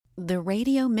The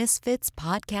Radio Misfits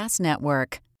Podcast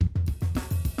Network.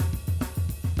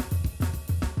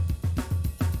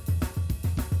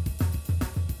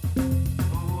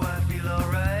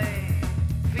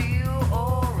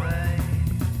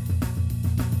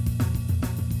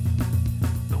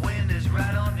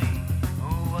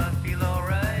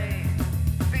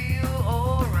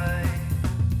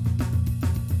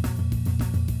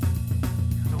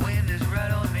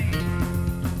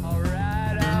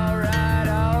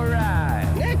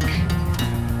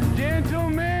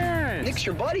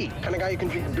 Your buddy, kind of guy you can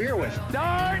drink a beer with.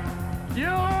 Start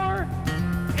your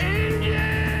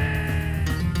engine!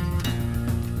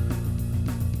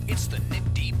 It's the Nick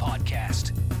D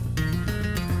Podcast.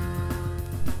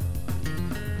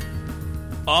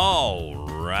 All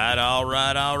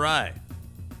right.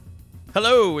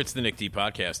 Hello, it's the Nick D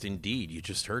Podcast. Indeed, you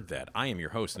just heard that. I am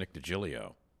your host, Nick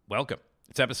DiGilio. Welcome.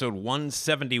 It's episode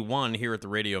 171 here at the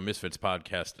Radio Misfits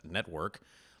Podcast Network.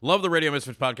 Love the Radio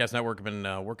Misfits Podcast Network. I've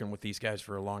been working with these guys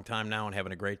for a long time now and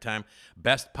having a great time.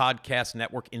 Best podcast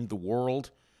network in the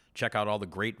world. Check out all the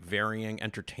great, varying,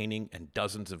 entertaining, and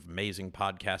dozens of amazing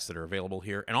podcasts that are available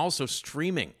here. And also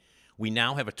streaming. We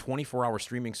now have a 24-hour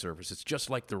streaming service. It's just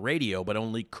like the radio, but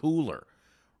only cooler.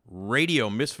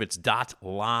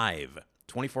 RadioMisfits.live.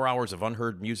 24 hours of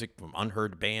unheard music from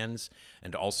unheard bands,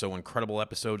 and also incredible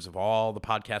episodes of all the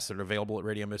podcasts that are available at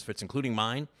Radio Misfits, including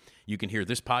mine. You can hear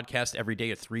this podcast every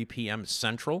day at 3 p.m.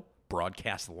 Central,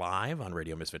 broadcast live on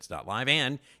RadioMisfits.live,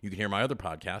 and you can hear my other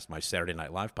podcast, my Saturday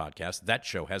Night Live podcast. That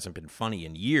show hasn't been funny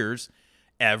in years,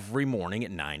 every morning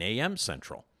at 9 a.m.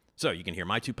 Central. So you can hear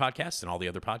my two podcasts and all the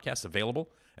other podcasts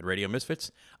available at Radio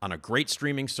Misfits on a great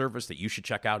streaming service that you should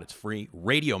check out. It's free,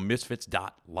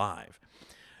 RadioMisfits.live.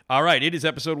 All right, it is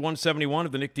episode 171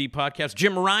 of the Nick D Podcast.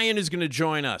 Jim Ryan is going to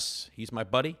join us. He's my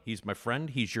buddy. He's my friend.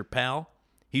 He's your pal.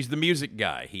 He's the music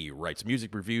guy. He writes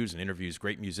music reviews and interviews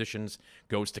great musicians,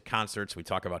 goes to concerts. We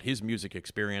talk about his music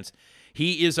experience.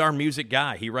 He is our music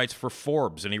guy. He writes for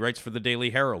Forbes, and he writes for The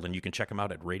Daily Herald, and you can check him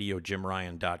out at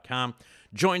radiojimryan.com.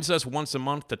 Joins us once a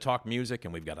month to talk music,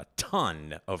 and we've got a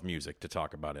ton of music to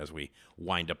talk about as we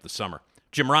wind up the summer.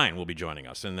 Jim Ryan will be joining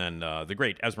us, and then the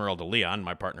great Esmeralda Leon,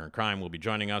 my partner in crime, will be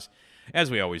joining us. As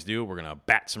we always do, we're going to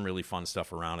bat some really fun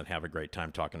stuff around and have a great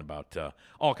time talking about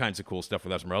all kinds of cool stuff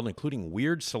with Esmeralda, including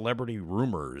weird celebrity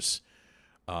rumors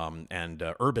and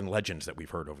urban legends that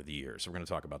we've heard over the years. So we're going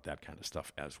to talk about that kind of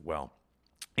stuff as well.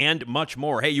 And much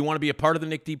more. Hey, you want to be a part of the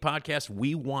Nick D Podcast?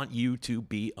 We want you to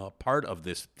be a part of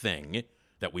this thing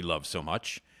that we love so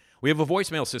much. We have a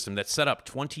voicemail system that's set up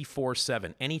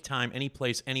 24/7, anytime, any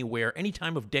place, anywhere, any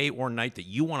time of day or night that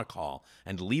you want to call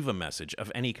and leave a message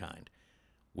of any kind.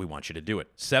 We want you to do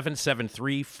it.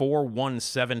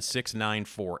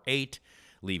 773-417-6948.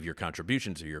 Leave your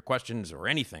contributions or your questions or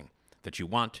anything that you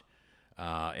want,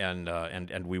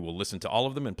 and we will listen to all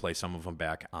of them and play some of them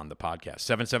back on the podcast.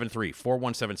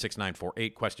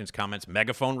 773-417-6948. Questions, comments,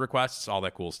 megaphone requests, all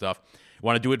that cool stuff.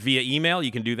 Want to do it via email?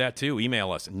 You can do that too.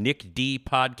 Email us,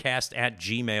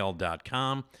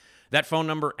 nickdpodcast@gmail.com. That phone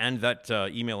number and that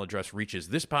email address reaches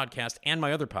this podcast and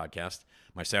my other podcast,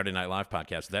 my Saturday Night Live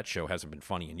podcast. That show hasn't been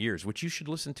funny in years, which you should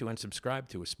listen to and subscribe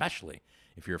to, especially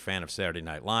if you're a fan of Saturday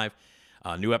Night Live.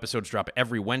 New episodes drop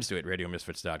every Wednesday at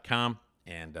radiomisfits.com,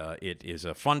 and it is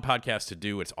a fun podcast to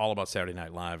do. It's all about Saturday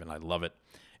Night Live, and I love it,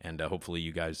 and hopefully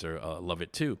you guys love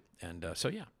it too. And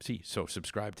so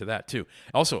subscribe to that too.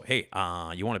 Also, hey,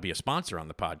 you want to be a sponsor on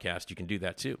the podcast, you can do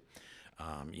that too.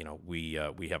 We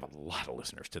have a lot of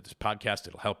listeners to this podcast.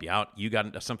 It'll help you out. You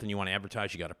got something you want to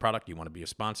advertise, you got a product, you want to be a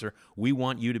sponsor. We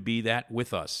want you to be that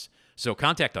with us. So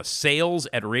contact us,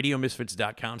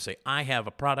 sales@radiomisfits.com. Say, I have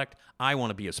a product. I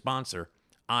want to be a sponsor.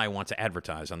 I want to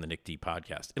advertise on the Nick D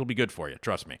Podcast. It'll be good for you.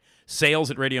 Trust me.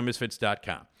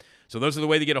 Sales@radiomisfits.com. So those are the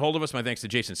way to get a hold of us. My thanks to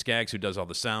Jason Skaggs, who does all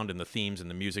the sound and the themes and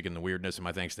the music and the weirdness. And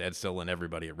my thanks to Ed Still and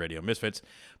everybody at Radio Misfits.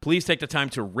 Please take the time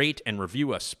to rate and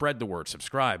review us. Spread the word.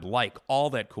 Subscribe, like, all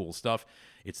that cool stuff.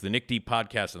 It's the Nick D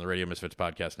Podcast on the Radio Misfits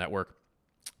Podcast Network.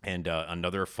 And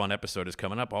another fun episode is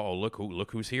coming up. Oh,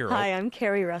 look who's here. Hi, I'm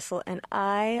Carrie Russell, and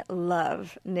I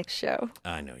love Nick's show.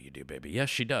 I know you do, baby. Yes,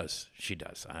 she does. She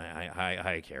does.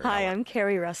 Hi, Carrie. Hi, I'm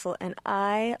Carrie Russell, and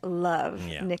I love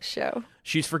Nick's show.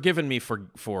 She's forgiven me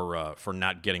for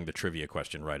not getting the trivia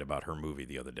question right about her movie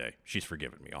the other day. She's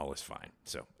forgiven me. All is fine.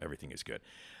 So everything is good.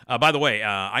 By the way,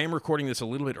 I am recording this a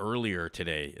little bit earlier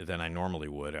today than I normally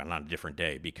would on a different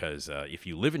day because if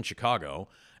you live in Chicago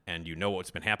and you know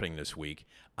what's been happening this week,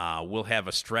 we'll have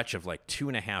a stretch of like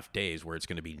 2.5 days where it's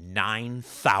going to be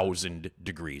 9,000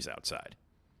 degrees outside.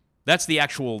 That's the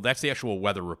actual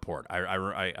weather report.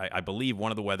 I believe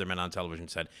one of the weathermen on television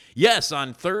said, yes,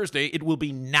 on Thursday it will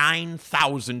be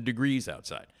 9,000 degrees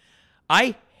outside.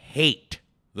 I hate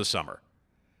the summer.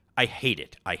 I hate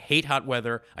it. I hate hot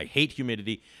weather. I hate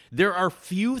humidity. There are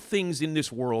few things in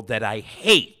this world that I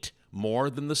hate more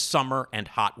than the summer and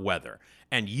hot weather.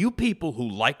 And you people who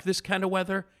like this kind of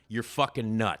weather, you're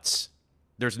fucking nuts.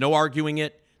 There's no arguing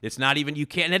it. It's not even, you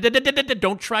can't,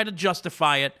 don't try to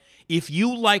justify it. If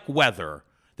you like weather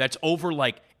that's over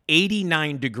like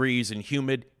 89 degrees and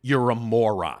humid, you're a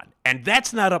moron. And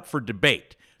that's not up for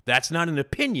debate. That's not an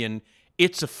opinion.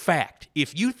 It's a fact.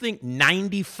 If you think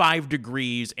 95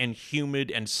 degrees and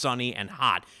humid and sunny and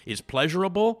hot is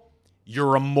pleasurable,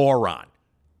 you're a moron.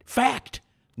 Fact,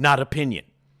 not opinion.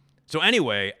 So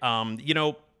anyway,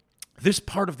 this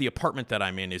part of the apartment that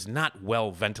I'm in is not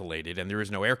well ventilated, and there is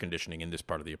no air conditioning in this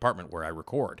part of the apartment where I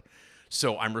record.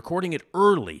 So I'm recording it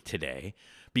early today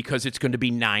because it's going to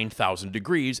be 9,000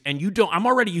 degrees, and you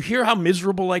hear how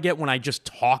miserable I get when I just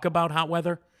talk about hot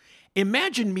weather?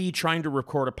 Imagine me trying to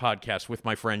record a podcast with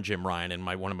my friend Jim Ryan and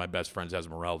one of my best friends,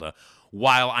 Esmeralda,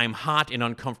 while I'm hot and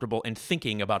uncomfortable and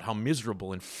thinking about how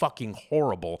miserable and fucking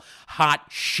horrible hot,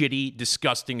 shitty,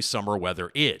 disgusting summer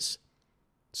weather is.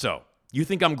 So, you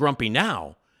think I'm grumpy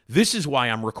now? This is why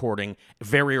I'm recording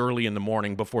very early in the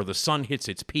morning before the sun hits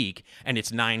its peak and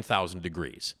it's 9,000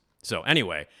 degrees. So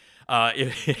anyway,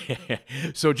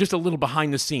 so just a little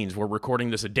behind the scenes. We're recording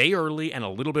this a day early and a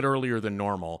little bit earlier than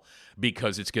normal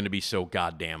because it's going to be so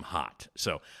goddamn hot.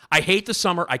 So I hate the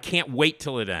summer. I can't wait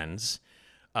till it ends.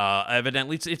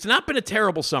 Evidently, it's not been a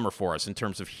terrible summer for us in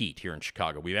terms of heat here in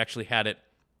Chicago. We've actually had it.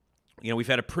 We've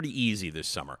had it pretty easy this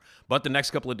summer. But the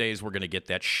next couple of days, we're going to get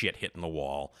that shit hitting the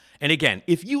wall. And again,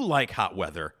 if you like hot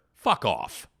weather, fuck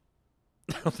off.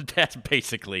 That's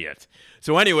basically it.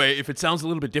 So anyway, if it sounds a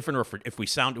little bit different or if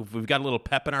we've got a little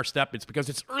pep in our step, it's because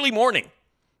it's early morning.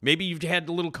 Maybe you've had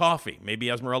a little coffee. Maybe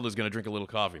Esmeralda's going to drink a little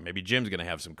coffee. Maybe Jim's going to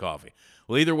have some coffee.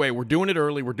 Well, either way, we're doing it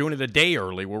early. We're doing it a day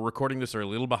early. We're recording this early. A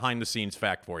little behind-the-scenes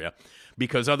fact for you.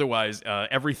 Because otherwise,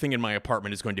 everything in my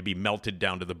apartment is going to be melted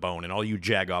down to the bone. And all you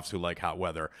jagoffs who like hot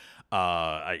weather,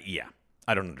 I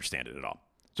don't understand it at all.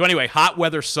 So anyway, hot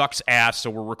weather sucks ass, so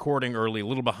we're recording early. A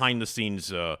little behind-the-scenes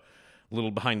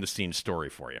story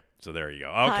for you. So there you go.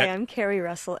 Okay. Hi, I'm Carrie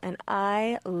Russell, and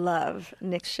I love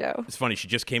Nick's show. It's funny. She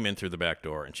just came in through the back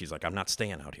door, and she's like, I'm not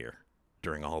staying out here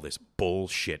during all this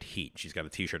bullshit heat. She's got a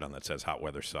T-shirt on that says hot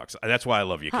weather sucks. That's why I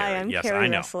love you, Carrie. Hi, I'm yes, Carrie I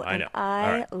know. Russell, I know.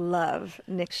 and I love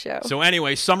Nick's show. So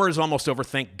anyway, summer is almost over.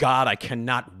 Thank God. I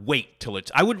cannot wait till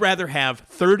I would rather have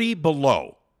 30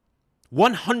 below,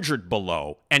 100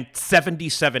 below, and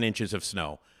 77 inches of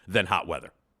snow than hot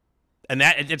weather. And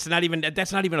that's not even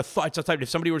a thought. It's if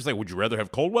somebody was like, would you rather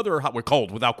have cold weather or hot weather?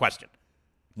 Cold, without question.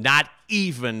 Not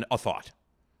even a thought.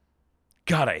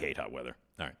 God, I hate hot weather.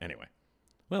 All right, anyway.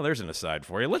 Well, there's an aside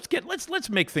for you. Let's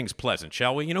make things pleasant,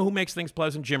 shall we? You know who makes things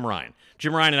pleasant? Jim Ryan.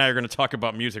 Jim Ryan and I are going to talk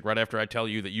about music right after I tell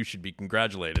you that you should be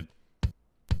congratulated.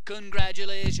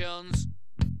 Congratulations.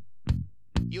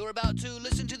 You're about to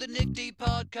listen to the Nic D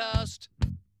podcast.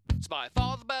 It's by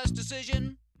far the best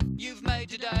decision you've made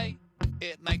today.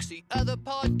 It makes the other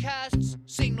podcasts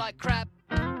seem like crap.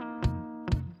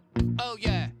 Oh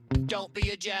yeah, don't be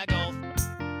a jagoff.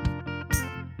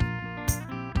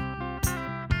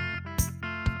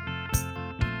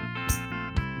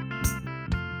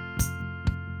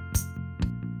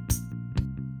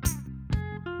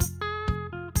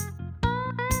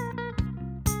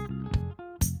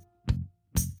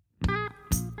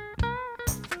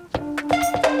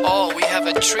 Oh, we have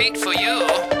a treat for you.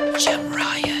 Jim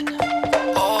Ryan.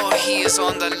 Oh, he is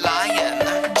on the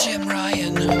lion. Jim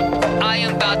Ryan. I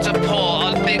am about to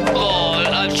pour a big bowl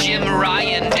of Jim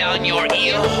Ryan down your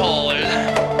ear hole.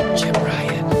 Jim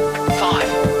Ryan. 5,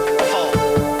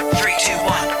 4, 3, 2,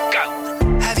 1,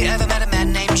 go. Have you ever met a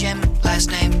man named Jim? Last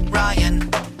name Ryan.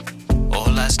 Or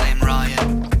last name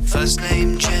Ryan. First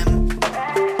name Jim.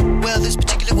 Well, this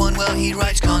particular one, he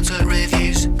writes concert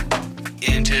reviews.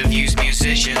 Interviews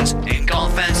musicians in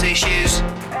golf fancy shoes.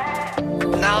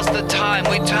 Now's the time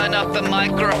we turn up the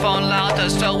microphone louder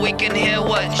so we can hear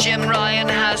what Jim Ryan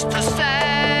has to say.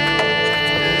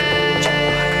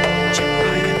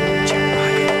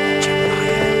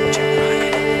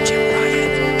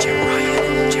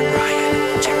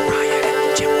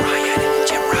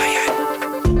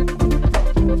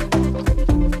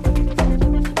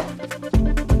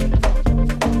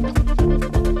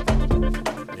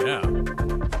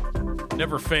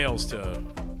 Never fails to.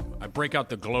 I break out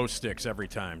the glow sticks every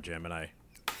time, Jim, and I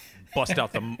bust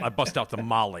out the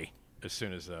Molly. as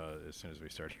soon as we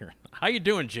start hearing. How you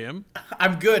doing, Jim?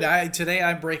 I'm good. Today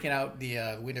I'm breaking out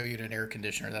the window unit air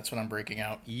conditioner. That's what I'm breaking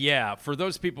out. Yeah, for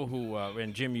those people who,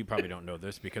 and Jim, you probably don't know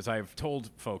this because I've told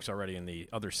folks already in the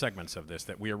other segments of this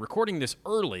that we are recording this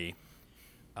early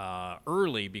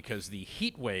because the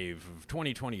heat wave of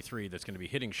 2023 that's going to be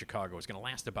hitting Chicago is going to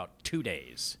last about 2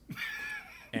 days.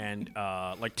 And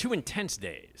like 2 intense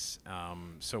days.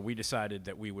 So we decided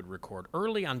that we would record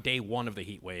early on day 1 of the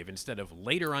heat wave instead of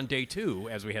later on day 2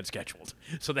 as we had scheduled.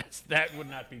 So that would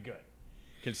not be good,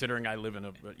 considering I live in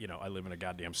a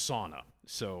goddamn sauna.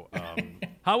 So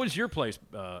how is your place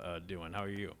doing? How are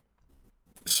you?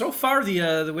 So far,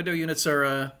 the window units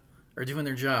are doing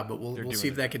their job, but we'll see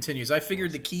if that continues. I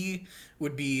figured the key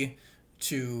would be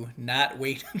to not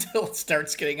wait until it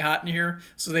starts getting hot in here.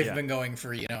 So they've been going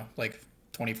for like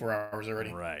 24 hours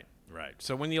already. Right.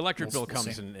 So when the electric bill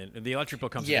comes and the electric bill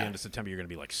comes at the end of September, you're going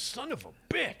to be like, son of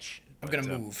a bitch. I'm going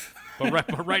to move.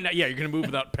 But right now, you're going to move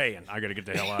without paying. I got to get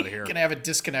the hell out of here. Going to have it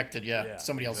disconnected,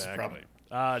 somebody else's problem.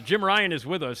 Jim Ryan is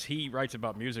with us. He writes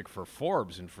about music for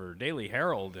Forbes and for Daily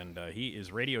Herald, and he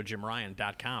is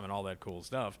radiojimryan.com and all that cool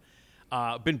stuff.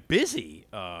 Been busy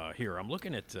here. I'm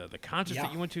looking at the concerts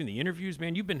that you went to and the interviews.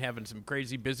 Man, you've been having some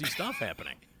crazy busy stuff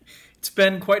happening. It's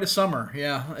been quite a summer.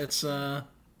 Yeah, it's All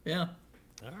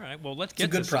right. Well, let's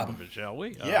get to some of it, shall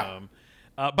we? Yeah.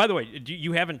 By the way,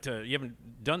 you haven't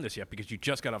done this yet because you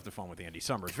just got off the phone with Andy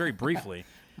Summers. Very briefly,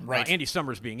 right? Andy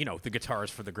Summers being the guitarist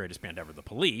for the greatest band ever, The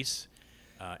Police,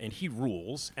 and he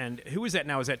rules. And who is that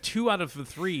now? Is that 2 out of the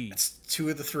 3? It's 2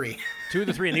 of the 3. 2 of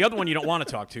the 3, and the other one you don't want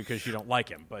to talk to because you don't like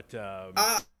him. But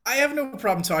I have no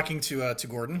problem talking to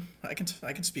Gordon. I can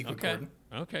speak with Gordon.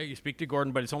 Okay, you speak to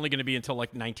Gordon, but it's only going to be until like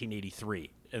 1983,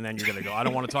 and then you're going to go, I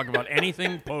don't want to talk about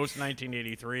anything post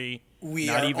 1983. We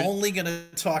are only going to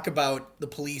talk about The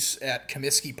Police at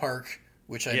Comiskey Park,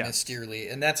 which I miss dearly,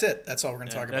 and that's it. That's all we're going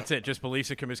to talk about. That's it. Just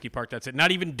Police at Comiskey Park. That's it.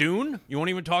 Not even Dune. You won't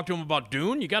even talk to him about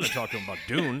Dune. You got to talk to him about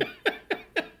Dune.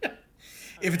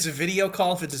 If it's a video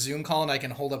call, if it's a Zoom call, and I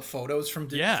can hold up photos from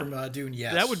Dune,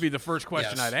 yes. That would be the first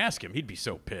question I'd ask him. He'd be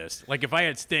so pissed. Like if I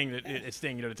had Sting,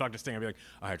 to talk to Sting, I'd be like,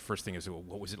 all right, first thing is,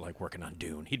 what was it like working on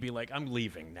Dune? He'd be like, I'm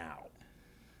leaving now.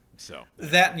 So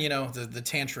that, the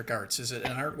tantric arts, is it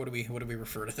an art? What do we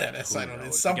refer to that as? I don't know.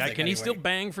 It's something. Can he still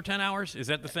bang for 10 hours? Is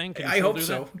that the thing? I hope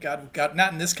so. God,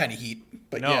 not in this kind of heat.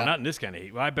 But not in this kind of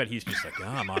heat. Well, I bet he's just like,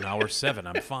 I'm on hour 7.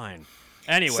 I'm fine.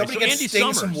 Anyway, somebody so gets Andy Sting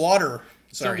Summers. some water.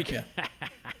 Sorry.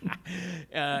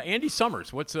 Andy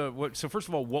Summers. So first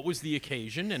of all, what was the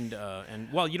occasion? And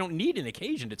you don't need an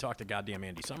occasion to talk to goddamn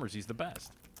Andy Summers. He's the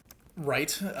best.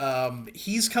 Right.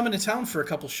 He's coming to town for a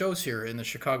couple shows here in the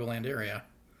Chicagoland area.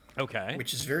 Okay.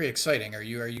 Which is very exciting. Are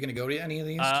you going to go to any of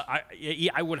these?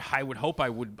 I would hope I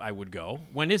would go.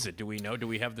 When is it? Do we know? Do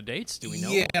we have the dates? Do we know?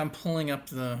 Yeah, I'm pulling up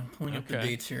the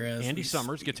dates here. Andy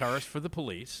Summers, guitarist for The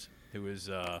Police, who is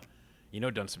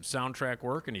done some soundtrack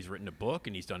work, and he's written a book,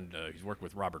 and he's worked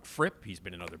with Robert Fripp. He's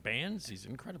been in other bands. He's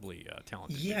incredibly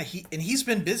talented. Yeah, he's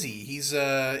been busy. He's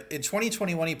in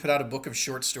 2021 he put out a book of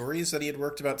short stories that he had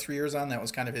worked about 3 years on. That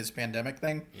was kind of his pandemic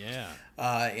thing. Yeah.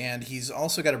 And he's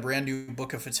also got a brand new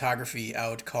book of photography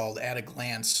out called At a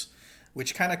Glance,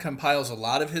 which kind of compiles a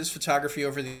lot of his photography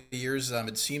over the years.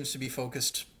 It seems to be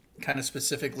focused kind of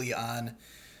specifically on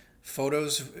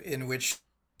photos in which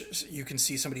you can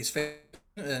see somebody's face,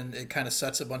 and it kind of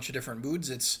sets a bunch of different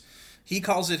moods. He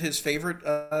calls it his favorite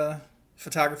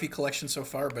photography collection so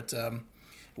far, but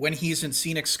when he's in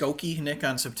scenic Skokie, Nick,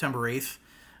 on September 8th,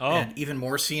 and even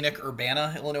more scenic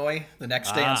Urbana, Illinois, the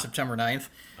next day on September 9th,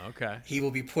 he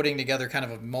will be putting together kind of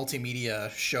a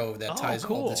multimedia show that ties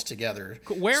all this together.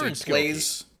 Where in Skokie?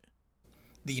 Plays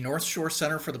the North Shore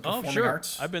Center for the Performing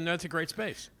Arts. I've been there. It's a great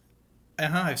space.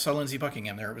 I saw Lindsay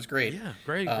Buckingham there. It was great. Yeah,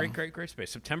 great space.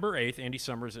 September 8th, Andy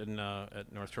Summers at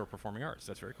North Shore Performing Arts.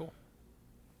 That's very cool.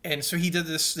 And so he did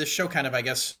this show kind of, I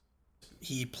guess,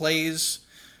 he plays,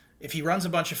 if he runs a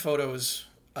bunch of photos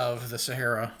of the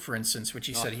Sahara, for instance, which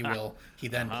he said he will, he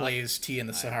then plays Tea in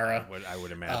the Sahara. I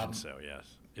would imagine so, yes.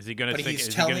 Is he going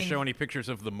to show any pictures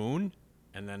of the moon?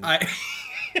 And then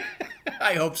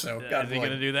I hope so. Is he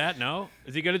going to do that? No.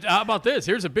 Is he going to? How about this?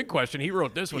 Here's a big question. He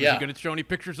wrote this one. Is he going to show any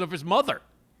pictures of his mother?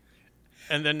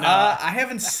 And then I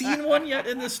haven't seen one yet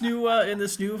in this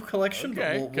new collection.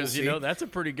 Okay, because we'll that's a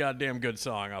pretty goddamn good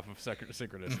song off of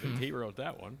Synchronistic. Mm-hmm. He wrote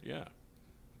that one. Yeah.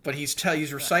 But he's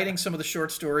reciting some of the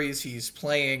short stories. He's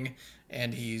playing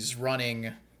and he's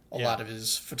running a lot of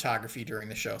his photography during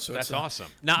the show. So that's it's awesome.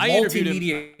 Now I interviewed him.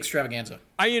 Multimedia extravaganza.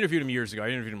 I interviewed him years ago. I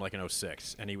interviewed him like in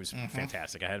 2006, and he was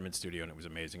fantastic. I had him in studio, and it was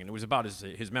amazing. And it was about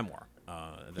his memoir.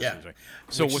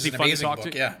 So was he fun to talk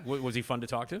to? Yeah. Was he fun to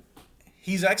talk to?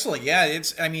 He's excellent. Yeah,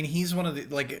 he's one of the,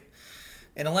 like,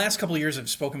 in the last couple of years, I've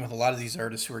spoken with a lot of these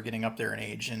artists who are getting up there in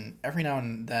age, and every now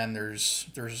and then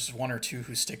there's one or two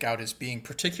who stick out as being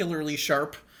particularly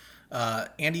sharp.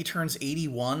 Andy turns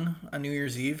 81 on New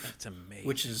Year's Eve. That's amazing.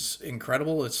 Which is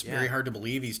incredible. It's very hard to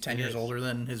believe. He's 10 years older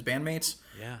than his bandmates.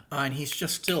 Yeah. And he's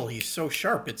so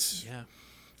sharp.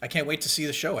 I can't wait to see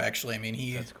the show, actually. I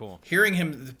mean, that's cool. Hearing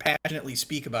him passionately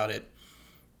speak about it,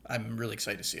 I'm really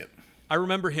excited to see it. I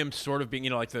remember him sort of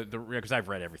being, like because I've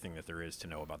read everything that there is to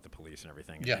know about the Police and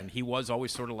everything. Yeah. And he was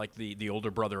always sort of like the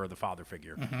older brother or the father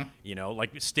figure. Mm-hmm.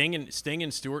 Like Sting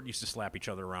and Stewart used to slap each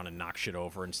other around and knock shit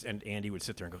over, and Andy would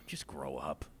sit there and go, just grow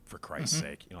up, for Christ's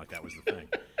sake. Like that was the thing.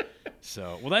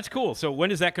 So, well, that's cool. So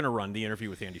when is that going to run, the interview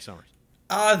with Andy Summers?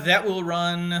 That will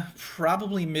run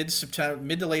probably mid to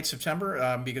late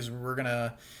September, because we're going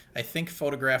to, I think,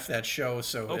 photograph that show,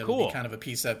 so it'll be kind of a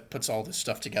piece that puts all this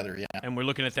stuff together, yeah. And we're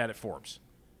looking at that at Forbes.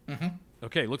 Mm-hmm.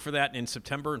 Okay, look for that in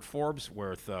September in Forbes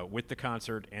with the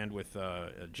concert and with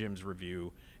Jim's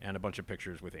review and a bunch of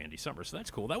pictures with Andy Summers. So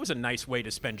that's cool. That was a nice way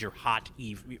to spend your hot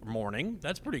morning.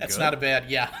 That's pretty good. That's not a bad,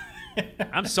 yeah.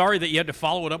 I'm sorry that you had to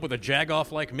follow it up with a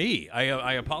jag-off like me.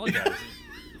 I apologize.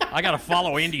 I got to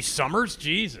follow Andy Summers?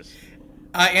 Jesus.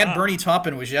 And Bernie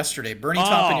Taupin was yesterday.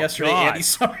 Andy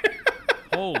Summers.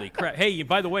 Holy crap. Hey,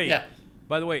 by the way,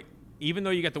 even though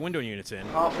you got the window units in.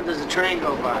 How often does a train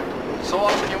go by? So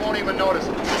often you won't even notice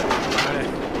it.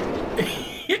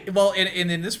 Well,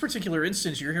 and in this particular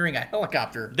instance, you're hearing a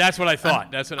helicopter. That's what I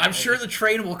thought. I'm sure the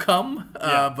train will come,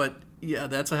 but yeah,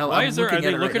 that's a helicopter. Why is there? Are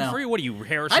they looking for you? What are you,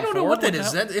 Harrison I don't know Ford? what that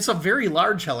is. It's a very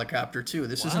large helicopter too.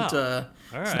 This isn't.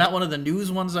 It's not one of the news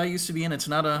ones I used to be in. It's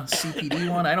not a CPD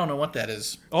one. I don't know what that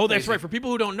is. Oh, that's right. For people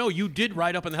who don't know, you did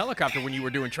ride up in the helicopter when you were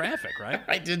doing traffic, right?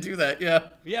 I did do that. Yeah.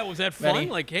 Yeah. Was that fun?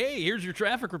 Like, hey, here's your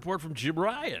traffic report from Jim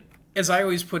Ryan. As I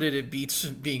always put it, it beats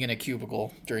being in a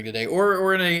cubicle during the day,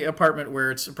 or in an apartment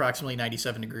where it's approximately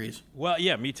 97 degrees. Well,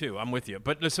 yeah, me too. I'm with you.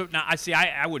 But so now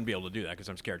I wouldn't be able to do that because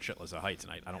I'm scared shitless of heights,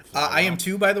 and I don't. I am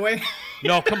too, by the way.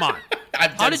 No, come on.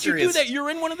 How did serious. You do that? You're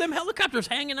in one of them helicopters,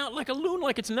 hanging out like a loon,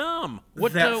 like it's numb.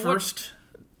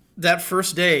 That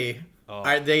first day,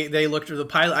 they looked at the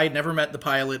pilot. I had never met the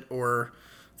pilot or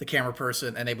the camera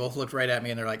person, and they both looked right at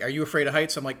me, and they're like, "Are you afraid of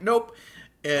heights?" I'm like, "Nope."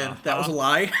 And that was a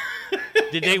lie.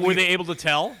 Were they able to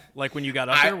tell? Like when you got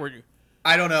up there?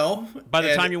 I don't know. By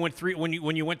the time you went when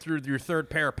you went through your third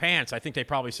pair of pants, I think they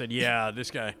probably said, "Yeah,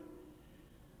 this guy."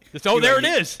 There it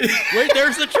is. Wait,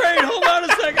 there's the train. Hold on a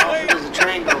second. Wait. There's a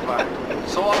train go by.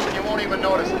 So often you won't even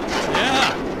notice it.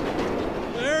 Yeah.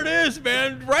 There it is,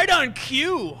 man. Right on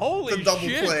cue. Holy shit.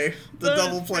 The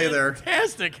double play there.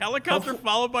 Fantastic. Helicopter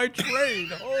followed by train.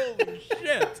 Holy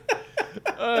shit.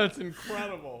 That's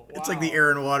incredible. Wow. It's like the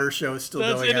Air and Water show is still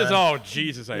going on. Oh,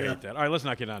 Jesus, I hate that. All right, let's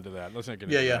not get onto that.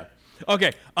 That.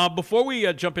 Okay, before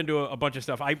we jump into a bunch of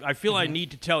stuff, I feel I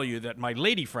need to tell you that my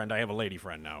lady friend, I have a lady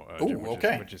friend now, Jim,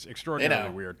 which is extraordinarily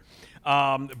weird.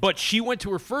 But she went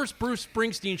to her first Bruce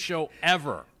Springsteen show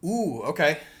ever. Ooh,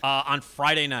 okay. On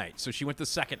Friday night. So she went the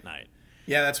second night.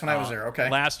 Yeah, that's when I was there, okay.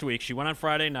 Last week. She went on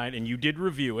Friday night, and you did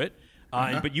review it.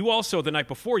 But you also, the night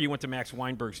before, you went to Max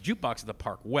Weinberg's Jukebox at the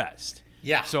Park West.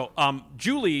 Yeah. So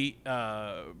Julie,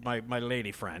 my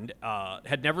lady friend,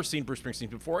 had never seen Bruce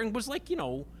Springsteen before and was like,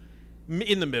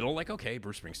 in the middle, like, okay,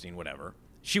 Bruce Springsteen, whatever.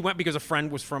 She went because a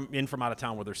friend was from out of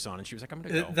town with her son, and she was like, I'm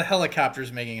going to go. The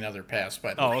helicopter's making another pass,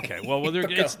 by the way. Oh, okay. Well,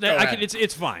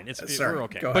 it's fine. We're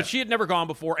okay. But she had never gone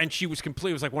before, and she was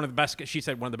complete. It was like one of the best. She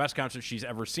said one of the best concerts she's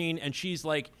ever seen, and she's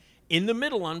like in the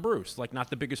middle on Bruce, like not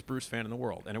the biggest Bruce fan in the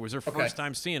world, and it was her first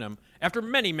time seeing him after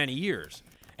many, many years,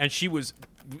 and she was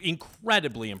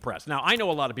incredibly impressed. Now, I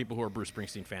know a lot of people who are Bruce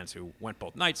Springsteen fans who went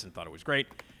both nights and thought it was great,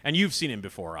 and you've seen him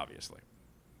before, obviously.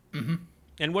 Mm-hmm.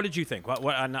 And what did you think? What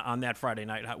on that Friday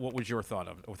night? What was your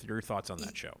thoughts on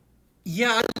that show? Yeah,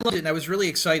 I loved it, and I was really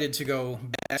excited to go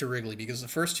back to Wrigley because the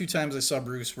first two times I saw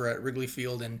Bruce were at Wrigley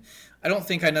Field, and I don't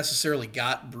think I necessarily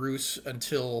got Bruce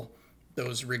until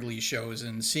those Wrigley shows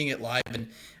and seeing it live. And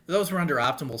those were under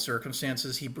optimal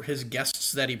circumstances. His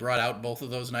guests that he brought out both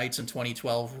of those nights in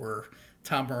 2012 were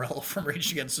Tom Morello from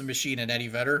Rage Against the Machine and Eddie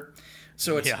Vedder.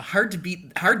 So it's hard to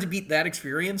beat that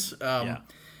experience.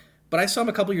 But I saw him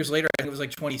a couple years later. I think it was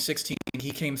like 2016.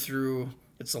 He came through.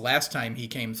 It's the last time he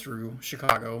came through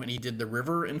Chicago, and he did The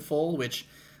River in full, which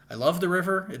I love The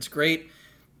River. It's great,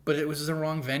 but it was the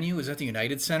wrong venue. It was at the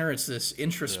United Center. It's this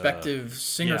introspective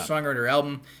singer-songwriter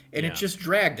album, and it just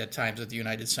dragged at times at the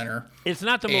United Center. It's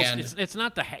not the most. It's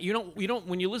not the. You don't.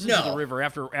 When you listen to The River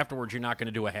afterwards, you're not going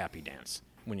to do a happy dance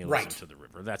when you listen to The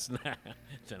River. That's not.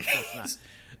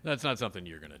 That's not something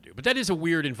you're going to do. But that is a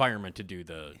weird environment to do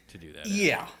that.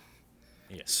 Yeah.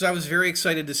 Yeah. So I was very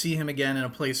excited to see him again in a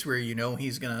place where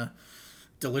he's going to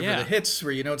deliver the hits,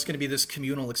 where it's going to be this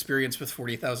communal experience with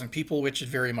 40,000 people, which it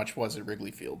very much was at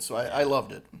Wrigley Field. So I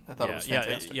loved it. I thought it was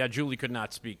fantastic. Yeah, Julie could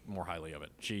not speak more highly of it.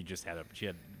 She just had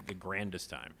the grandest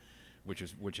time, which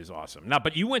is awesome. Now,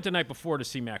 but you went the night before to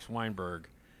see Max Weinberg,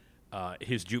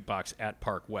 his jukebox at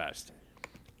Park West.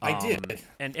 I did.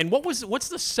 And what's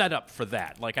the setup for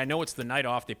that? Like, I know it's the night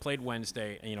off. They played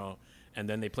Wednesday, and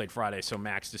then they played Friday. So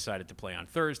Max decided to play on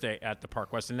Thursday at the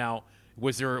Park West. And now,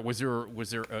 was there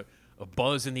a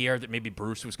buzz in the air that maybe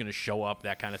Bruce was going to show up,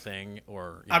 that kind of thing?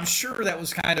 Or I'm sure that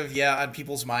was kind of on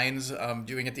people's minds,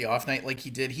 doing it the off night like he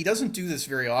did. He doesn't do this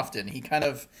very often. He kind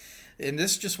of, and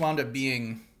this just wound up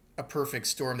being a perfect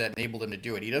storm that enabled him to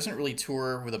do it. He doesn't really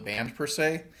tour with a band per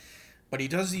se, but he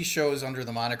does these shows under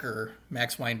the moniker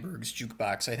Max Weinberg's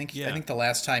Jukebox. I think the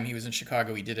last time he was in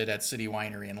Chicago, he did it at City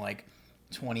Winery in like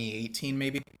 2018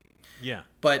 maybe. Yeah.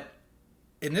 But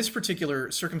in this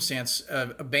particular circumstance,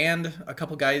 a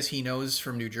couple guys he knows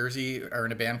from New Jersey are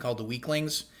in a band called the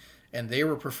Weaklings, and they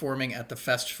were performing at the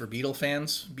Fest for Beatle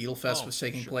fans. Beatle Fest was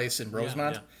taking place in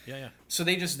Rosemont. Yeah. So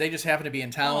they just happened to be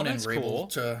in town and were cool. able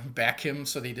to back him,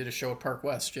 so they did a show at Park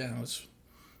West. Yeah, it was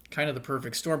kind of the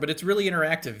perfect storm, but it's really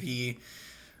interactive.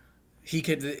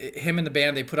 Him and the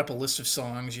band, they put up a list of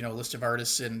songs, a list of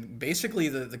artists, and basically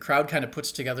the crowd kind of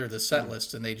puts together the set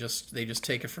list, and they just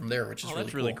take it from there, which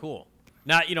is really cool.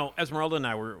 Now, Esmeralda and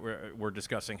I were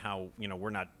discussing how, we're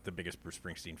not the biggest Bruce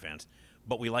Springsteen fans,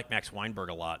 but we like Max Weinberg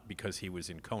a lot because he was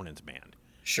in Conan's band.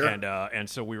 Sure. And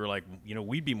so we were like,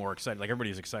 we'd be more excited. Like,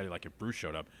 everybody's excited, like, if Bruce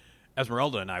showed up.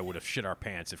 Esmeralda and I would have shit our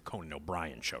pants if Conan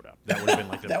O'Brien showed up. That would have been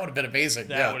like that would have been amazing.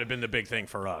 That would have been the big thing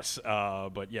for us.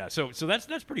 But yeah, so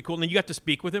that's pretty cool. And then you got to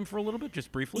speak with him for a little bit,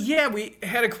 just briefly. Yeah, we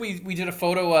did a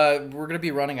photo. We're going to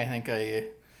be running, I think,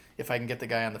 if I can get the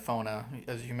guy on the phone.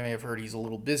 As you may have heard, he's a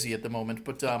little busy at the moment.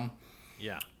 But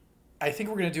yeah, I think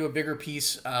we're going to do a bigger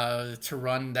piece to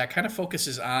run that kind of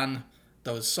focuses on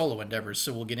those solo endeavors.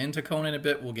 So we'll get into Conan a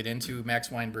bit. We'll get into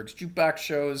Max Weinberg's jukebox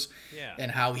shows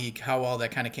and how all that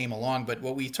kind of came along. But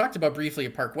what we talked about briefly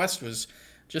at Park West was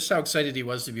just how excited he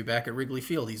was to be back at Wrigley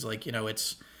Field. He's like,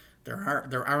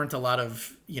 there aren't a lot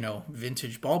of,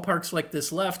 vintage ballparks like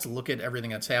this left. Look at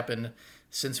everything that's happened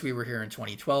since we were here in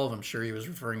 2012. I'm sure he was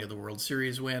referring to the World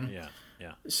Series win.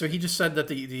 Yeah. So he just said that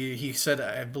he said,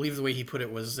 I believe the way he put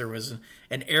it was there was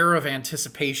an air of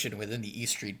anticipation within the E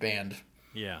Street Band.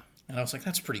 Yeah. And I was like,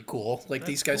 that's pretty cool. Like,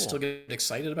 these guys still get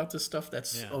excited about this stuff.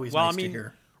 That's always nice to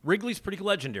hear. Wrigley's pretty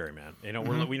legendary, man.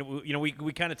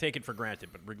 We kind of take it for granted,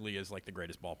 but Wrigley is like the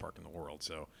greatest ballpark in the world.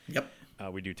 So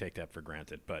we do take that for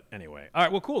granted. But anyway, all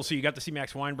right. Well, cool. So you got to see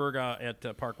Max Weinberg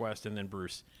at Park West, and then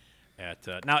Bruce at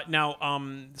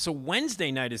now. So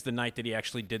Wednesday night is the night that he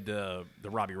actually did the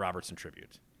Robbie Robertson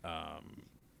tribute.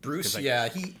 Bruce,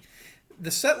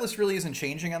 the set list really isn't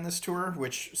changing on this tour,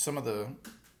 which some of the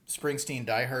Springsteen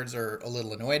diehards are a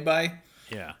little annoyed by.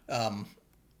 Yeah.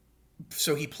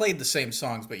 So he played the same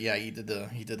songs, but he did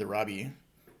the Robbie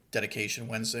dedication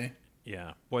Wednesday.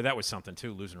 Yeah, boy, that was something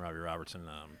too. Losing Robbie Robertson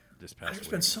this past week. There's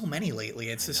been so many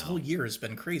lately. This whole year has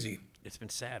been crazy. It's been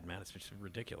sad, man. It's just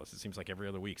ridiculous. It seems like every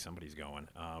other week somebody's going.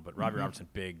 But Robbie Robertson,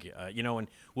 big. And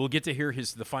we'll get to hear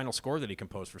the final score that he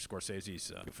composed for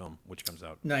Scorsese's film, which comes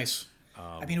out. Nice.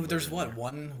 There's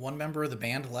one member of the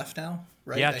band left now,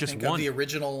 right? Yeah, just one of the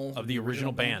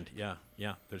original band. Yeah.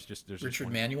 There's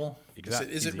Richard Manuel.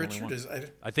 Exactly. Is it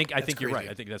Richard? I think you're right.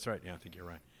 I think that's right. Yeah, I think you're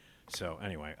right. So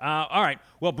anyway, all right.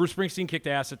 Well, Bruce Springsteen kicked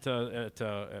ass at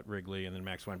Wrigley, and then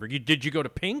Max Weinberg. Did you go to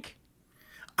Pink?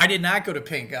 I did not go to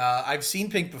Pink. I've seen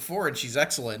Pink before, and she's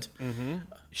excellent. Mm-hmm.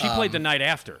 She played the night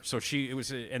after, so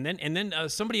and then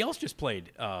somebody else just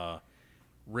played.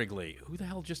 Wrigley. Who the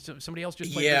hell somebody else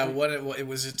just played? Yeah, Wrigley?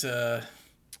 Was it?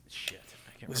 Shit,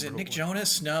 I can't was remember. it Nick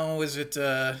Jonas? No, was it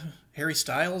Harry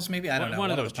Styles? Maybe I don't know.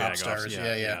 One of those pop stars.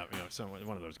 Yeah.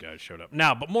 One of those guys showed up.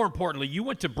 Now, but more importantly, you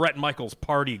went to Bret Michaels'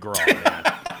 Party Gras. Man.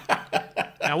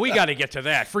 Now we got to get to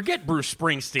that. Forget Bruce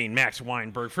Springsteen, Max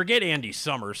Weinberg. Forget Andy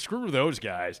Summers. Screw those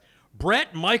guys.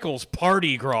 Bret Michaels'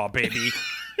 Party Gras, baby.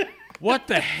 What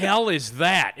the hell is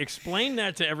that? Explain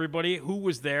that to everybody who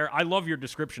was there. I love your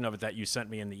description of it that you sent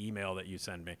me in the email that you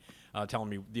sent me, telling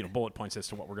me bullet points as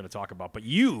to what we're going to talk about. But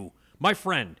you, my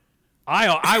friend,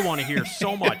 I want to hear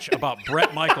so much about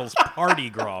Bret Michaels'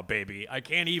 Party Gras, baby. I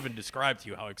can't even describe to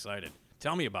you how excited.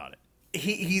 Tell me about it.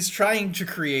 He's trying to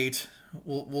create.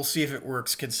 We'll see if it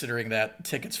works, considering that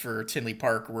tickets for Tinley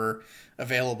Park were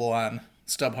available on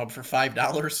StubHub for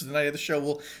 $5 the night of the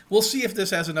show. We'll see if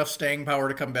this has enough staying power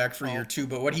to come back for year two.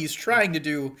 But what he's trying to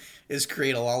do is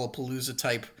create a Lollapalooza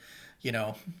type,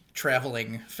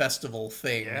 traveling festival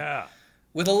thing. Yeah.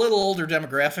 with a little older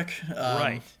demographic.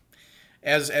 Right.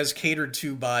 As catered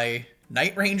to by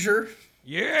Night Ranger.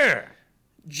 Yeah.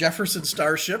 Jefferson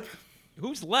Starship.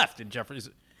 Who's left in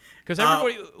Jefferson? Because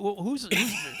everybody, who's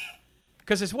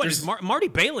because it's what is Marty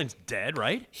Balin's dead,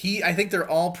 right? I think they're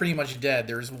all pretty much dead.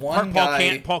 There's one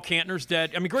guy. Paul Kantner's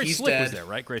dead. I mean, Grace Slick was there,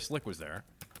 right? Grace Slick was there.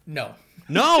 No,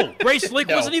 Grace Slick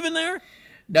wasn't even there.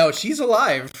 No, she's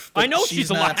alive. I know she's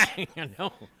alive. I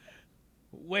know.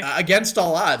 Wait. Against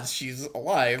all odds, she's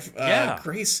alive. Yeah.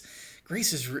 Grace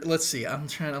is. Let's see. I'm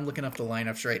looking up the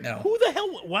lineups right now. Who the hell?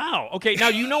 Wow. Okay.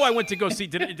 Now I went to go see.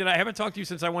 Did I haven't talked to you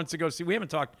since I went to go see? We haven't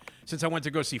talked since I went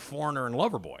to go see Foreigner and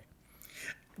Loverboy.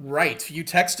 Right. You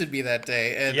texted me that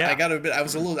day, and I got to admit, I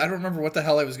was a little. I don't remember what the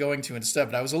hell I was going to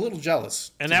instead, but I was a little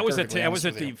jealous. And that was at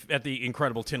the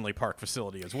incredible Tinley Park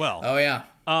facility as well. Oh yeah.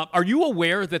 Are you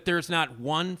aware that there's not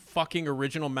one fucking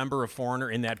original member of Foreigner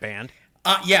in that band?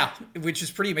 Yeah, which is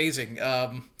pretty amazing.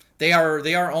 They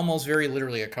are almost very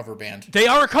literally a cover band. They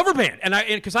are a cover band, and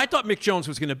because I thought Mick Jones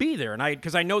was going to be there, and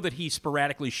because I know that he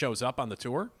sporadically shows up on the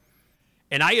tour,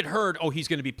 and I had heard, he's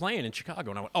going to be playing in Chicago,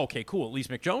 and I went, okay, cool, at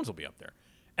least Mick Jones will be up there.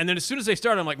 And then as soon as they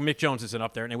started, I'm like, Mick Jones isn't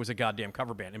up there, and it was a goddamn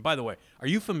cover band. And by the way, are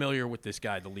you familiar with this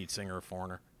guy, the lead singer of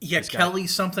Foreigner? Yeah, Kelly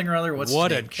something or other. What's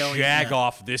what his name? What a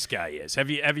jag-off this guy is. Have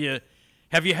you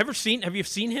ever seen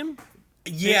him?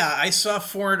 Yeah, I saw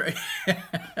Foreigner.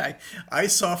 I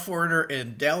saw Foreigner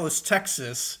in Dallas,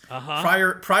 Texas,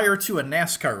 prior to a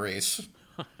NASCAR race.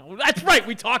 That's right.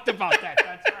 We talked about that.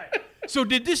 That's right. So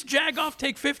did this jag-off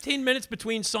take 15 minutes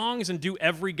between songs and do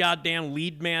every goddamn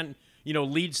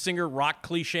lead singer rock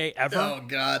cliche ever? Oh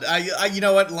God! I you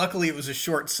know what? Luckily, it was a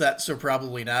short set, so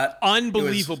probably not.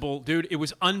 Unbelievable, dude! It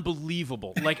was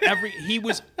unbelievable. Like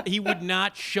he would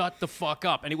not shut the fuck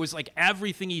up, and it was like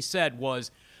everything he said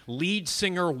was lead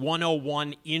singer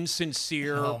 101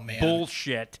 insincere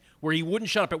bullshit, where he wouldn't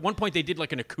shut up. At one point, they did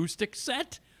like an acoustic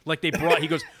set. Like he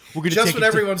goes, we're gonna just what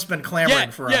everyone's been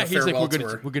clamoring for on a farewell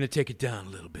tour. We're gonna take it down a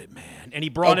little bit, man. And he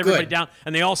brought everybody down,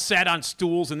 and they all sat on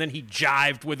stools, and then he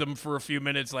jived with them for a few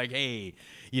minutes, like, hey,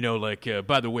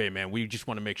 by the way, man, we just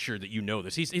want to make sure that you know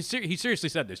this. He seriously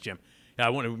said this, Jim. I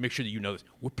want to make sure that you know this.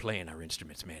 We're playing our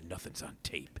instruments, man. Nothing's on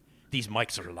tape. These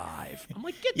mics are live. I'm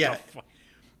like, get the fuck.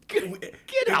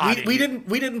 Get out of here.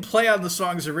 We didn't play on the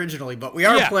songs originally, but we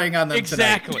are playing on them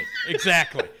tonight.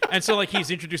 Exactly. And so, he's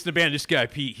introduced the band. This guy,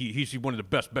 Pete, he's one of the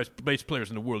best bass players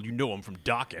in the world. You know him from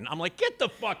Dokken. I'm like, get the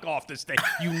fuck off the stage.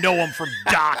 You know him from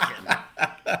Dokken.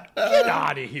 Get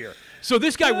out of here. So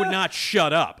this guy would not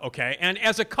shut up, okay? And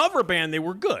as a cover band, they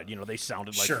were good. They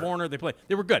sounded like Foreigner.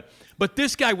 They were good. But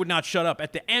this guy would not shut up.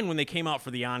 At the end, when they came out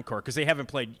for the encore, because they haven't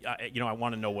played, I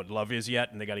Want to Know What Love Is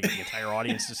yet, and they got to get the entire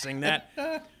audience to sing that.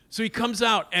 So he comes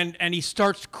out and he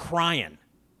starts crying.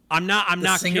 I'm not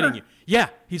kidding you. Yeah,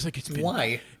 he's like,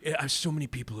 why? So many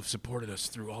people have supported us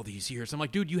through all these years. I'm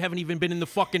like, dude, you haven't even been in the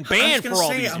fucking band for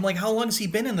all these years. I'm like, how long has he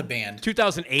been in the band?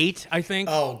 2008, I think.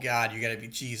 Oh God, you gotta be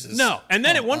Jesus. No, and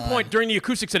then at one point during the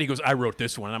acoustic set, he goes, I wrote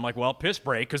this one. And I'm like, well, piss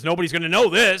break, because nobody's gonna know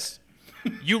this.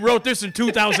 You wrote this in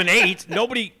 2008.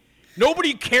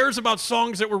 Nobody cares about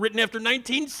songs that were written after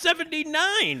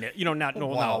 1979.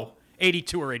 No,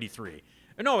 82 or 83.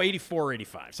 No, 84 or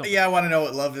 85. Yeah, I want to know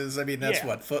what love is. I mean, that's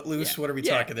what, Footloose? Yeah. What are we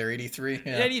talking there, 83?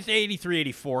 Yeah. 83,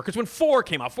 84. Because when 4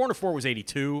 came out, 4 and 4 was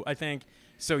 82, I think.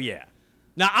 So, yeah.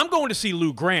 Now, I'm going to see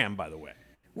Lou Gramm, by the way.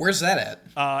 Where's that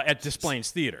at? At Des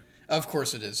Plaines Theater. Of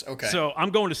course it is. Okay. So,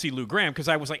 I'm going to see Lou Gramm because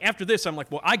I was like, after this, I'm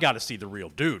like, well, I got to see the real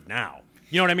dude now.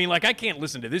 You know what I mean? Like, I can't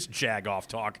listen to this jag-off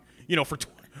talk,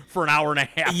 for an hour and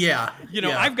a half. Yeah.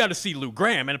 I've got to see Lou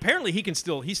Gramm, and apparently he's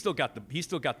still got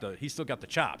the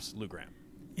chops, Lou Gramm.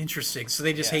 Interesting. So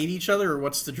they just hate each other, or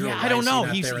what's the drill? Yeah, I don't know.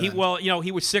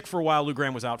 He was sick for a while. Lou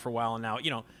Gramm was out for a while, and now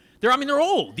they're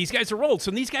old. These guys are old.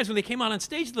 So these guys, when they came out on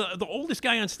stage, the oldest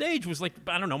guy on stage was like,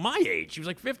 I don't know, my age. He was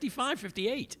like 55,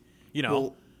 58.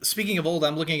 Well, speaking of old,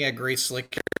 I'm looking at Grace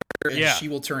Slick, and she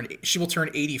will turn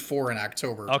 84 in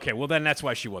October. Okay, well then that's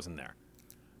why she wasn't there.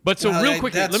 But so real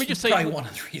quickly, let me just tell you one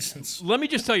of the reasons. Let me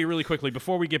just tell you really quickly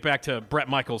before we get back to Bret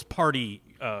Michaels' Party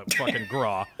fucking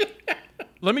Gras.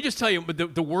 Let me just tell you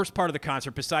the worst part of the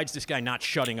concert, besides this guy not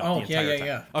shutting up the entire time.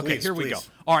 Yeah. Okay, please, here we go.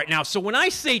 All right, now, so when I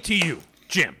say to you,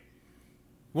 Jim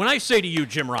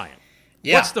Ryan,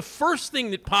 what's the first thing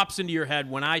that pops into your head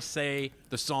when I say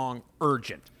the song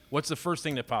Urgent? What's the first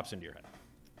thing that pops into your head?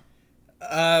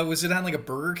 Was it on like a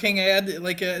Burger King ad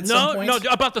at some point? No,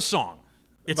 about the song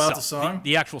itself. About the song?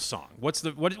 The actual song.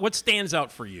 What stands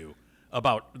out for you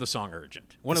about the song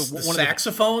Urgent? One of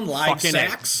saxophone, live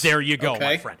sax? There you go,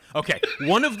 my friend. Okay,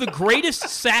 one of the greatest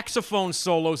saxophone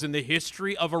solos in the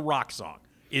history of a rock song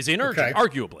is in Urgent,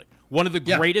 arguably. One of the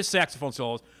greatest saxophone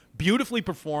solos, Beautifully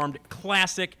performed,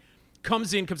 classic,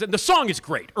 comes in. The song is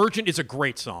great. Urgent is a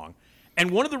great song.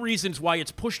 And one of the reasons why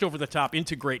it's pushed over the top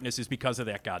into greatness is because of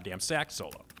that goddamn sax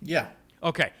solo. Yeah.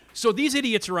 Okay, so these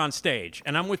idiots are on stage,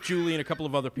 and I'm with Julie and a couple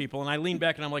of other people, and I lean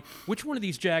back and I'm like, which one of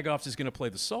these jagoffs is going to play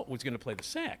the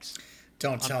sax?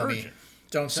 Don't tell me. Urgent.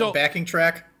 Don't tell backing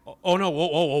track. Oh no!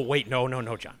 Whoa! Wait! No,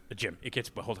 John, Jim.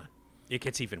 But hold on.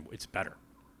 It's better.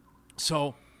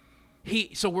 So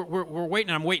we're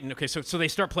waiting. I'm waiting. Okay, so they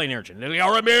start playing Urgent. They're like,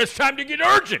 all right, man, it's time to get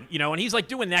urgent. And he's like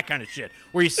doing that kind of shit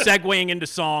where he's segueing into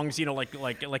songs,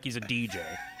 like he's a DJ.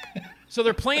 So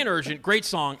they're playing Urgent, great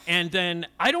song, and then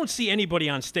I don't see anybody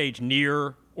on stage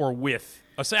near or with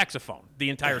a saxophone the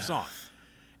entire song.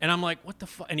 And I'm like, what the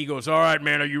fuck? And he goes, all right,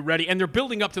 man, are you ready? And they're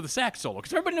building up to the sax solo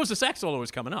because everybody knows the sax solo is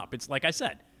coming up. It's, like I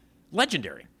said,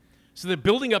 legendary. So they're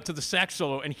building up to the sax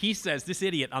solo, and he says, this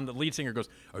idiot on the lead singer goes,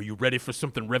 are you ready for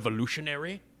something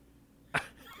revolutionary?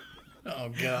 Oh,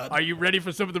 God. Are you ready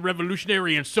for something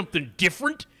revolutionary and something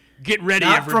different? Get ready,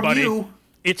 Not everybody. from you.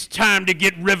 It's time to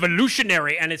get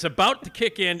revolutionary, and it's about to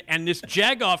kick in, and this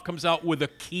jagoff comes out with a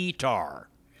keytar.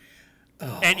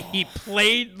 Oh. And he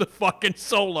played the fucking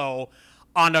solo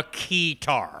on a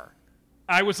keytar.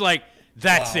 I was like,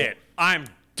 that's it. I'm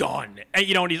done. And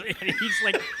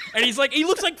he's like, he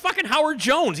looks like fucking Howard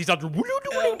Jones. He's out there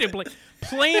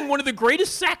playing one of the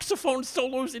greatest saxophone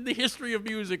solos in the history of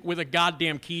music with a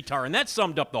goddamn keytar, and that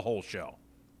summed up the whole show.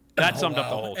 That summed up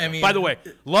the whole show. I mean, by the way,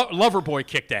 Loverboy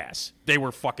kicked ass. They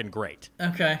were fucking great.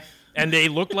 Okay. And they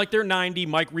look like they're 90.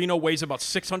 Mike Reno weighs about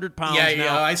 600 pounds now.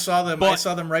 Yeah, I saw them. I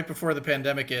saw them right before the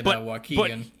pandemic in Waukegan.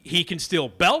 But he can still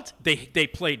belt. They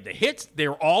played the hits.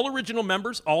 They're all original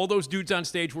members. All those dudes on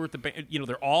stage were at the band.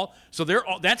 They're all. So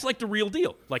that's like the real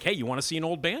deal. Like, hey, you want to see an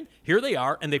old band? Here they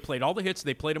are, and they played all the hits.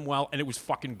 They played them well, and it was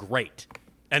fucking great.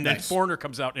 And then Foreigner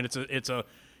comes out, and it's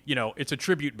a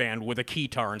tribute band with a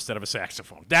keytar instead of a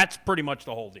saxophone. That's pretty much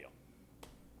the whole deal.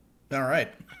 All right.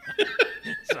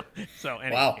 So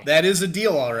anyway. Wow, that is a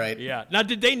deal, all right. Yeah. Now,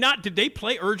 did they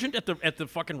play Urgent at the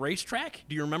fucking racetrack?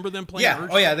 Do you remember them playing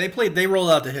Urgent? Oh yeah, they rolled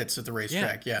out the hits at the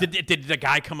racetrack. Yeah. Did the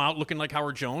guy come out looking like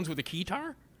Howard Jones with a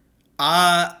keytar?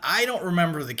 I don't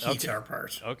remember the keytar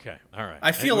part. Okay, all right.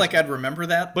 I feel like I'd remember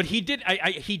that. But he did.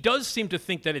 He does seem to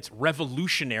think that it's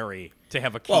revolutionary to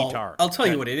have a keytar. Well, I'll tell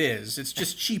you what it is. It's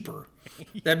just cheaper.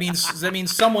 That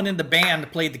means someone in the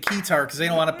band played the keytar because they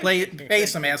don't want to pay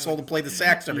some asshole to play the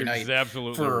sax every night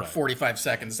for 45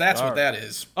 seconds. That's what that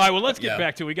is. All right, well, let's get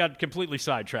back to it. We got completely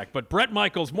sidetracked. But Bret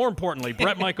Michaels, more importantly,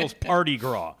 Bret Michaels Party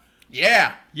Gras.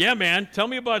 Yeah. Yeah, man. Tell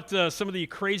me about some of the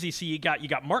crazy. See, you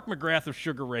got Mark McGrath of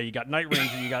Sugar Ray, you got Night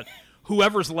Ranger, you got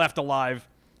whoever's left alive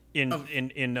in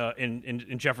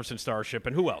Jefferson Starship,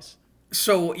 and who else?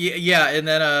 So yeah, and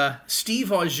then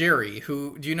Steve Augeri.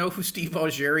 Do you know who Steve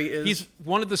Augeri is? He's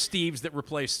one of the Steves that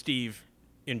replaced Steve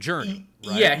in Journey.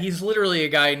 Right? Yeah, he's literally a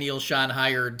guy Neil Schon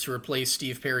hired to replace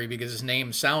Steve Perry because his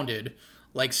name sounded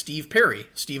like Steve Perry.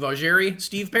 Steve Augeri,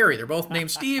 Steve Perry. They're both named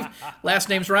Steve. Last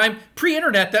names rhyme.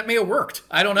 Pre-internet, that may have worked.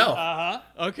 I don't know.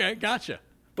 Okay, gotcha.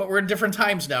 But we're in different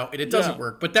times now, and it doesn't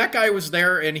work. But that guy was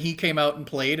there, and he came out and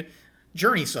played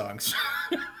Journey songs.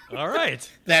 All right.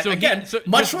 That so again,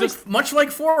 much like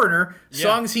Foreigner,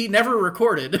 songs he never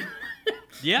recorded.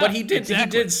 Yeah, but he did.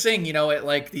 Exactly. He did sing, at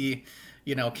like the,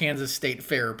 Kansas State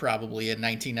Fair probably in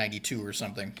 1992 or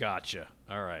something. Gotcha.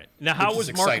 All right. Now, how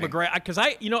was Mark McGrath? Because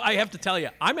I have to tell you,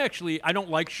 I don't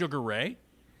like Sugar Ray,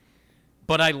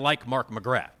 but I like Mark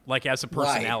McGrath, like as a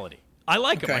personality. Why? I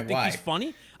like him. I think he's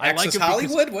funny. Access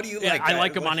Hollywood? What do you like? I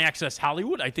like him on Access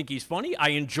Hollywood. I think he's funny. I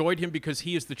enjoyed him because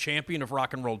he is the champion of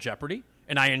Rock and Roll Jeopardy,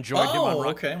 and I enjoyed him on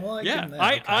Rock. Okay. Well,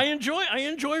 I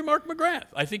enjoy Mark McGrath.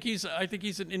 I think he's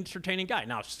an entertaining guy.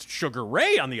 Now, Sugar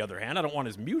Ray, on the other hand, I don't want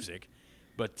his music,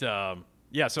 but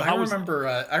yeah. So I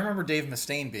remember Dave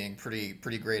Mustaine being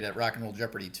pretty great at Rock and Roll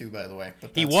Jeopardy too. By the way,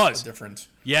 but he was a different.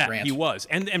 Yeah, rant. He was.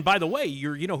 And by the way,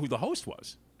 you know who the host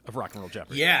was of Rock and Roll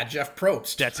Jeopardy? Yeah, Jeff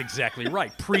Probst. That's exactly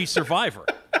right. Pre-Survivor.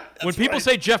 When people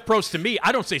say Jeff Probst to me,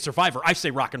 I don't say Survivor. I say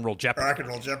Rock and Roll Jeopardy. Rock and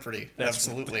Roll Jeopardy.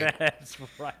 Absolutely. That's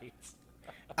right.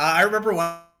 I remember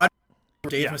when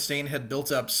Dave Mustaine had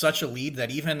built up such a lead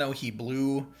that even though he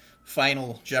blew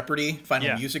Final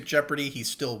Music Jeopardy, he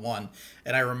still won.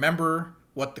 And I remember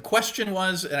what the question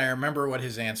was, and I remember what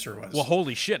his answer was. Well,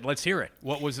 holy shit. Let's hear it.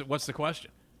 What was it? What's the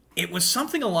question? It was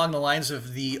something along the lines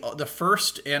of the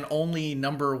first and only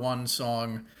number one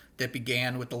song that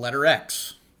began with the letter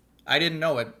X. I didn't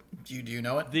know it. Do you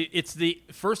know it? It's the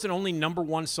first and only number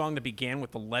one song that began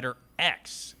with the letter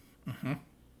X. Mm-hmm.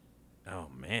 Oh,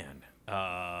 man.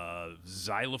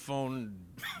 Xylophone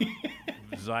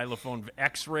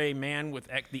X-ray man with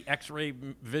the X-ray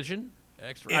vision.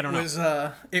 extra. I don't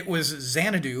know. It was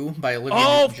Xanadu by Olivia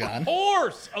Newton-John. Of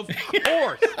course.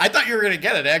 I thought you were gonna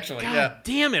get it. Actually, God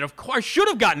damn it! Of course, I should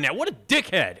have gotten that. What a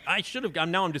dickhead! I should have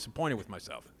gotten. Now I'm disappointed with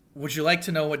myself. Would you like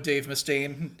to know what Dave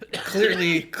Mustaine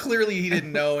clearly he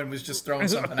didn't know and was just throwing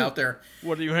something out there?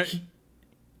 What do you?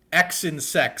 X in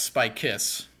Sex by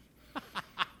Kiss.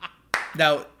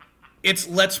 Now, it's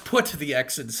Let's Put the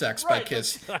X in Sex by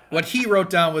Kiss. What he wrote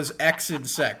down was X in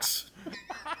Sex.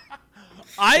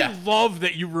 I love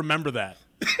that you remember that.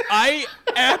 I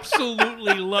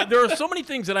absolutely love. There are so many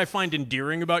things that I find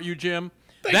endearing about you, Jim.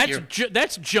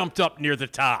 That's jumped up near the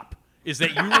top. Is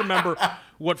that you remember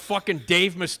what fucking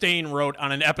Dave Mustaine wrote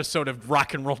on an episode of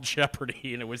Rock and Roll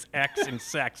Jeopardy, and it was X in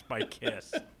Sex by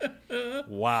Kiss.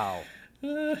 Wow.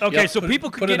 Okay, so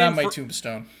people could put get it on in my for,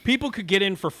 tombstone. People could get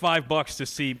in for $5 to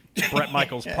see Bret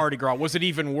Michaels Party Gras. Was it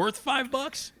even worth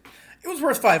 $5? It was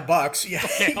worth $5.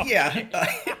 Yeah,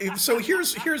 yeah. So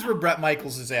here's where Bret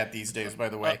Michaels is at these days. By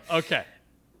the way, okay.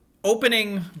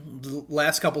 Opening the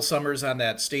last couple summers on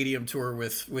that stadium tour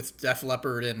with Def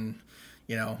Leppard and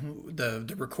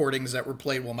the recordings that were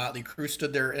played while Motley Crue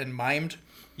stood there and mimed.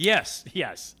 Yes.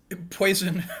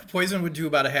 Poison would do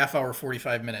about a half hour,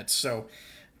 45 minutes. So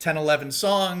 10, 11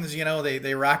 songs,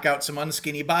 they rock out some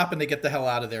Unskinny Bop and they get the hell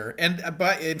out of there. And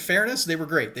but in fairness, they were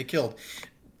great. They killed.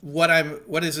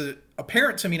 What is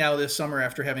apparent to me now this summer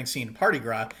after having seen Party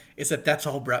Gras is that that's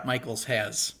all Bret Michaels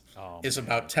has is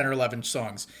about 10 or 11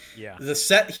 songs. Yeah. The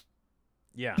set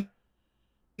he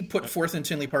put forth in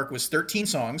Tinley Park was 13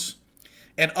 songs.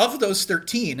 And of those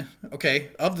 13,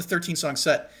 of the 13 song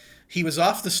set, he was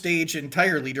off the stage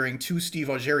entirely during 2 Steve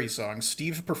Augeri songs.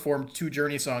 Steve performed 2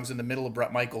 Journey songs in the middle of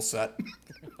Bret Michaels' set.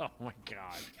 Oh, my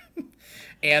God.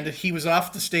 And he was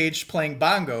off the stage playing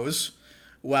bongos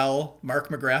while Mark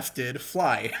McGrath did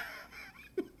Fly.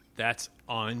 That's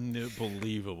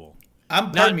unbelievable.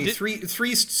 Pardon me,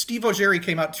 three Steve Augeri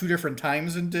came out 2 different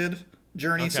times and did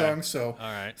Journey songs. So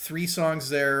all right. 3 songs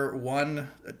there,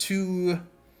 2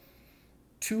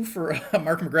 for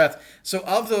Mark McGrath. So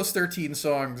of those 13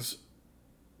 songs,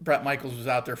 Bret Michaels was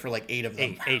out there for like 8 of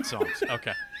them. 8 songs.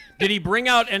 Okay. Did he bring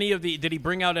out any of the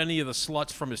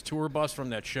sluts from his tour bus from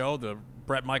that show, the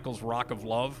Bret Michaels Rock of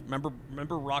Love?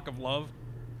 Remember Rock of Love?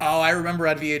 Oh, I remember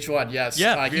on VH1. Yes.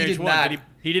 Yeah, VH1. He did not.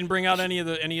 He didn't bring out any of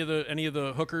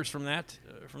the hookers from that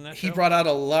He show? brought out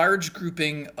a large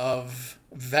grouping of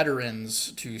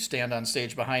veterans to stand on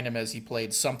stage behind him as he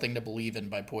played Something to Believe in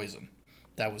by Poison.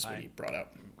 That was what he brought out.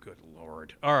 Good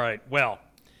Lord. All right. Well,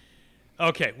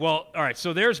 okay. Well, all right.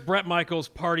 So there's Bret Michaels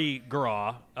Party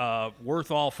Gras,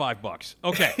 worth all $5.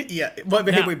 Okay. Yeah. But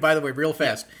hey, wait, by the way, real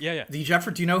fast. Yeah. Do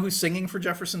you know who's singing for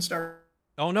Jefferson Star?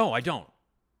 Oh, no, I don't.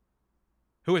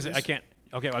 Who is it? I can't.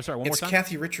 Okay, I'm sorry. One more time. It's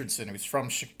Kathy Richardson, who's from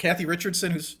Kathy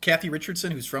Richardson,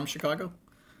 who's from Chicago.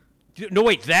 No,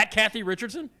 wait, that Kathy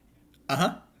Richardson?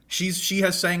 Uh-huh. She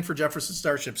has sang for Jefferson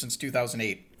Starship since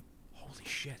 2008. Holy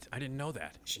shit, I didn't know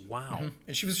that. Wow. Mm-hmm.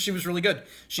 And she was really good.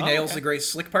 She nails the great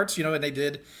slick parts, and they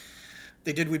did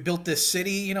We Built This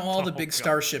City, all the big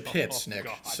Starship hits, Nick.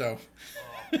 God. So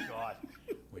Oh God.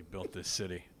 We built this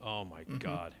city. Oh my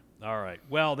God. All right.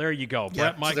 Well, there you go.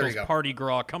 Bret Michaels Party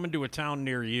Gras coming to a town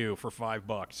near you for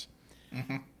 $5.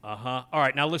 Mm-hmm. Uh-huh. All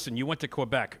right. Now listen, you went to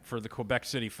Quebec for the Quebec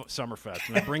City Summerfest,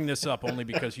 and I bring this up only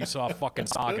because you saw fucking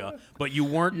SAGA, but you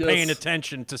weren't paying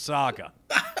attention to SAGA.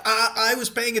 I was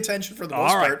paying attention for the most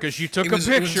part. All right, because you took a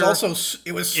picture.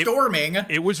 It was storming.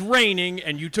 It was raining,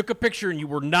 and you took a picture, and you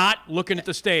were not looking at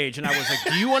the stage. And I was like,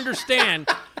 do you understand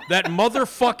that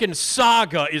motherfucking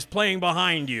SAGA is playing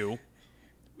behind you?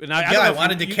 And I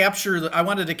wanted to capture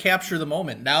the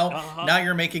moment. Now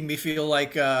you're making me feel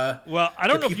like well, I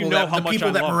don't know if you know how much people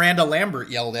I that love Miranda Lambert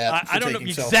yelled at. I don't know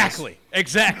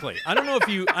exactly. I don't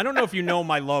know if you know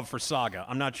my love for SAGA.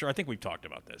 I'm not sure. I think we've talked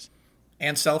about this.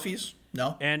 And selfies?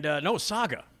 No. And no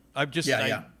SAGA. I've just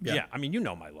yeah. I mean, you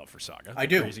know my love for SAGA. I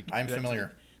do. I'm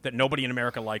familiar. That nobody in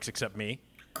America likes except me.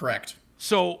 Correct.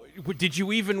 So, did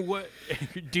you even?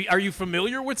 Are you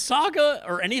familiar with SAGA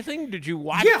or anything? Did you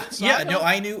watch? SAGA? Yeah. No,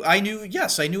 I knew.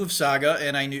 Yes, I knew of SAGA,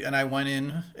 and I went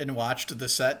in and watched the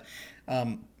set.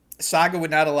 SAGA would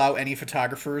not allow any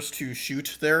photographers to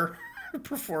shoot their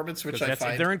performance, which I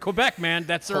find they're in Quebec, man.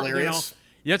 That's hilarious.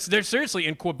 Yes, they're seriously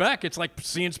in Quebec. It's like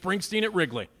seeing Springsteen at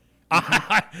Wrigley.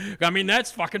 I mean,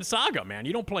 that's fucking SAGA, man.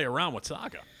 You don't play around with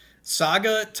SAGA.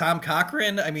 SAGA, Tom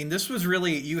Cochrane. I mean, this was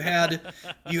really you had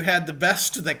the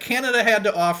best that Canada had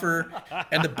to offer,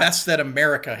 and the best that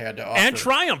America had to offer. And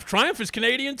Triumph. Triumph is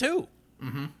Canadian too.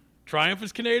 Mm-hmm. Triumph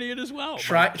is Canadian as well.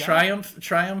 Triumph,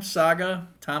 SAGA,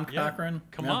 Tom Cochrane.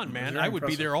 Come on, man! I would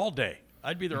be there all day.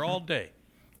 I'd be there all day,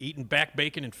 eating back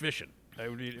bacon and fishing. It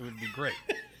would be great.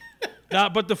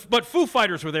 But Foo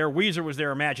Fighters were there. Weezer was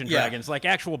there. Imagine Dragons, like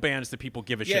actual bands that people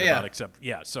give a shit about. Except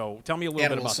so tell me a little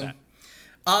bit about that.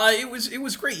 It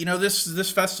was great.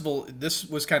 This festival, this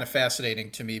was kind of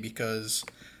fascinating to me because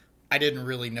I didn't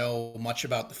really know much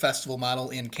about the festival model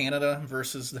in Canada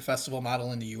versus the festival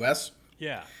model in the U.S.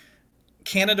 Yeah.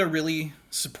 Canada really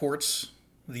supports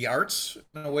the arts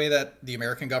in a way that the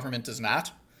American government does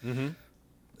not. Mm-hmm.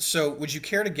 So would you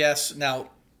care to guess? Now,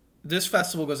 this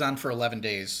festival goes on for 11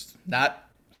 days, not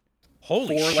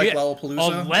Holy 4 shit. like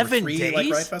Lollapalooza, 11 or 3 days?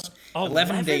 like Riot Fest.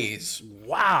 11 days.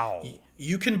 Wow.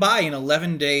 You can buy an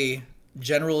 11-day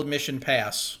general admission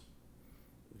pass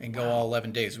and go all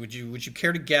 11 days. Would you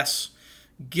care to guess,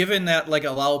 given that like a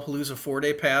Lollapalooza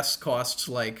 4-day pass costs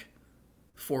like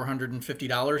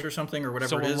 $450 or something or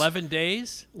whatever it is? So 11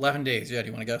 days? 11 days, yeah. Do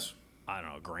you want to guess? I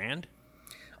don't know, $1,000?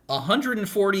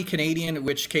 140 Canadian,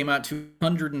 which came out to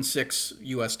 $106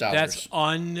 US. That's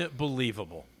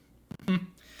unbelievable.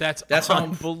 That's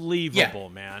unbelievable,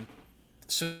 man.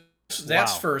 So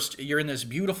that's first. You're in this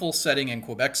beautiful setting in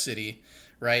Quebec City,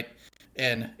 right?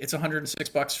 And it's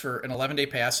 $106 for an 11-day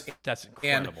pass. That's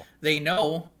incredible. And they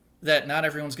know that not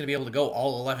everyone's going to be able to go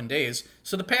all 11 days,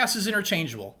 so the pass is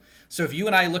interchangeable. So if you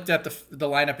and I looked at the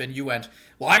lineup and you went,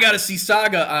 well, I got to see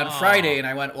SAGA on Friday, and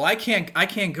I went, well, I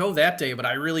can't go that day, but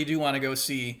I really do want to go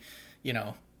see,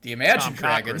 the Imagine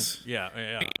Dragons.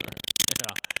 Yeah.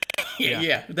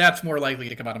 Yeah, that's more likely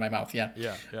to come out of my mouth.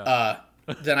 Yeah.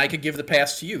 Then I could give the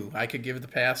pass to you. I could give the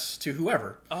pass to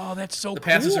whoever. Oh, that's so cool. The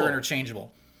passes are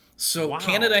interchangeable. So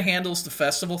Canada handles the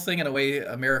festival thing in a way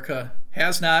America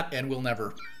has not and will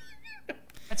never.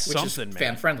 That's which something, is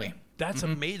man. fan-friendly. That's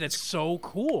amazing. That's so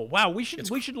cool. Wow, we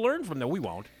should learn from that. We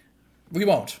won't. We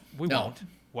won't.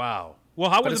 Wow.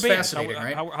 Well, how were the bands? Fascinating,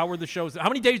 right? How were the shows? How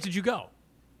many days did you go?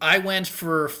 I went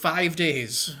for 5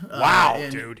 days. Wow,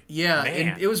 dude. Yeah, Man.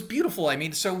 and it was beautiful. I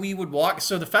mean, so we would walk.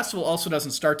 So the festival also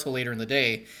doesn't start till later in the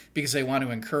day because they want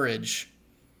to encourage,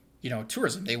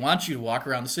 tourism. They want you to walk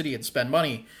around the city and spend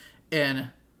money, and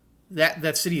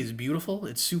that city is beautiful.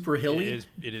 It's super hilly.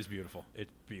 It is beautiful.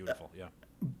 It's beautiful. Yeah.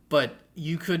 But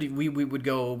we would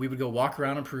go walk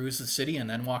around and peruse the city and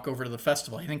then walk over to the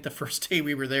festival. I think the first day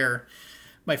we were there,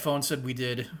 my phone said we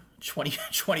did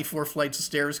 24 flights of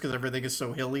stairs because everything is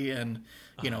so hilly and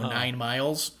 9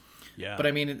 miles. Yeah. But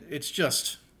I mean,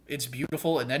 it's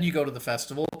beautiful. And then you go to the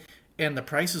festival and the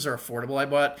prices are affordable. I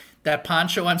bought that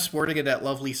poncho I'm sporting in that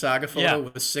lovely SAGA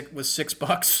photo was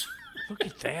 $6. Look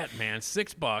at that, man!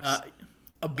 $6.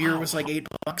 A beer was like $8.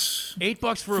 $8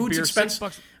 for Food's a beer. expensive.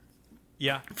 $6.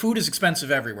 Yeah. Food is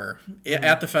expensive everywhere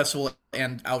at the festival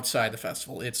and outside the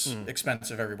festival. It's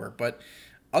expensive everywhere, but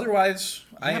otherwise,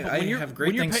 I have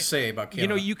great things to say about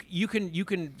Canada. You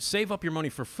can save up your money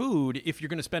for food if you're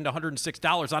going to spend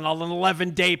 $106 on an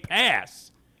 11-day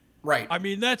pass. Right. I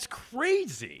mean, that's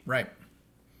crazy. Right.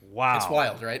 Wow. It's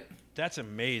wild, right? That's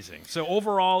amazing. So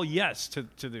overall, yes to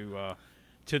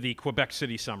the Quebec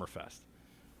City Summerfest.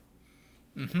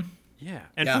 Mm-hmm. Yeah,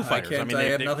 and Foo Fighters. I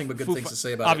have nothing but good things to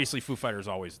say about it. Obviously, Foo Fighters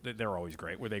they're always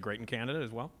great. Were they great in Canada as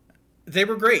well? They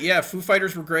were great. Yeah, Foo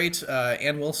Fighters were great.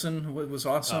 Ann Wilson was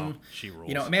awesome. Oh, she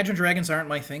rules. Imagine Dragons aren't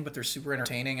my thing, but they're super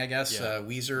entertaining, I guess. Yeah.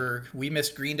 Weezer, We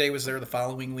Missed Green Day was there the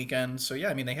following weekend. So, yeah,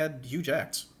 I mean, they had huge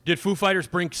acts. Did Foo Fighters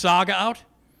bring SAGA out?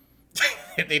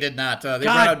 They did not. They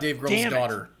brought out Dave Grohl's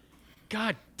daughter.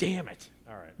 God damn it.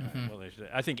 All right. Mm-hmm. Well,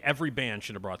 I think every band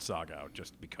should have brought SAGA out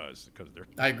just because they're...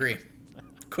 I agree.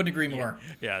 Couldn't agree more.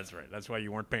 Yeah, that's right. That's why you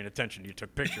weren't paying attention. You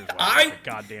took pictures while the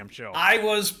goddamn show. I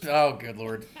was... Oh, good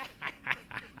Lord.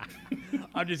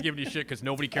 I'm just giving you shit because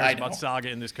nobody cares about SAGA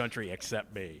in this country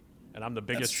except me. And I'm the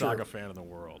biggest SAGA fan in the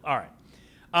world. All right.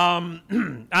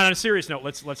 On a serious note,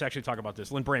 let's actually talk about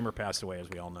this. Lin Brehmer passed away, as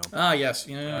we all know. Ah, yes.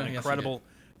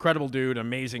 Incredible dude,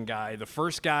 amazing guy. The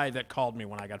first guy that called me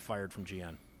when I got fired from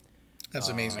GN. That's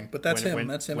amazing. But that's him.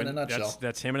 That's him in a nutshell.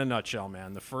 That's him in a nutshell,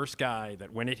 man. The first guy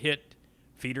that when it hit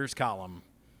Feeder's column,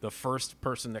 the first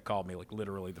person that called me, like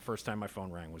literally the first time my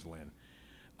phone rang, was Lin.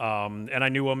 And I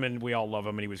knew him, and we all love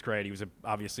him, and he was great. He was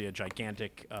obviously a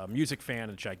gigantic music fan,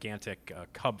 a gigantic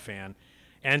Cub fan.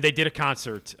 And they did a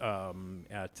concert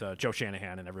at Joe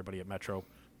Shanahan and everybody at Metro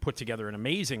put together an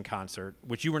amazing concert,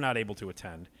 which you were not able to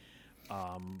attend.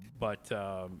 But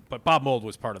Bob Mould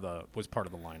was part of the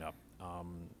lineup.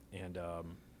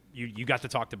 You got to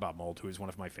talk to Bob Mould, who is one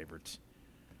of my favorites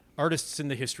artists in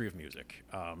the history of music.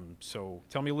 So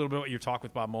tell me a little bit about your talk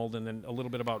with Bob Mould, and then a little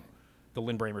bit about the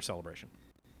Lin Brehmer celebration.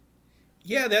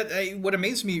 Yeah, what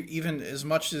amazed me even as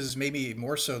much as maybe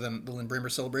more so than the Lin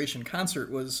Brehmer celebration concert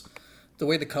was the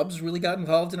way the Cubs really got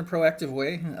involved in a proactive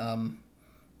way.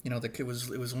 it was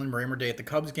Lin Brehmer Day at the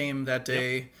Cubs game that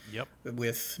day. Yep.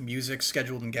 With music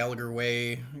scheduled in Gallagher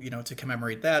Way, to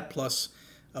commemorate that, plus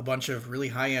a bunch of really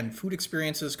high-end food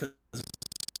experiences because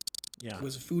it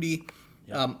was a foodie.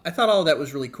 Yeah. I thought all of that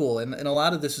was really cool, and a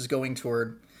lot of this is going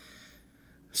toward.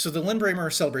 So the Lin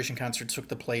Brehmer celebration concert took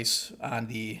the place on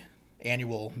the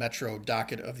annual Metro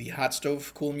docket of the Hot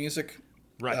Stove Cool Music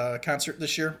concert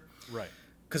this year. Right.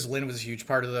 Because Lin was a huge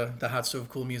part of the Hot Stove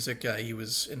Cool Music. He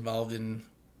was involved in,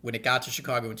 when it got to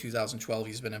Chicago in 2012,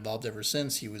 he's been involved ever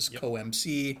since. He was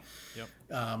co-MC. Yep.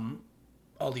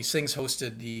 All these things,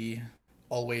 hosted the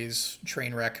always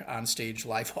train wreck on stage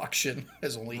live auction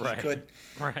as only he could.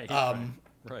 Right.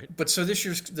 Right. But so this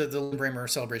year's the Lin Brehmer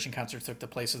celebration concert took the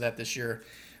place of that this year.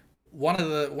 One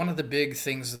of the big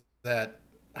things that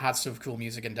Hot Stove Cool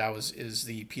Music endows is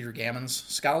the Peter Gammons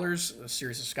Scholars, a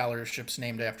series of scholarships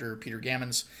named after Peter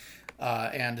Gammons,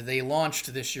 and they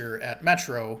launched this year at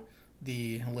Metro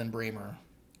the Lin Brehmer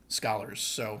Scholars.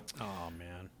 So. Oh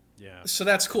man. Yeah. So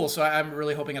that's cool. So I'm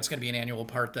really hoping it's going to be an annual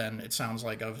part then, it sounds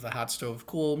like, of the Hot Stove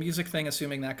Cool Music thing,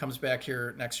 assuming that comes back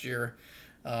here next year.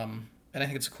 And I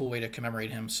think it's a cool way to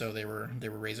commemorate him. So they were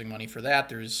raising money for that.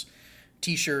 There's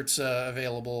T-shirts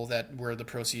available where the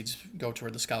proceeds go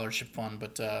toward the scholarship fund.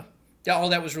 But all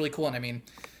that was really cool. And I mean,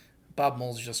 Bob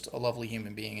Mould's just a lovely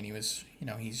human being,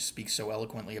 and he speaks so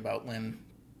eloquently about Lin.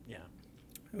 Yeah,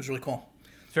 it was really cool.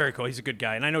 Very cool. He's a good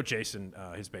guy, and I know Jason,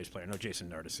 his bass player. I know Jason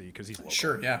Nardisi because he's local.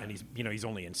 Sure, yeah. And he's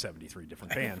only in 73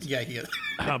 different bands. Yeah, he is.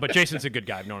 But Jason's a good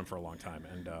guy. I've known him for a long time,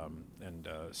 and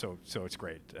so it's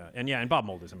great. And Bob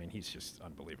Mould is. I mean, he's just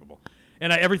unbelievable.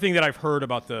 And everything that I've heard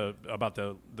about the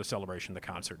celebration, the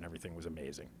concert, and everything was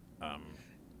amazing.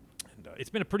 It's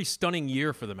been a pretty stunning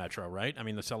year for the Metro, right? I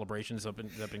mean, the celebrations have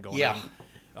been going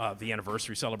on. The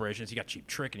anniversary celebrations. You got Cheap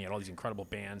Trick, and you had all these incredible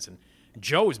bands, and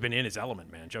Joe has been in his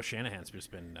element, man. Joe Shanahan's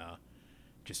just been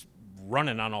just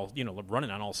running on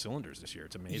all cylinders this year.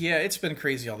 It's amazing. Yeah, it's been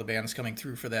crazy. All the bands coming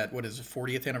through for that. What is it,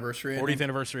 40th anniversary? 40th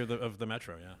anniversary of the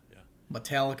Metro. Yeah.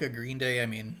 Metallica, Green Day. I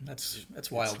mean, that's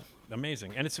wild. It's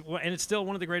amazing, and it's still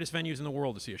one of the greatest venues in the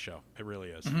world to see a show. It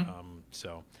really is. Mm-hmm.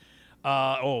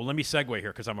 Let me segue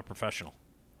here because I'm a professional.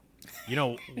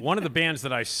 One of the bands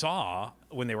that I saw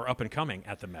when they were up and coming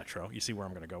at the Metro. You see where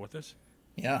I'm going to go with this?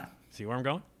 Yeah. See where I'm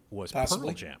going? Was Possibly.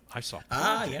 Pearl Jam. I saw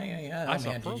Pearl Jam. Yeah. I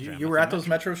saw Pearl Jam. You were at those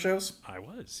Metro shows? I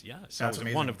was, yes. That's I was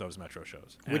amazing. at one of those Metro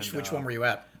shows. Which one were you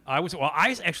at? I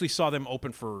actually saw them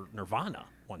open for Nirvana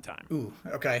one time. Ooh,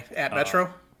 okay. At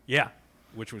Metro? Yeah.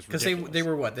 Which was ridiculous. Because they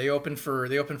were what? They opened for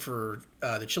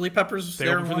the Chili Peppers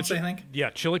there once, I think? Yeah,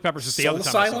 Chili Peppers is the other time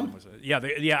Asylum? I saw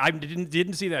them. I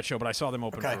didn't see that show, but I saw them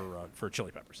open for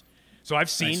Chili Peppers. So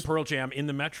I've seen Pearl Jam in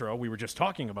the Metro. We were just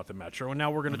talking about the Metro, and now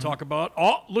we're going to talk about...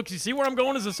 Oh, look, you see where I'm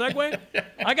going as a segue?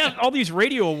 I got all these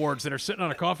radio awards that are sitting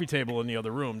on a coffee table in the other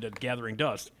room gathering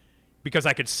dust because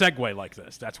I could segue like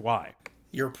this. That's why.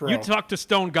 You're a pro. You talked to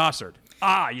Stone Gossard.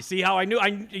 You see how I knew?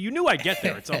 You knew I'd get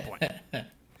there at some point.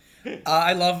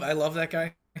 I love that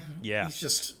guy. Yeah. He's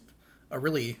just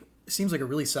seems like a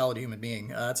really solid human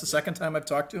being. It's the second time I've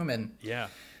talked to him, and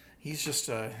he's just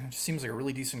seems like a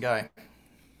really decent guy.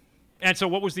 And so,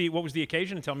 what was the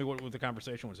occasion? And tell me what the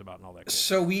conversation was about and all that. Cool.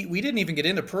 So we didn't even get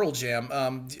into Pearl Jam.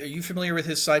 Are you familiar with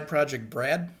his side project,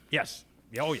 Brad? Yes.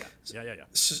 Oh yeah. Yeah.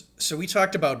 So we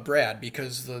talked about Brad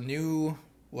because the new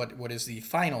what is the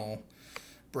final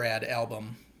Brad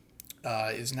album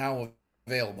is now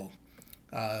available.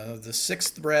 The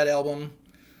sixth Brad album,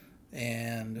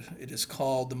 and it is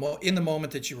called In the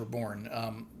Moment That You Were Born.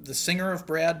 The singer of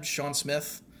Brad, Sean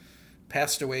Smith,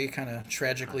 passed away kind of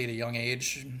tragically at a young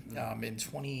age in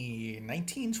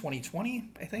 2019, 2020,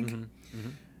 I think. Mm-hmm.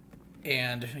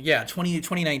 And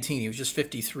 2019, he was just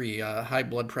 53, high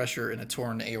blood pressure and a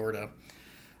torn aorta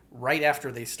right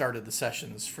after they started the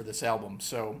sessions for this album.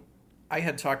 So I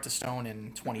had talked to Stone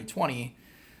in 2020.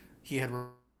 He had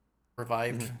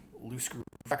revived Loose Groove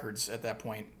Records at that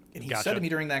point. And he said to me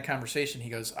during that conversation, he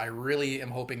goes, I really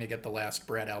am hoping to get the last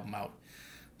Brad album out.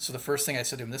 So the first thing I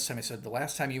said to him this time, I said, the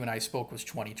last time you and I spoke was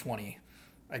 2020.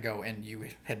 I go, and you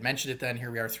had mentioned it then. Here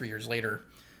we are 3 years later.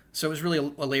 So it was really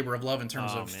a labor of love in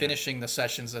terms of finishing the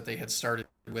sessions that they had started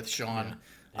with Sean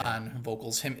on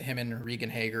vocals. Him and Regan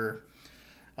Hager,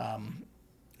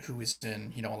 who was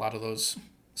in a lot of those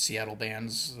Seattle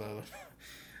bands.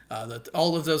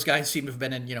 All of those guys seem to have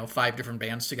been in 5 different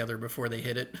bands together before they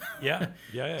hit it. Yeah.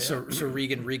 So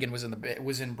Regan was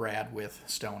in Brad with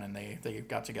Stone, and they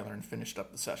got together and finished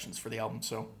up the sessions for the album.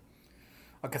 So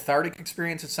a cathartic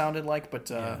experience, it sounded like, but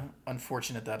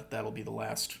unfortunate that'll be the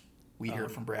last we hear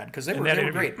from Brad, because they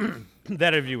were great.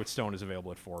 That interview with Stone is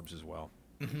available at Forbes as well.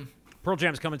 Mm-hmm. Pearl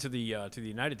Jam's coming to the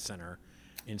United Center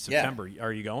in September. Yeah.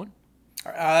 Are you going?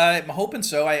 I'm hoping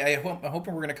so. I'm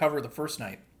hoping we're going to cover the first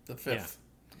night, the 5th.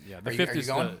 Yeah, the 5th is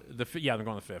going? Yeah, I'm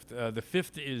going the 5th. The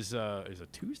 5th is a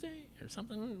Tuesday or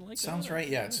something like that. Sounds right.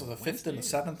 Yeah, so the 5th and the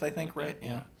 7th, I think, right?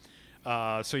 Yeah.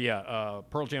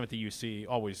 Pearl Jam at the UC,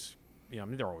 always. Yeah, I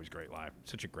mean, they're always great live.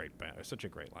 Such a great band. Such a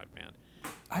great live band.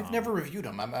 I've never reviewed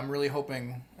them. I'm really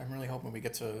hoping we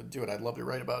get to do it. I'd love to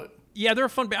write about it. Yeah, they're a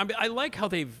fun band. I mean, I like how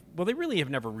they really have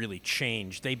never really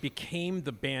changed. They became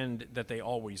the band that they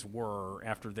always were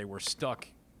after they were stuck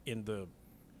in the,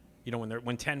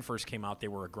 when 10 first came out, they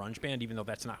were a grunge band, even though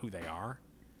that's not who they are.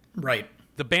 Right.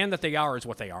 The band that they are is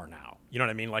what they are now. You know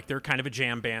what I mean? Like, they're kind of a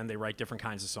jam band. They write different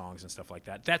kinds of songs and stuff like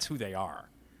that. That's who they are.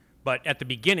 But at the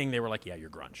beginning, they were like, "Yeah,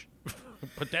 you're grunge,"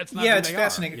 but that's not. Yeah, who it's they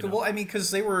fascinating. Are, Well, I mean, because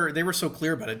they were so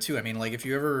clear about it too. I mean, like if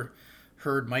you ever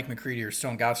heard Mike McCready or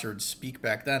Stone Gossard speak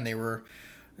back then, they were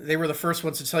the first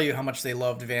ones to tell you how much they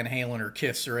loved Van Halen or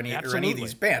Kiss or any of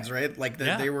these bands, right? Like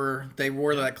they wore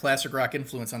that classic rock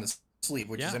influence on the sleeve,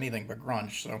 which is anything but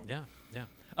grunge. So yeah.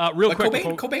 Real quick,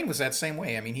 Cobain was that same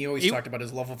way. I mean, he always talked about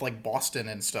his love of like Boston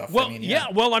and stuff. Well, I mean,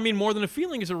 Well, I mean, More Than a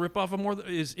Feeling is a ripoff of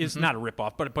not a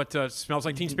ripoff, but Smells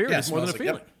Like Teen Spirit is More Than a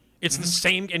Feeling. Yep. It's the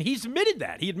same, and he's admitted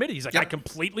that. He's like, I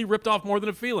completely ripped off More Than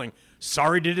a Feeling.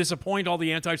 Sorry to disappoint all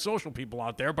the antisocial people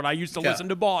out there, but I used to listen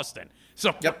to Boston.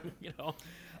 So,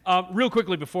 real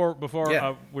quickly before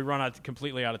we run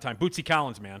completely out of time, Bootsy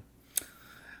Collins, man.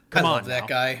 Come on, love that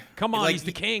guy. Come on, he's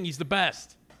the king. He's the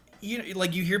best.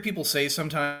 You hear people say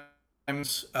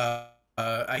sometimes. I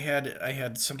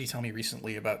had somebody tell me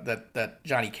recently about that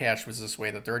Johnny Cash was this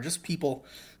way. That there are just people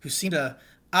who seem to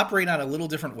operate on a little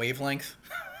different wavelength.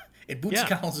 And Bootsy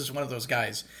Collins is one of those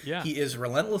guys. Yeah. He is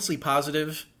relentlessly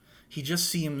positive. He just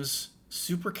seems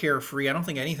super carefree. I don't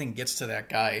think anything gets to that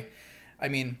guy. I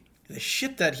mean, the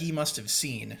shit that he must have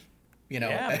seen.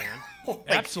 Yeah, man.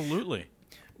 Absolutely.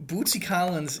 Bootsy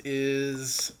Collins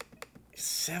is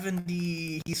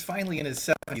 70. He's finally in his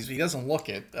 70s. He doesn't look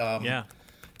it.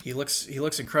 He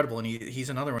looks incredible, and he's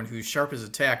another one who's sharp as a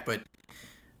tack. But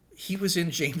he was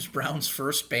in James Brown's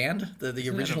first band, the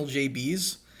original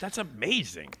JBs. That's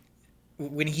amazing.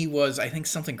 When he was, I think,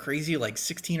 something crazy like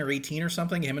 16 or 18 or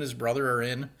something. Him and his brother are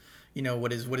in,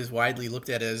 what is widely looked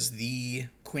at as the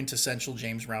quintessential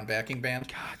James Brown backing band.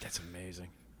 God, that's amazing.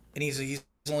 And he's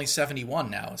only 71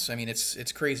 now, so I mean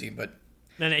it's crazy, but.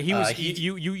 And he was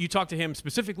you talked to him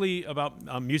specifically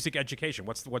about music education.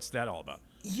 What's that all about?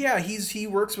 Yeah, he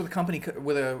works with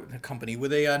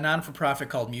a non-for-profit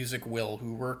called Music Will,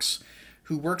 who works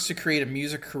to create a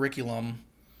music curriculum,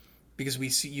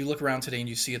 because you look around today and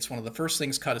you see it's one of the first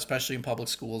things cut, especially in public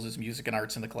schools, is music and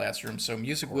arts in the classroom. So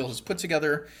Music Will has put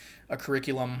together a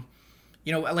curriculum.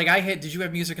 Like did you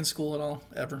have music in school at all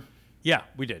ever? Yeah,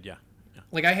 we did. Yeah.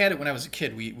 Like I had it when I was a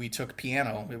kid. We took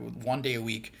piano 1 day a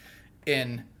week.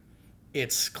 And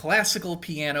it's classical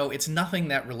piano. It's nothing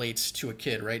that relates to a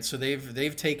kid, right? So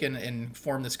they've taken and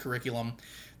formed this curriculum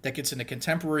that gets into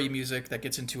contemporary music, that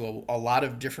gets into a lot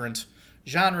of different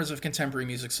genres of contemporary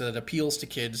music, so that it appeals to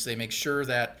kids. They make sure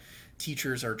that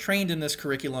teachers are trained in this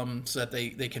curriculum so that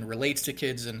they can relate to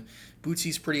kids. And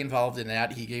Bootsy's pretty involved in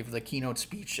that. He gave the keynote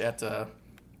speech at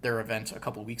their event a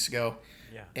couple of weeks ago.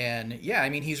 Yeah. And I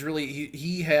mean, he's really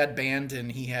he had band and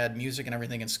he had music and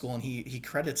everything in school, and he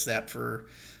credits that for,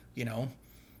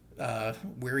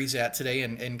 where he's at today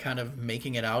and kind of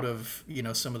making it out of,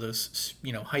 some of those,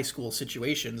 high school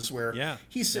situations where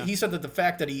he said that the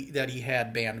fact that he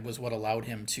had band was what allowed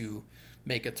him to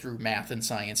make it through math and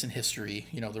science and history,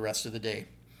 the rest of the day.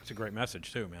 It's a great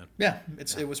message too, man. Yeah,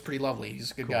 it was pretty lovely.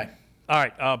 He's a good guy. All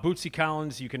right, Bootsy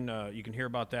Collins, you can hear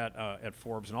about that at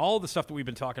Forbes, and all the stuff that we've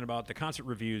been talking about, the concert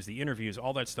reviews, the interviews,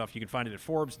 all that stuff. You can find it at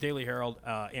Forbes, Daily Herald,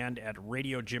 and at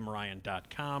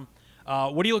RadioJimRyan.com.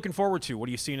 What are you looking forward to? What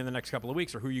are you seeing in the next couple of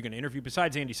weeks, or who are you going to interview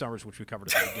besides Andy Summers, which we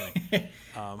covered at the beginning?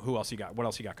 Who else you got? What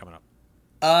else you got coming up?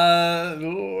 I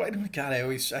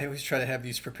always try to have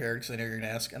these prepared because I know you're going to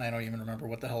ask, and I don't even remember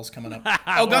what the hell's coming up.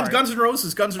 Guns N'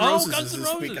 Roses. Guns N' Roses is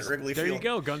this week at Wrigley Field. There you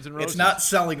go, Guns N' Roses. It's not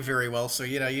selling very well, so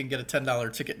you can get a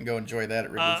 $10 ticket and go enjoy that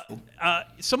at Wrigley Field.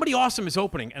 Somebody awesome is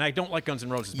opening, and I don't like Guns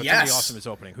N' Roses, but somebody awesome is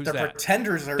opening. Who's that? The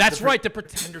Pretenders are. That's right, the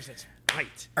Pretenders. That's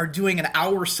right. Are doing an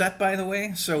hour set, by the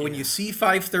way. So when you see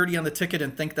 5:30 on the ticket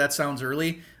and think that sounds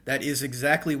early, that is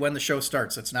exactly when the show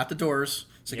starts. It's not the Doors.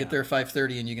 So get there at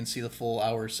 5:30 and you can see the full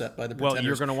hour set by the Pretenders. Well,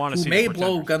 you're going to want to see who may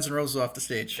blow Guns N' Roses off the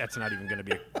stage. That's not even going to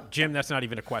be Jim, that's not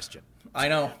even a question. I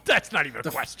know. That's not even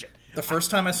a question. The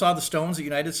first time I saw the Stones at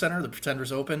United Center, the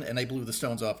Pretenders opened, and they blew the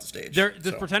Stones off the stage.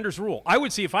 The Pretenders rule. I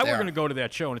would see, if I were going to go to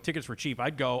that show and the tickets were cheap,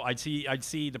 I'd go, I'd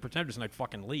see the Pretenders, and I'd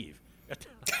fucking leave.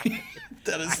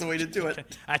 That is the way to do it.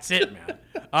 That's it, man.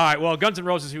 All right, well, Guns N'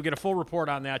 Roses, you'll get a full report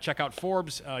on that. Check out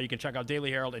Forbes. You can check out Daily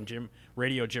Herald and Jim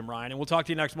Ryan. And we'll talk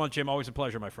to you next month, Jim. Always a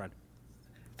pleasure, my friend.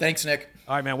 Thanks, Nick.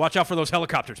 All right, man. Watch out for those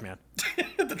helicopters, man.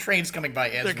 The train's coming by.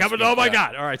 They're coming. Oh, my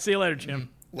God. All right, see you later, Jim.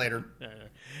 Later. All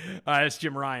right, it's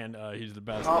Jim Ryan. He's the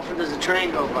best. How often does a train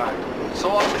go by?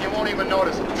 So often you won't even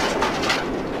notice it.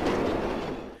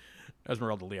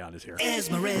 Esmeralda Leon is here.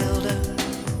 Esmeralda,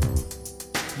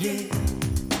 yeah.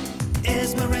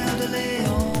 Esmeralda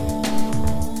Leon,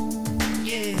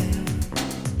 yeah.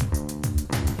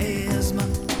 Esma,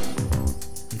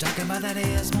 I'm talking about that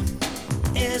Esma.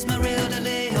 Esmeralda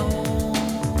Leon,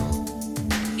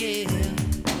 yeah.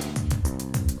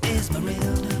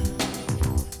 Esmeralda,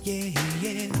 yeah,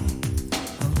 yeah.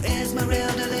 Oh,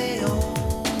 Esmeralda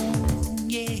Leon,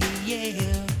 yeah,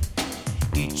 yeah.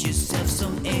 Get yourself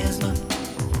some Esma.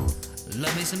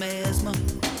 Love me some Esma.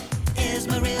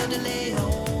 Esmeralda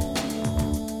Leon,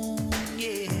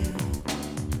 yeah.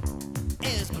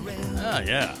 Esmeralda. Oh,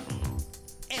 yeah.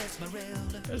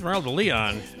 Esmeralda. Esmeralda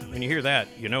Leon. When you hear that,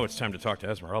 you know it's time to talk to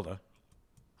Esmeralda.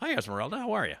 Hi, Esmeralda.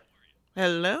 How are you?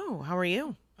 Hello. How are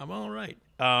you? I'm all right.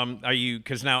 Are you?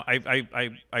 Because now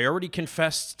I already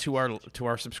confessed to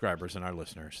our subscribers and our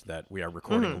listeners that we are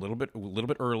recording a little bit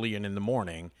early and in the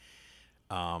morning,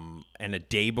 and a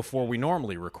day before we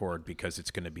normally record because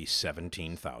it's going to be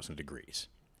 17,000 degrees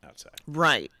outside.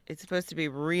 Right. It's supposed to be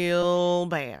real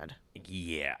bad.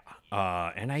 Yeah.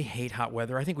 And I hate hot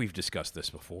weather. I think we've discussed this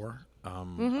before.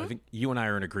 I think you and I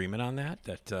are in agreement on that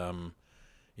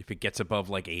if it gets above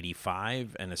like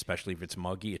 85, and especially if it's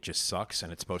muggy, it just sucks,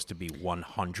 and it's supposed to be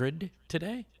 100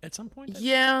 today at some point.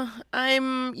 Yeah,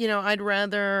 I'd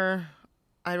rather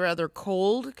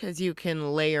cold because you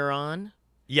can layer on.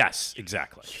 Yes,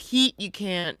 exactly. Heat you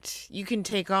can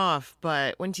take off,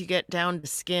 but once you get down to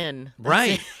skin.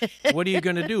 Right. What are you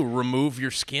going to do? Remove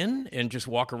your skin and just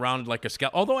walk around like a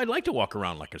skeleton? Although I'd like to walk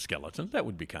around like a skeleton. That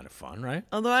would be kind of fun, right?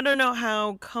 Although I don't know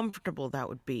how comfortable that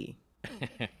would be.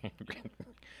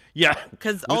 Yeah.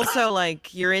 Because also,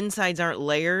 like, your insides aren't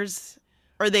layers.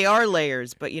 Or they are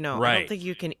layers, but, I don't think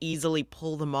you can easily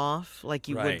pull them off like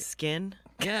you would skin.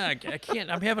 Yeah, I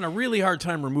can't. I'm having a really hard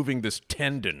time removing this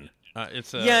tendon.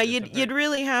 You'd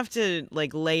really have to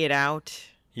like lay it out.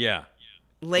 Yeah.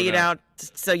 Lay it out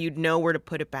so you'd know where to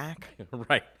put it back.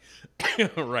 Right.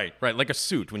 right. Like a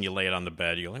suit when you lay it on the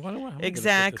bed. You're like, what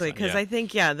exactly, because I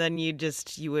think then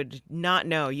you would not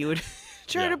know. You would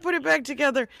try to put it back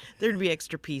together. There'd be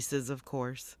extra pieces, of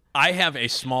course. I have a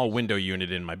small window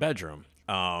unit in my bedroom,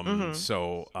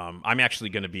 so I'm actually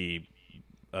going to be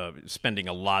spending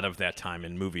a lot of that time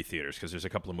in movie theaters because there's a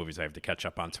couple of movies I have to catch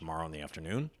up on tomorrow in the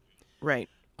afternoon. Right.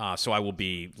 So I will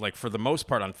be, like, for the most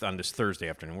part on this Thursday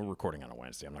afternoon. We're recording on a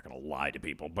Wednesday. I'm not going to lie to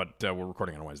people, but we're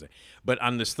recording on a Wednesday. But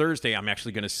on this Thursday, I'm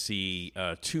actually going to see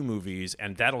 2 movies,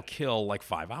 and that'll kill, like,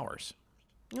 5 hours.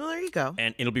 Well, there you go.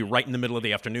 And it'll be right in the middle of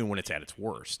the afternoon when it's at its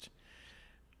worst.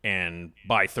 And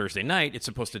by Thursday night, it's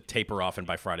supposed to taper off, and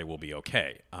by Friday we'll be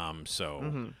okay.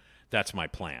 That's my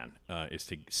plan, is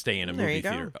to stay in a movie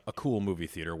theater, a cool movie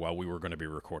theater, while we were going to be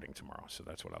recording tomorrow. So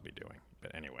that's what I'll be doing.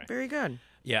 But anyway, very good.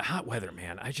 Yeah, hot weather,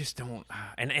 man. I just don't.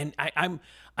 And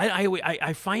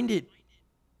I find it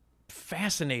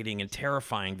fascinating and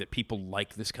terrifying that people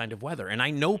like this kind of weather. And I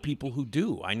know people who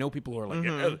do. I know people who are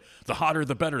like, the hotter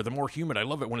the better, the more humid. I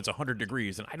love it when it's 100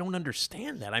 degrees. And I don't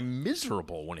understand that. I'm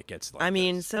miserable when it gets like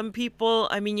this. Some people.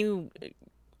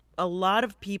 A lot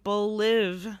of people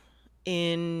live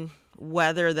in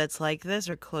weather that's like this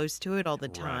or close to it all the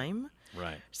time.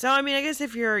 Right. So I guess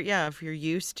if you're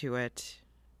used to it,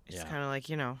 it's kind of like,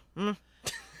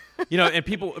 and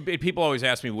people always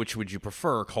ask me, which would you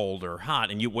prefer, cold or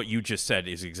hot? And what you just said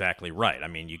is exactly right.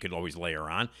 You could always layer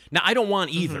on. Now I don't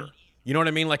want either. You know what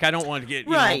I mean? Like, I don't want to get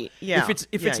Yeah.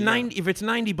 If it's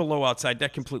 90 below outside,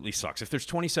 that completely sucks. If there's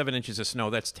 27 inches of snow,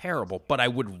 that's terrible. But I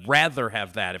would rather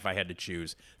have that if I had to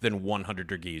choose than 100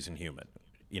 degrees and humid.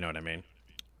 You know what I mean?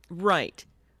 Right.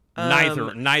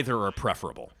 Neither are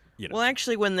preferable. Well,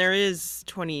 actually, when there is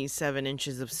 27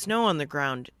 inches of snow on the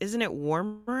ground, isn't it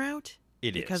warmer out?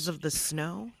 It is. Because of the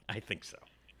snow? I think so.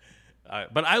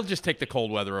 But I'll just take the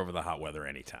cold weather over the hot weather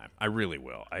anytime. I really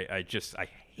will. I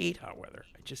hate hot weather.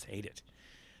 I just hate it.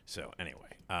 So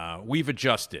anyway, we've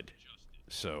adjusted.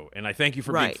 And I thank you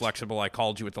for being flexible. I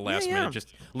called you at the last minute,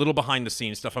 just a little behind the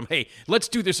scenes stuff. Hey, let's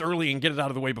do this early and get it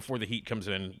out of the way before the heat comes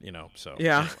in. So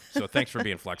yeah. Anyway. So thanks for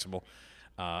being flexible,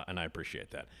 and I appreciate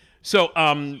that. So,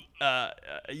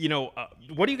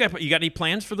 what do you got? You got any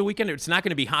plans for the weekend? It's not going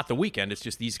to be hot the weekend. It's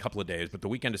just these couple of days, but the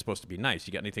weekend is supposed to be nice.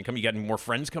 You got anything coming? You got any more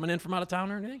friends coming in from out of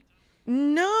town or anything?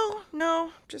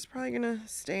 No. Just probably gonna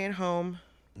stay at home.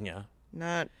 Yeah.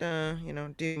 Not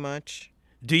do much.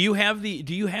 Do you have the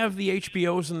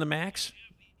HBOs and the Max?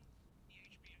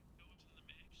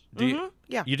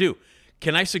 Yeah. You do.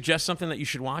 Can I suggest something that you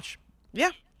should watch? Yeah.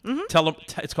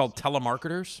 Mm-hmm. It's called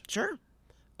Telemarketers. Sure.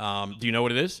 Do you know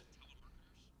what it is?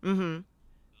 Mm-hmm.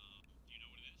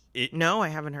 No, I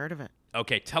haven't heard of it.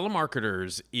 Okay,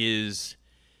 Telemarketers is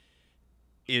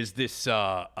this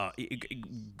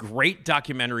great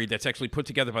documentary that's actually put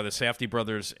together by the Safdie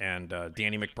brothers and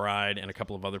Danny McBride and a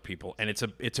couple of other people, and it's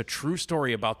a true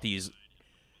story about these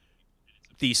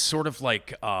sort of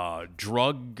like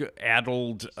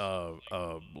drug-addled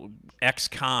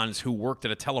ex-cons who worked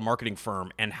at a telemarketing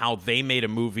firm and how they made a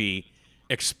movie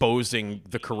exposing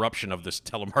the corruption of this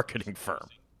telemarketing firm.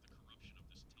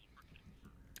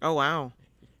 Oh, wow.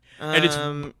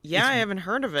 And I haven't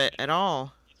heard of it at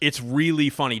all. It's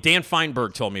really funny. Dan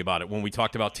Feinberg told me about it when we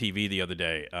talked about TV the other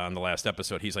day on the last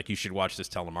episode. He's like, you should watch this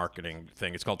telemarketing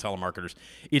thing. It's called Telemarketers.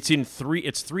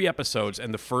 It's 3 episodes,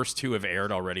 and the first 2 have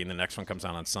aired already, and the next one comes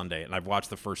on Sunday. And I've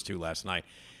watched the first 2 last night.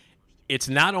 It's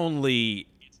not only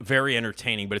very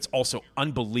entertaining, but it's also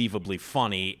unbelievably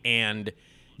funny, and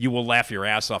you will laugh your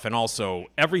ass off. And also,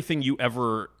 everything you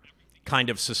ever kind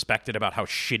of suspected about how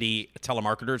shitty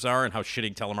telemarketers are and how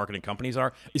shitty telemarketing companies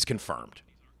are is confirmed.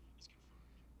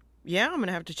 Yeah, I'm going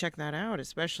to have to check that out,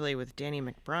 especially with Danny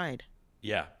McBride.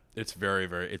 Yeah, it's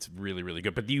it's really, really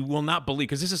good. But you will not believe,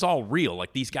 because this is all real.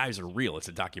 Like, these guys are real. It's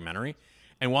a documentary.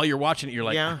 And while you're watching it, you're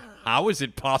like, how is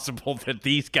it possible that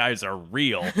these guys are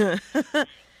real?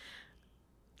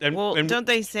 And don't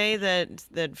they say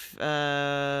that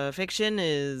fiction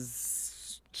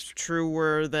is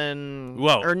truer than...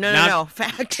 Whoa. Or no.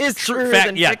 Fact is truer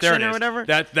than fiction or whatever?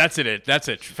 That's it.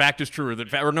 Fact is truer than...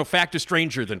 fact is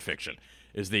stranger than fiction.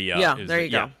 Is the there you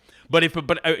go. But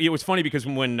it was funny because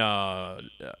when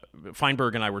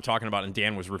Feinberg and I were talking about it and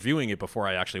Dan was reviewing it before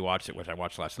I actually watched it, which I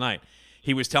watched last night,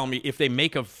 he was telling me if they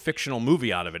make a fictional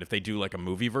movie out of it, if they do like a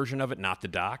movie version of it, not the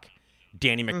doc,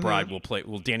 Danny McBride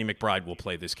will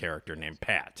play this character named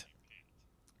Pat.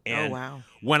 And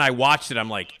when I watched it, I'm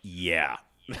like, yeah.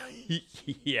 This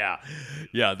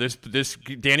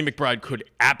Danny McBride could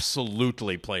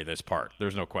absolutely play this part.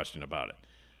 There's no question about it.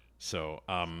 So,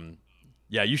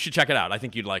 yeah, you should check it out. I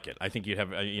think you'd like it. I think you'd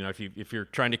have, if you're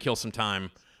trying to kill some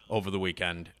time over the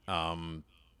weekend,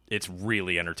 it's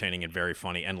really entertaining and very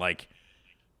funny and like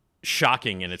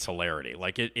shocking in its hilarity.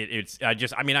 Like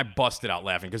I busted out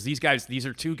laughing because these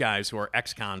are 2 guys who are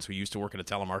ex-cons who used to work at a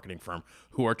telemarketing firm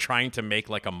who are trying to make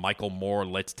like a Michael Moore,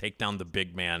 let's take down the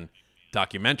big man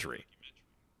documentary.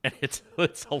 And it's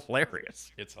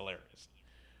hilarious. It's hilarious.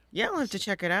 Yeah, I'll have to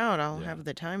check it out. I'll have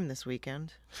the time this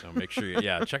weekend. So make sure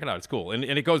check it out. It's cool. And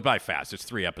it goes by fast. It's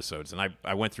 3 episodes. And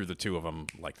I went through the 2 of them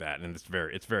like that. And it's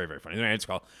very, very funny. Anyway, it's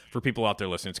called, for people out there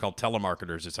listening, it's called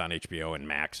Telemarketers. It's on HBO and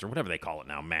Max or whatever they call it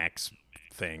now. Max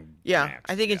thing. Yeah,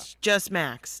 Max. I think it's just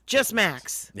Max. Just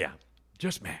Max. Yeah,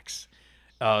 just Max.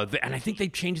 And I think they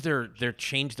changed their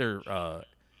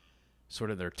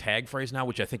sort of their tag phrase now,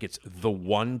 which I think it's the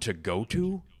one to go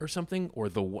to or something, or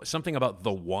something about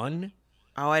the one.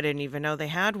 Oh, I didn't even know they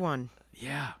had one.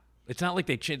 Yeah, it's not like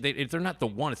they're not the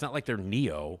one. It's not like they're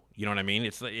Neo. You know what I mean?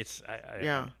 It's I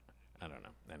don't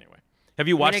know. Anyway, have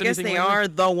you watched? I guess they are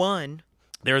the one.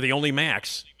 They're the only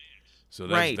Max. So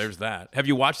there's that. Have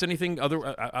you watched anything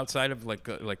other outside of like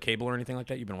cable or anything like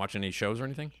that? You've been watching any shows or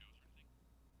anything?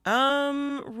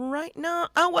 Right now.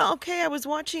 Oh well, okay. I was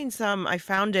watching some. I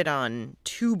found it on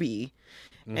Tubi,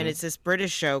 and it's this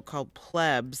British show called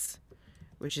Plebs,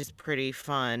 which is pretty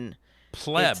fun.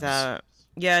 Plebs.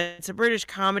 It's a British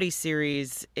comedy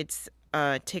series. It's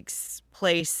takes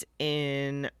place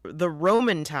in the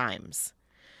Roman times.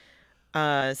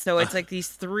 So it's like these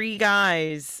 3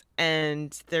 guys,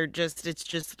 and it's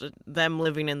just them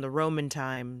living in the Roman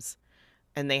times,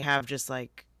 and they have just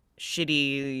like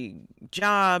shitty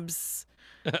jobs,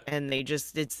 and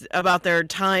it's about their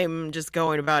time just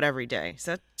going about every day.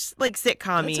 So it's like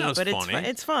sitcom-y, but funny.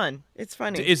 It's fun. It's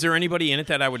funny. Is there anybody in it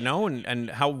that I would know? And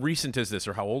how recent is this,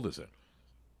 or how old is it?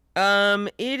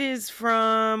 It is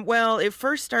it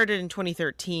first started in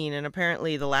 2013, and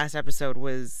apparently the last episode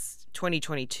was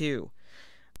 2022.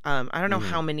 I don't know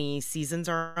how many seasons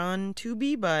are on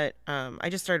Tubi, but I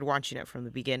just started watching it from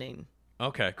the beginning.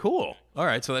 Okay, cool. All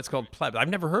right, so that's called Pleb. I've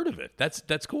never heard of it.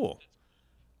 That's cool.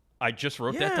 I just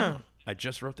wrote that down.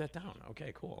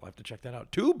 Okay, cool. I'll have to check that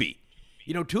out. Tubi.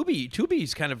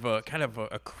 Tubi's kind of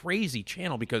a crazy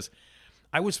channel because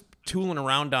I was tooling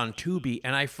around on Tubi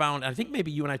and I think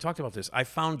maybe you and I talked about this. I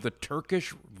found the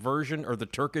Turkish version or the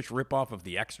Turkish ripoff of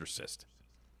The Exorcist.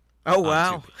 Oh,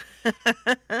 wow.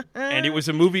 And it was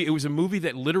a movie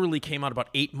that literally came out about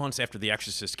 8 months after The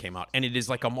Exorcist came out, and it is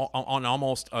like on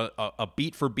almost a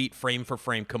beat for beat, frame for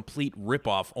frame, complete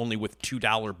ripoff, only with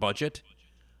 $2 budget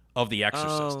of The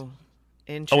Exorcist. Oh,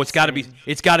 interesting.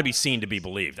 It's got to be seen to be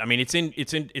believed. I mean, it's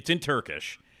in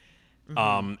Turkish,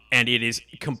 and it is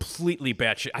completely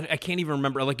batshit. I can't even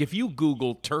remember. Like, if you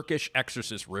Google Turkish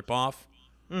Exorcist ripoff,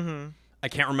 I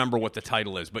can't remember what the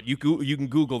title is, but you can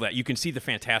Google that. You can see the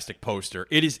fantastic poster.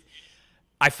 It is.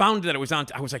 I found that it was on.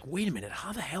 I was like, wait a minute,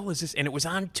 how the hell is this? And it was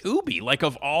on Tubi. Like,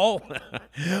 of all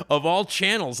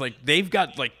channels, like, they've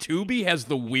got, like, Tubi has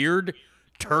the weird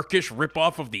Turkish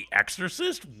ripoff of The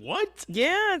Exorcist. What?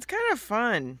 Yeah, it's kind of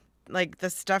fun. Like,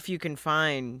 the stuff you can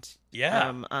find.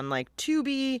 Yeah. On like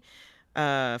Tubi,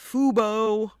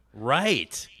 Fubo.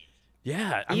 Right.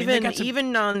 Yeah. I mean,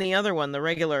 even on the other one, the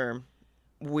regular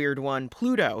weird one,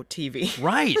 Pluto TV.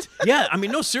 Right. Yeah. I mean,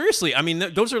 no, seriously. I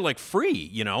mean, those are like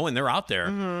free, and they're out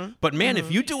there. But man,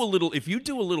 if you do a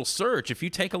little search, if you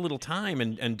take a little time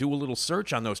and do a little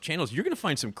search on those channels, you're going to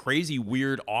find some crazy,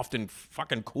 weird, often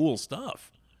fucking cool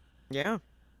stuff. Yeah.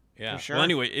 Yeah. For sure. Well,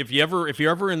 anyway, if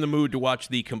you're ever in the mood to watch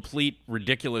the complete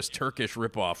ridiculous Turkish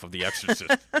ripoff of The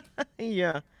Exorcist,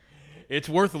 yeah, it's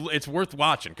worth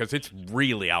watching because it's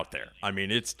really out there. I mean,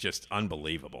 it's just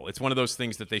unbelievable. It's one of those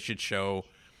things that they should show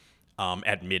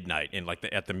at midnight in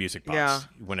at the music box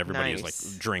when everybody is like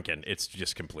drinking. It's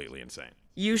just completely insane.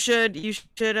 You should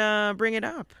bring it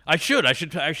up. I should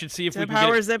see if we can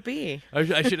powers that be.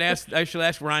 I should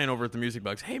ask Ryan over at the music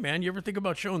box. Hey man, you ever think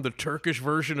about showing the Turkish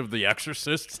version of The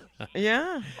Exorcist?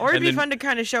 Yeah, or it'd be fun to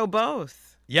kind of show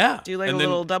both. Yeah, do like a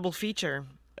little double feature.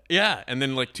 Yeah, and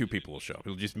then like 2 people will show up.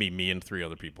 It'll just be me and 3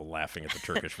 other people laughing at the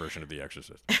Turkish version of The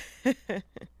Exorcist.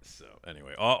 So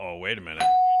anyway, wait a minute.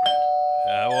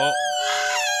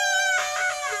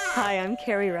 Hi, I'm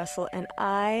Carrie Russell, and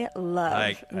I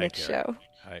love Nick's show.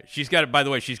 Hi. She's got it. By the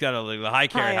way, she's got a hi,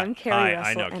 Carrie. Hi, I'm Carrie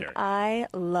Russell, I know, and Carrie. I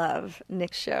love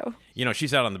Nick's show.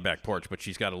 She's out on the back porch, but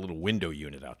she's got a little window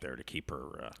unit out there to keep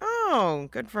her. Oh,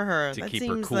 good for her. To that keep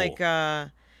seems her cool. like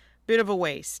a bit of a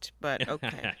waste, but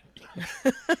okay.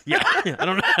 Yeah, I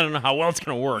don't know how well it's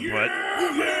gonna work, but.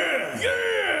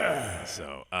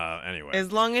 So anyway,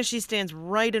 as long as she stands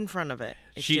right in front of it,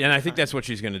 I think that's what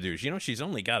she's going to do. She's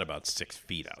only got about 6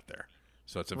 feet out there,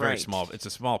 so it's a very small. It's a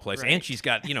small place, and she's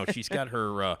got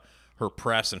her her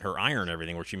press and her iron and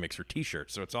everything where she makes her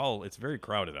t-shirts. So it's very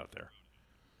crowded out there.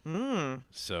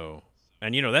 So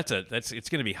and it's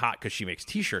going to be hot because she makes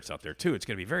t-shirts out there too. It's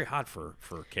going to be very hot for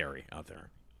Carrie out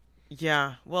there.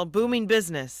 Yeah, well, booming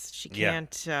business. She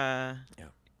can't.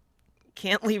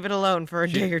 Can't leave it alone for a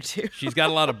day or two. She's got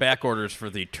a lot of back orders for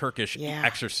the Turkish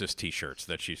Exorcist T-shirts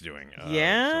that she's doing.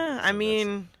 I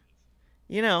mean,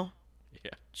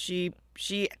 she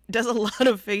does a lot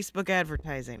of Facebook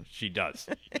advertising. She does.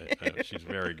 She's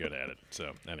very good at it.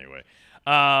 So anyway,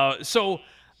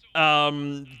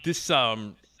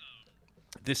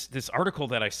 this article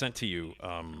that I sent to you,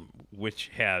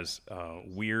 which has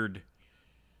weird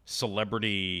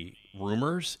celebrity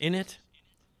rumors in it.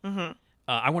 Mm-hmm.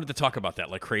 I wanted to talk about that,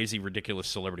 like crazy, ridiculous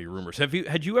celebrity rumors.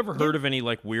 Had you ever heard of any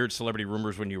like weird celebrity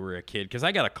rumors when you were a kid? Because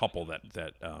I got a couple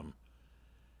that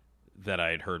I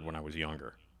had heard when I was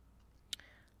younger.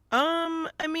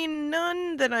 I mean,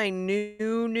 none that I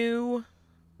knew,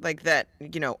 like that.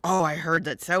 I heard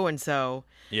that so and so.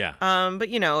 Yeah. But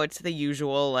it's the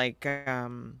usual, like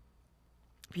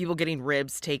people getting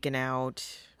ribs taken out.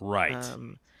 Right.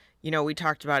 We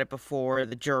talked about it before,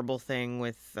 the gerbil thing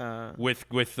with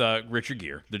Richard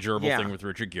Gere, the gerbil thing with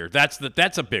Richard Gere.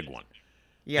 That's a big one.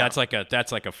 Yeah, that's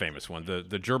like a famous one, the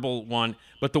gerbil one.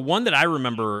 But the one that I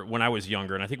remember when I was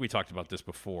younger, and I think we talked about this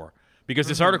before, because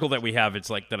this article that we have,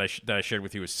 it's like that I shared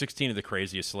with you, is 16 of the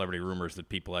craziest celebrity rumors that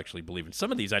people actually believe in.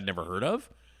 Some of these I'd never heard of,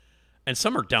 and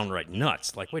some are downright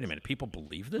nuts. Like, wait a minute, people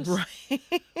believe this? Right.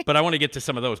 But I want to get to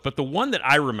some of those. But the one that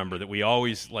I remember that we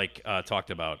always talked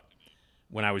about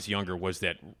when I was younger was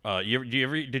that did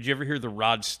you ever hear the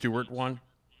Rod Stewart one?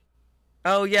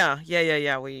 Oh yeah.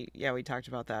 We talked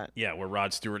about that. Yeah, where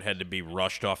Rod Stewart had to be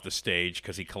rushed off the stage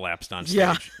because he collapsed on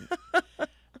stage. Yeah.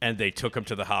 And they took him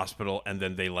to the hospital, and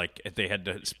then they had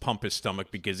to pump his stomach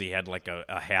because he had like a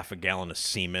half a gallon of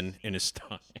semen in his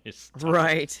stomach.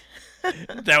 Right.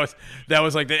 that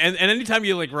was like that. And anytime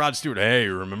you like Rod Stewart, hey,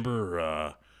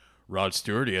 remember Rod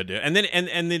Stewart, and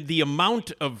then the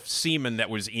amount of semen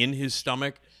that was in his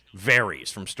stomach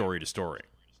varies from story to story.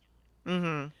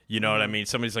 Mm-hmm. You know what I mean?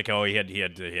 Somebody's like, oh, he had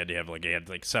to have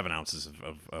like 7 ounces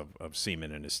of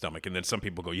semen in his stomach, and then some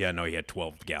people go, yeah, no, he had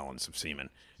 12 gallons of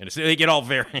semen, and they get all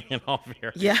very.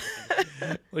 Yeah.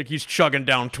 Like he's chugging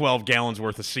down 12 gallons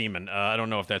worth of semen. I don't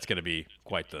know if that's going to be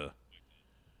quite the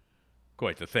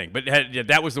thing, but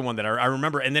that was the one that I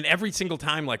remember. And then every single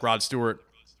time, like Rod Stewart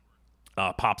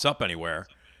pops up anywhere,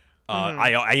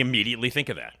 I immediately think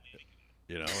of that.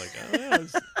 You know, like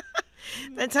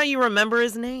that's how you remember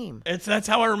his name. That's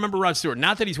how I remember Rod Stewart.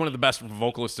 Not that he's one of the best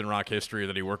vocalists in rock history, or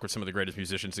that he worked with some of the greatest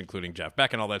musicians, including Jeff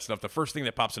Beck and all that stuff. The first thing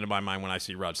that pops into my mind when I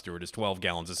see Rod Stewart is 12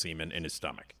 gallons of semen in his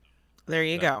stomach. There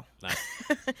you go.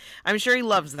 I'm sure he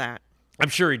loves that. I'm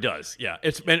sure he does. Yeah.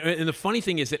 And the funny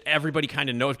thing is that everybody kind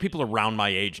of knows. People around my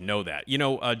age know that. You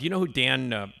know, do you know who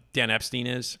Dan Epstein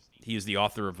is? He is the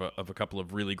author of a couple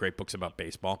of really great books about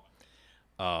baseball.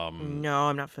 No,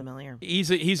 I'm not familiar.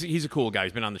 He's a cool guy.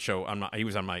 He's been on the show. He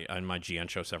was on my GN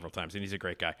show several times, and he's a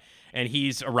great guy. And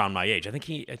he's around my age. I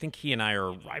think he and I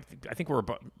are. I think we're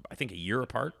about, a year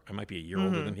apart. I might be a year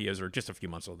older than he is, or just a few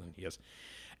months older than he is.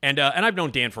 And I've known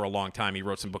Dan for a long time. He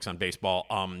wrote some books on baseball.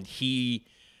 He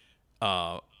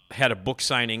had a book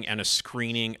signing and a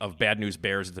screening of Bad News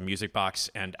Bears at the Music Box,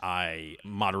 and I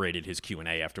moderated his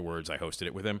Q&A afterwards. I hosted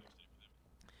it with him.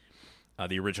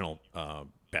 The original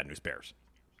Bad News Bears.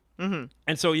 Mm-hmm.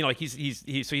 And so, you know, like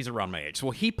he's around my age. So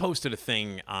he posted a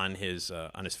thing on his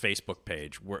Facebook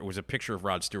page where it was a picture of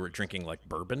Rod Stewart drinking like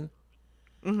bourbon.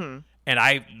 Mm-hmm.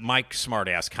 And my smart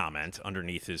ass comment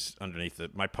underneath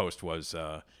my post was,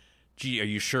 "Gee, are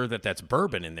you sure that that's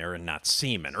bourbon in there and not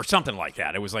semen or something like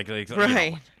that?" It was like right. You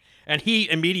know, and he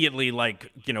immediately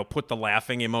put the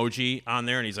laughing emoji on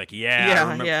there, and he's like,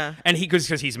 "Yeah, yeah." And because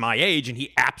he's my age, and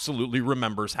he absolutely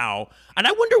remembers how. And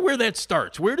I wonder where that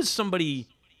starts. Where does somebody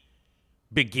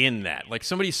begin that? Like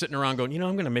somebody's sitting around going,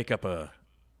 I'm going to make up a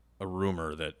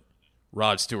rumor that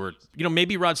Rod Stewart,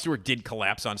 maybe Rod Stewart did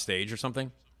collapse on stage or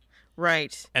something.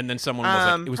 Right. And then someone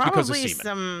was like, it was because of semen. Probably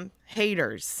some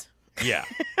haters. Yeah.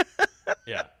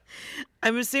 Yeah.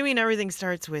 I'm assuming everything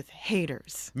starts with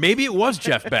haters. Maybe it was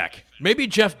Jeff Beck. Maybe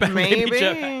Jeff Beck.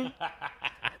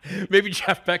 Maybe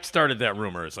Jeff Beck started that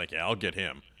rumor. It's like, yeah, I'll get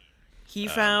him. He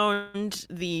found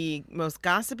the most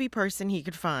gossipy person he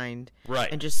could find. Right.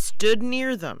 And just stood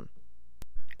near them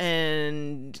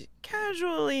and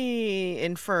casually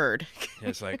inferred.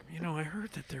 It's like, I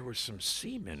heard that there was some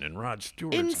semen in Rod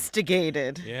Stewart's.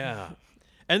 Instigated. Yeah.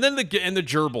 And then the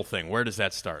gerbil thing, where does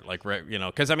that start? Like,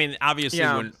 because,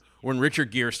 obviously when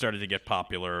Richard Gere started to get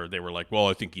popular, they were like, well,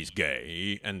 I think he's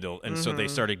gay. And so they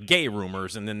started gay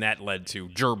rumors, and then that led to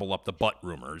gerbil up the butt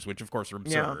rumors, which, of course, are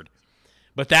absurd. Yeah.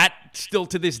 But that still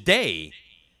to this day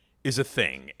is a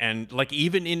thing. And like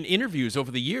even in interviews over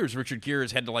the years, Richard Gere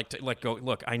has had to go,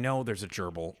 look, I know there's a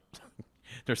gerbil.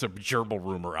 There's a gerbil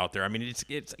rumor out there. I mean,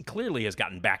 it's clearly has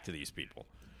gotten back to these people.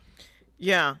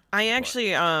 Yeah. I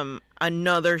actually,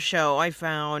 another show I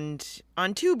found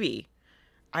on Tubi.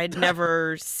 I'd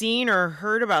never seen or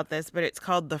heard about this, but it's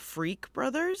called The Freak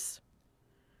Brothers.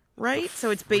 Right? So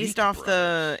it's based off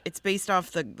that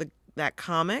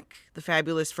comic, The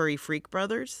Fabulous Furry Freak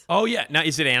Brothers. Oh yeah. Now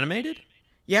is it animated?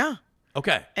 Yeah.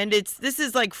 Okay. And this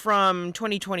is like from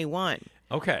 2021.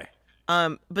 Okay.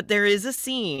 But there is a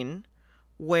scene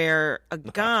where a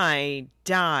guy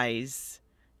dies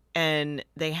and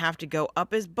they have to go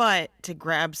up his butt to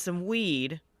grab some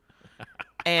weed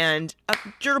and a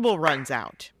gerbil runs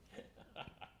out.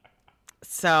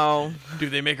 So do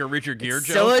they make a Richard Gere joke?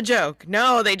 Still a joke.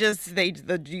 No, you just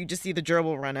see the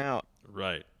gerbil run out.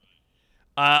 Right.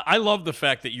 I love the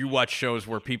fact that you watch shows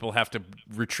where people have to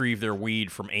retrieve their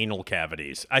weed from anal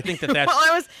cavities. I think that's.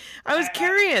 Well, I was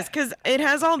curious because it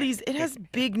has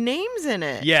big names in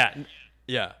it. Yeah,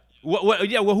 yeah.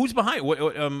 Well, who's behind?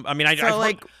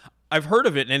 I've heard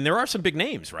of it, and there are some big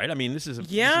names, right? I mean, this is.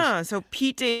 So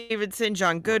Pete Davidson,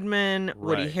 John Goodman,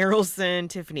 Right. Woody Harrelson,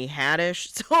 Tiffany Haddish.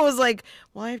 So I was like,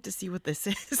 well, I have to see what this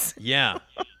is. Yeah,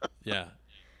 yeah.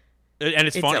 And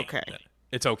it's funny. Okay.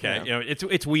 It's okay. Yeah.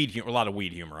 It's weed humor, a lot of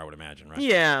weed humor, I would imagine, right?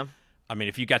 Yeah. I mean,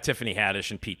 if you got Tiffany Haddish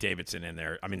and Pete Davidson in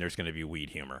there, there's going to be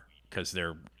weed humor because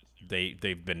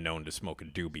they've been known to smoke a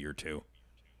doobie or two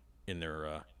in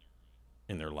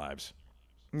their lives.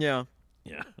 Yeah.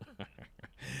 Yeah.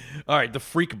 All right, The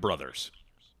Freak Brothers.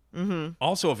 Mm-hmm.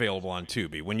 Also available on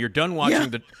Tubi. When you're done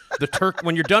watching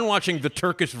when you're done watching the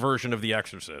Turkish version of The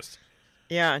Exorcist.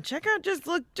 Yeah, check out. Just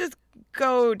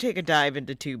go take a dive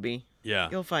into Tubi. Yeah,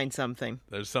 you'll find something.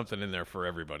 There's something in there for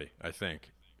everybody, I think.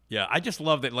 Yeah, I just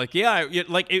love that.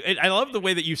 I love the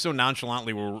way that you so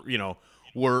nonchalantly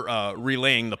were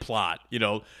relaying the plot.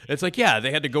 It's like, yeah,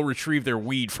 they had to go retrieve their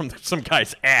weed from some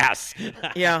guy's ass.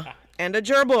 Yeah, And a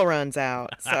gerbil runs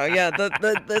out. So yeah,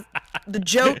 the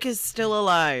joke is still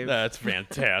alive. That's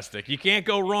fantastic. You can't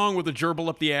go wrong with a gerbil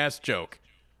up the ass joke.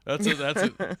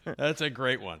 That's a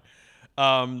great one.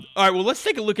 All right, well, let's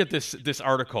take a look at this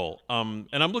article. And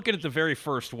I'm looking at the very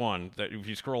first one. That if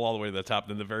you scroll all the way to the top,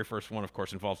 then the very first one, of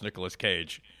course, involves Nicolas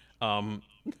Cage.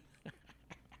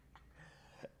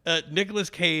 Nicolas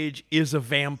Cage is a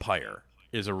vampire,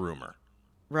 is a rumor.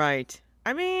 Right.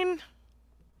 I mean,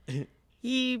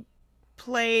 he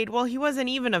played. Well, he wasn't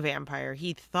even a vampire.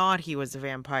 He thought he was a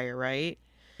vampire, right?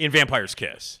 In Vampire's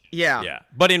Kiss. Yeah.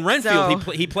 But in Renfield,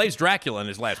 he plays Dracula in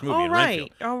his last movie. In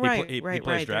Renfield. Oh, right. He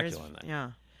plays Dracula in that.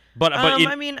 Yeah. But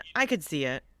I mean, I could see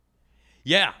it.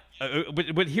 Yeah.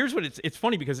 But here's what it's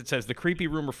funny because it says the creepy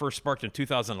rumor first sparked in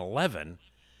 2011.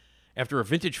 After a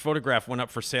vintage photograph went up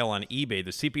for sale on eBay,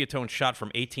 the sepia-tone shot from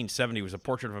 1870 was a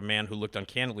portrait of a man who looked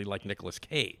uncannily like Nicolas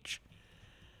Cage.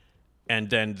 And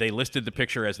then they listed the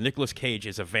picture as Nicolas Cage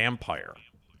is a vampire.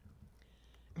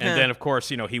 And then, of course,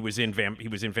 he was in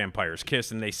Vampire's Kiss,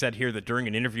 and they said here that during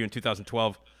an interview in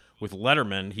 2012 with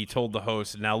Letterman, he told the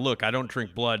host, "Now look, I don't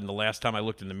drink blood, and the last time I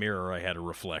looked in the mirror, I had a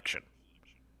reflection."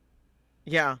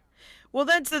 Yeah. Well,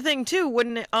 that's the thing, too,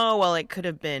 wouldn't it? Oh, well, it could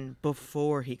have been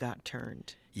before he got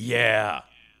turned. Yeah.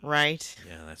 Right?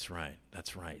 Yeah, that's right.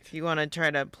 If you want to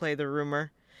try to play the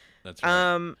rumor. That's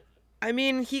right. I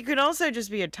mean, he could also just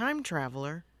be a time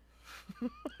traveler.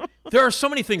 There are so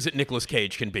many things that Nicolas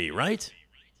Cage can be, right?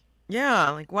 Yeah,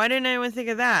 like, why didn't anyone think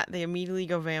of that? They immediately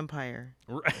go vampire.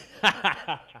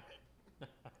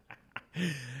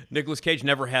 Nicolas Cage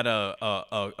never had a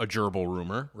gerbil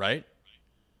rumor, right?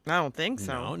 I don't think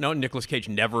so. No, Nicolas Cage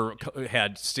never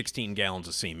had 16 gallons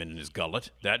of semen in his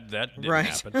gullet. That didn't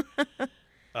happen.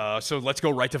 So let's go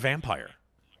right to vampire.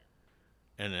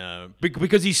 And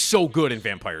because he's so good in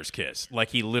Vampire's Kiss. Like,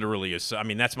 he literally is. I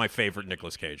mean, that's my favorite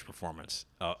Nicolas Cage performance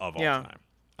of all time.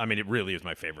 I mean, it really is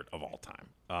my favorite of all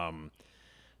time.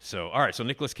 So, all right, so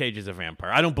Nicolas Cage is a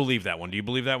vampire. I don't believe that one. Do you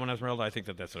believe that one, Esmeralda? I think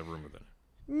that's a rumor then.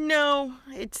 No,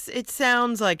 it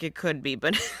sounds like it could be,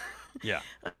 but yeah,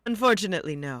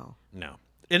 unfortunately, no. No.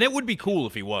 And it would be cool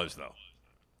if he was, though.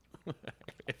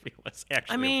 If he was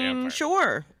actually a vampire.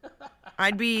 Sure.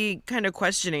 I'd be kind of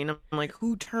questioning. I'm like,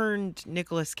 who turned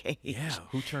Nicolas Cage? Yeah,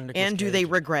 who turned Nicolas Cage? And do they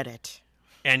regret it?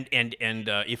 And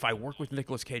if I work with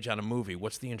Nicolas Cage on a movie,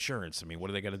 what's the insurance? I mean, what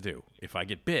are they going to do? If I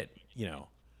get bit,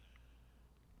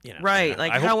 Right.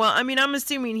 Like, how well? I mean, I'm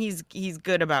assuming he's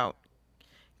good about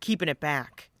keeping it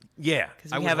back. Yeah.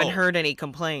 Because we haven't heard any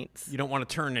complaints. You don't want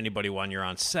to turn anybody when you're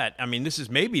on set. I mean, this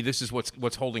is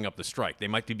what's holding up the strike. They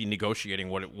might be negotiating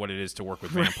what it is to work with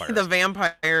vampires. The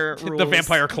vampire rules. The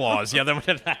vampire claws. Yeah,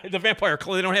 the vampire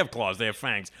claws. They don't have claws. They have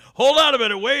fangs. Hold on a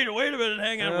minute. Wait a minute.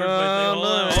 Hang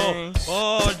on.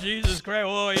 Oh, Jesus Christ.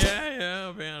 Oh,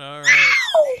 yeah, man. All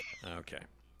right. Okay.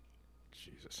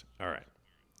 Jesus. All right.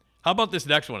 How about this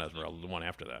next one, Esmeralda, the one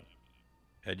after that?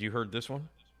 Had you heard this one?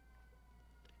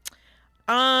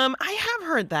 I have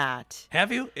heard that.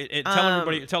 Have you?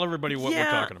 Tell everybody what we're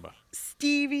talking about.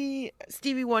 Stevie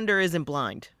Wonder isn't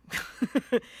blind.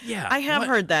 Yeah. I have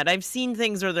heard that. I've seen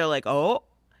things where they're like, oh,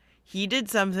 he did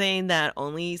something that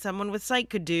only someone with sight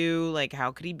could do. Like,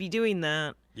 how could he be doing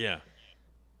that? Yeah.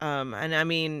 And I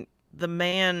mean, the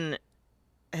man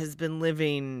has been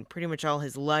living pretty much all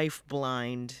his life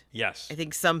blind. Yes. I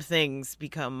think some things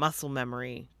become muscle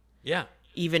memory. Yeah.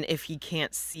 Even if he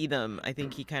can't see them, I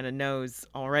think he kind of knows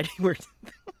already where.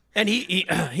 And he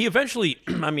eventually,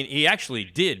 I mean, he actually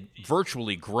did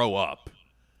virtually grow up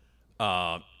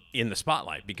in the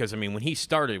spotlight because, I mean, when he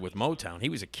started with Motown, he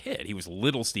was a kid. He was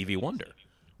little Stevie Wonder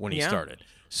when he started.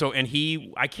 So, and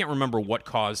I can't remember what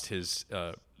caused his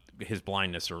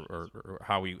blindness or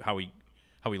how he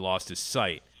lost his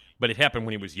sight, but it happened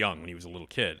when he was young, when he was a little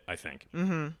kid, I think.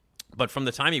 Mm-hmm. But from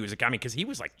the time he was because he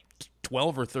was like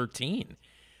 12 or 13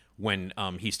 when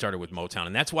he started with Motown,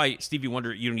 and that's why Stevie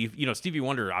Wonder, Stevie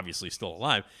Wonder obviously is still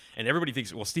alive, and everybody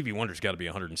thinks, well, Stevie Wonder's got to be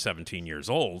 117 years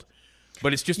old,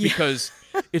 but it's just because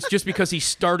he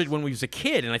started when he was a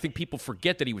kid, and I think people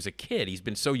forget that he was a kid. He's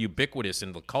been so ubiquitous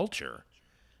in the culture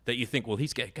that you think, well,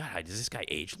 is this guy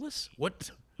ageless?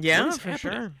 What? Yeah, what is for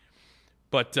happening? sure.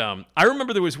 But I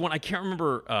remember there was one, I can't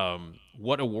remember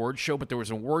what award show, but there was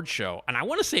an award show, and I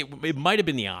want to say it might have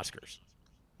been the Oscars.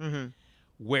 Mm-hmm.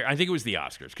 Where I think it was the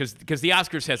Oscars, because the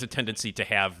Oscars has a tendency to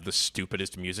have the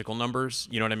stupidest musical numbers,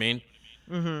 you know what I mean?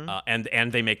 Mm-hmm.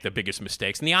 And they make the biggest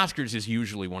mistakes. And the Oscars is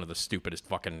usually one of the stupidest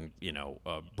fucking,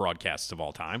 broadcasts of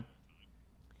all time.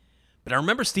 But I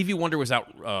remember Stevie Wonder was out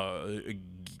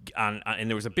and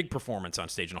there was a big performance on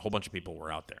stage, and a whole bunch of people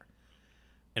were out there.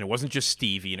 And it wasn't just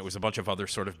Stevie, and it was a bunch of other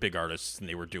sort of big artists, and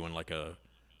they were doing like a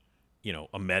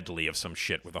a medley of some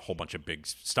shit with a whole bunch of big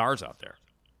stars out there.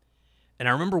 And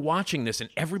I remember watching this,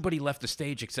 and everybody left the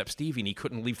stage except Stevie, and he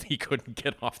couldn't leave. He couldn't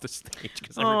get off the stage.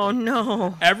 Oh,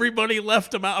 no. Everybody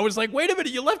left him out. I was like, wait a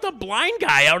minute, you left a blind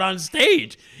guy out on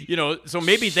stage. So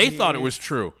maybe they thought it was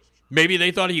true. Maybe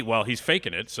they thought he's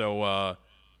faking it. So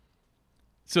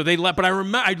they left. But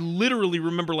I literally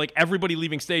remember like everybody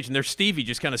leaving stage, and there's Stevie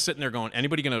just kind of sitting there going,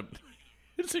 anybody going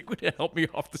to help me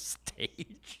off the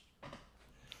stage?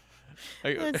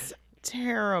 It's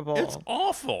terrible. It's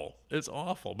awful. It's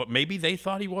awful. But maybe they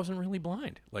thought he wasn't really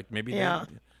blind. Like maybe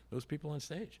those people on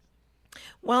stage.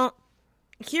 Well,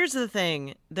 here's the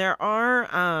thing. There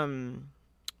are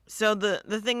so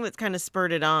the thing that's kind of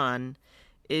spurred it on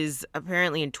is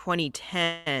apparently in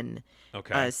 2010.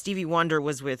 Okay. Stevie Wonder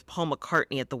was with Paul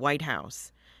McCartney at the White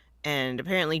House, and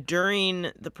apparently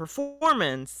during the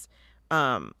performance,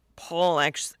 Paul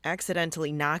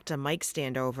accidentally knocked a mic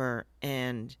stand over,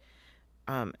 and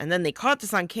then they caught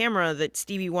this on camera that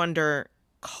Stevie Wonder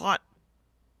caught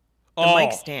the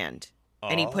mic stand.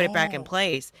 And he put it back in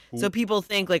place. So people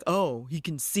think like, oh, he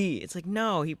can see. It's like,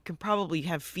 no, he can probably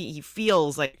have he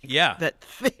feels like that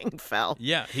thing fell.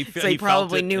 Yeah. So he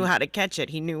probably knew how to catch it.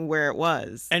 He knew where it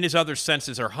was. And his other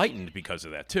senses are heightened because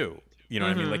of that too. You know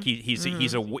what I mean? Like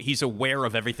he's aware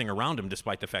of everything around him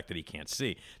despite the fact that he can't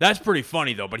see. That's pretty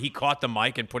funny though, but he caught the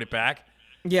mic and put it back.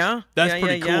 Yeah. That's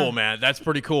pretty cool, man. That's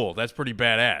pretty cool. That's pretty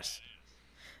badass.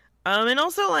 And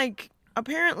also like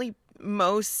apparently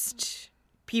most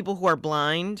people who are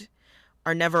blind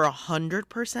are never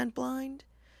 100% blind.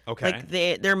 Okay. Like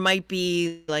there might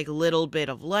be like a little bit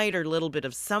of light or a little bit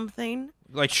of something.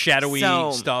 Like shadowy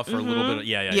stuff or a little bit of,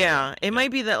 yeah. It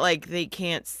might be that like they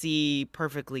can't see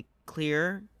perfectly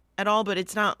clear at all, but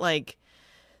it's not like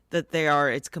that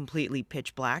it's completely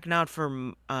pitch black. Not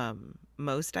for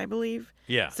most, I believe.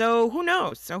 Yeah. So who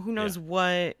knows? Who knows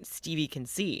what Stevie can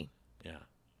see? Yeah.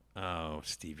 Oh,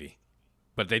 Stevie.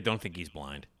 But they don't think he's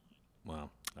blind.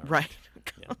 Well. Right.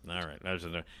 Yeah. All right.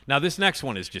 Now, this next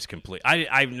one is just complete.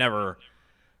 I've never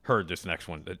heard this next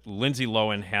one. That Lindsay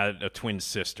Lohan had a twin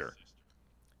sister.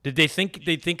 Did they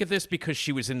think of this because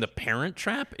she was in The Parent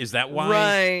Trap? Is that why?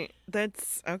 Right.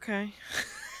 That's okay.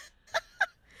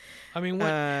 I mean,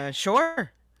 what?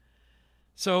 Sure.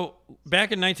 So,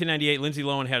 back in 1998, Lindsay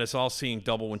Lohan had us all seeing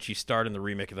double when she starred in the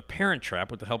remake of The Parent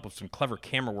Trap. With the help of some clever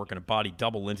camera work and a body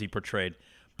double, Lindsay portrayed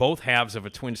both halves of a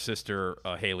twin sister,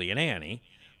 Haley and Annie.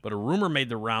 But a rumor made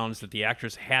the rounds that the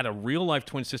actress had a real-life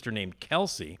twin sister named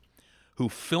Kelsey, who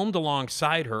filmed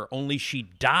alongside her, only she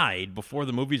died before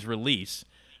the movie's release,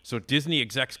 so Disney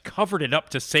execs covered it up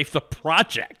to save the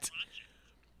project.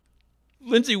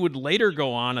 Lindsay would later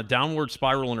go on a downward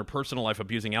spiral in her personal life,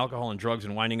 abusing alcohol and drugs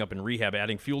and winding up in rehab,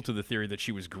 adding fuel to the theory that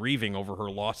she was grieving over her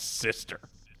lost sister.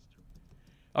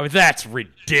 I mean, that's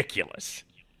ridiculous.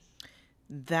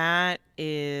 That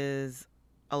is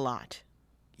a lot.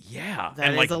 Yeah.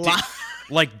 That is a lot.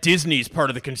 Like Disney's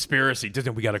part of the conspiracy.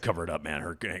 Disney, we got to cover it up,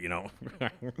 man.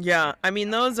 Yeah. I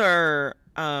mean, those are,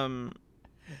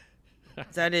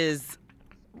 that is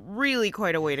really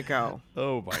quite a way to go.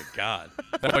 Oh my God.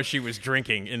 That's why she was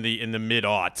drinking in the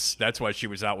mid-aughts. That's why she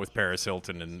was out with Paris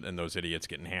Hilton and those idiots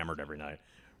getting hammered every night,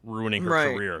 ruining her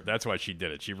career. That's why she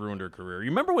did it. She ruined her career. You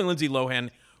remember when Lindsay Lohan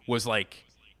was like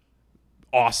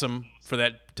awesome for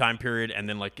that time period, and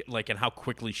then like and how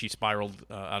quickly she spiraled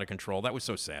out of control? That was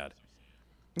so sad.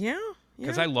 Yeah.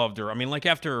 Because I loved her. I mean, like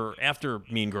after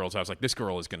Mean Girls, I was like, this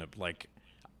girl is gonna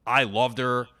I loved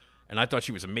her, and I thought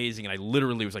she was amazing, and I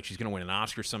literally was like, she's gonna win an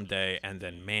Oscar someday. And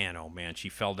then, man, oh man, she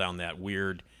fell down that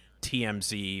weird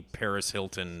TMZ Paris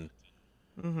Hilton.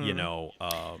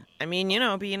 I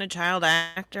mean, being a child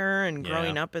actor and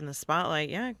growing up in the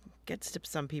spotlight, gets to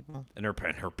some people. And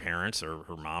her parents, or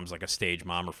her mom's like a stage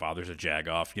mom, her father's a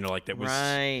jagoff, like that was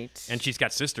right. And she's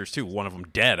got sisters too. One of them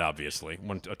dead, obviously.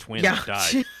 A twin that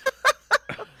died.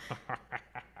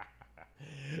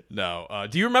 No.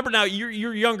 Do you remember now?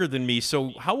 You're younger than me.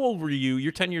 So how old were you?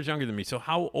 You're 10 years younger than me. So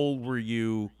how old were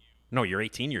you? No, you're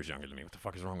 18 years younger than me. What the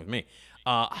fuck is wrong with me?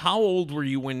 How old were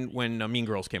you when Mean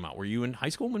Girls came out? Were you in high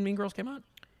school when Mean Girls came out?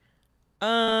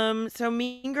 So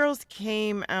Mean Girls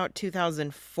came out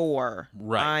 2004.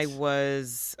 Right. I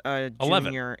was a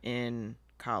junior in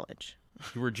college.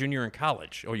 You were a junior in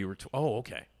college. Oh, you were.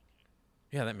 Okay.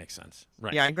 Yeah, that makes sense.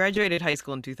 Right. Yeah, I graduated high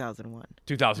school in 2001.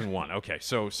 2001. Okay.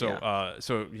 So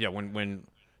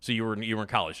you were in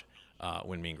college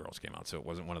when Mean Girls came out. So it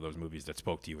wasn't one of those movies that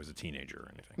spoke to you as a teenager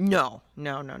or anything. No.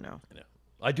 Yeah.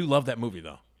 I do love that movie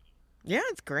though. Yeah,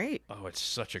 it's great. Oh, it's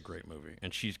such a great movie,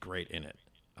 and she's great in it.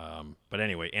 But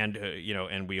anyway, and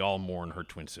and we all mourn her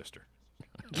twin sister.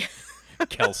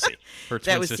 Kelsey. Her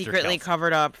twin That was sister, secretly Kelsey.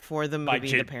 covered up for the movie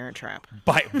J- The Parent Trap.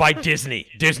 By Disney.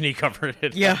 Disney covered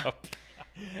it up.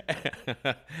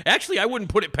 Actually, I wouldn't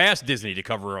put it past Disney to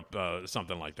cover up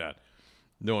something like that.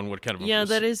 Knowing what kind of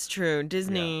that is true.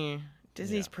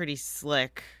 Disney's pretty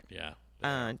slick. Yeah.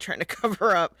 Trying to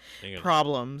cover up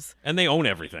problems. And they own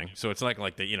everything, so it's like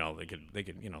they could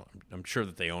I'm sure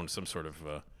that they own some sort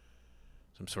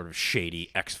of shady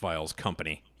X-Files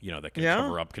company, that can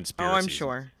cover up conspiracies. Oh, I'm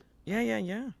sure. Yeah.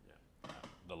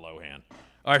 The Lohan.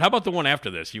 All right, how about the one after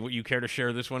this? You care to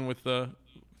share this one with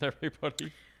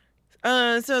everybody?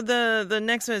 So the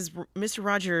next one is Mr.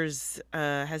 Rogers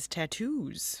has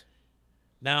tattoos.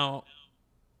 Now,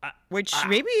 which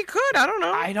maybe he could. I don't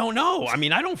know. I don't know. I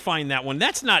mean, I don't find that one.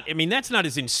 That's not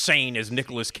as insane as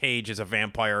Nicolas Cage as a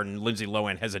vampire and Lindsay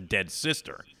Lohan has a dead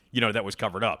sister. That was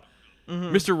covered up.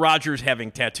 Mm-hmm. Mr. Rogers having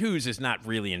tattoos is not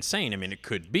really insane. I mean, it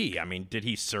could be. I mean, did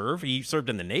he serve? He served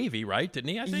in the Navy, right?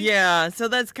 Didn't he? I think. Yeah. So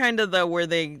that's kind of where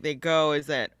they go is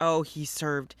that he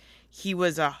served. He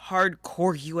was a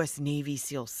hardcore U.S. Navy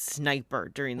SEAL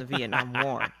sniper during the Vietnam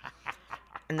War,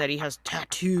 and that he has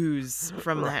tattoos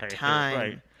from that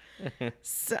time. Right.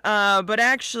 So, but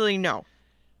actually, no.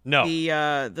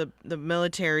 The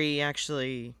military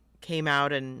actually came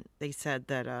out and they said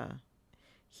that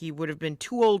he would have been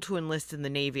too old to enlist in the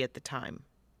Navy at the time.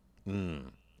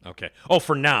 Okay. Oh,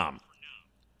 for Nam.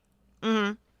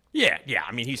 Mm-hmm. Yeah.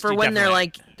 I mean, he's for when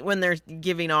they're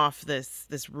giving off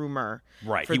this rumor.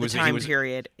 Right. For time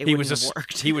period, it wouldn't have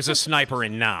worked. He was a sniper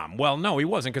in Nam. Well, no, he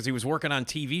wasn't because he was working on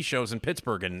TV shows in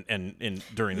Pittsburgh and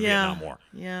during the Vietnam War.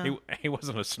 Yeah. He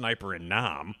wasn't a sniper in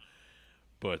Nam.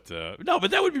 But no, but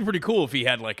that would be pretty cool if he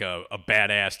had like a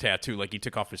badass tattoo, like he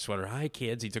took off his sweater. Hi,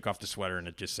 kids. He took off the sweater and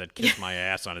it just said "kiss my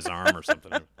ass" on his arm or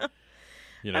something.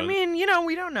 I mean,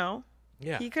 we don't know.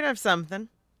 Yeah. He could have something.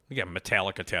 He got a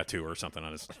Metallica tattoo or something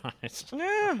on his.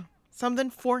 Yeah,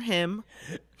 something for him.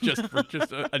 just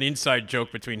an inside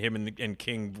joke between him and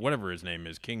King, whatever his name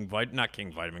is. Not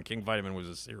King Vitamin. King Vitamin was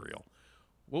a cereal.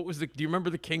 What was do you remember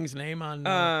the King's name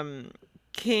on?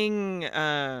 King.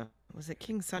 Was it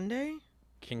King Sunday?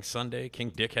 King Sunday, King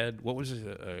Dickhead. What was his?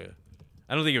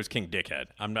 I don't think it was King Dickhead.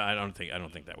 I don't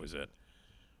think that was it.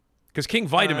 Because King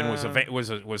Vitamin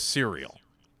was cereal.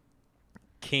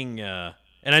 King.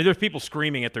 And there's people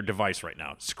screaming at their device right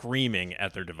now.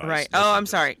 Right. Oh, I'm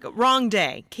sorry. Wrong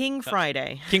day. King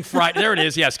Friday. King Friday. There it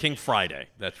is. Yes, King Friday.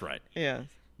 That's right. Yeah.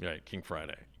 Right, King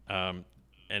Friday. And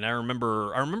I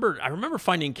remember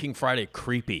finding King Friday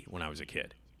creepy when I was a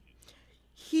kid.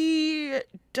 He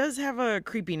does have a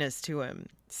creepiness to him.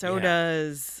 So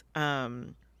does I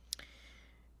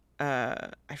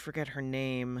forget her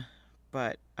name,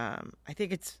 but I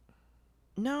think it's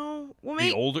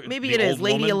maybe it is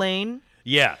Lady woman? Elaine.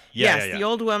 Yeah. Yes, the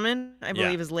old woman, I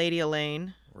believe, is Lady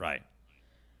Elaine. Right.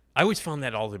 I always found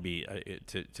that all to be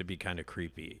kind of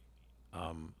creepy.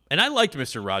 And I liked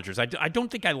Mr. Rogers. I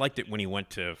don't think I liked it when he went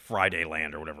to Friday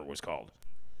Land or whatever it was called.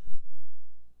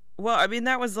 Well, I mean,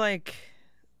 that was like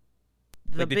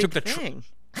the big thing.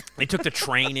 They took the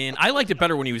train in. I liked it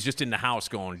better when he was just in the house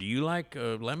going, "Do you like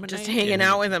lemonade?" Just hanging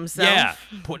out with himself. Yeah,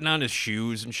 putting on his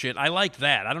shoes and shit. I liked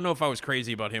that. I don't know if I was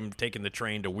crazy about him taking the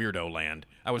train to Weirdo Land.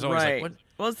 I was always like, "What?"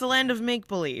 Well, it's the land of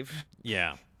make-believe.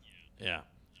 Yeah.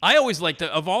 I always liked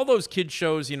of all those kid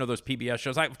shows, those PBS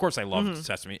shows. Of course, I loved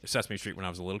Sesame Street when I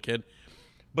was a little kid.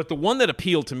 But the one that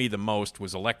appealed to me the most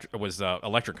was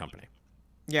Electric Company.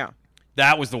 Yeah.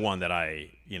 That was the one that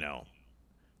I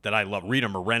love. Rita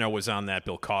Moreno was on that.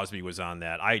 Bill Cosby was on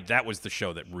that. That was the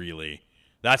show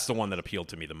that's the one that appealed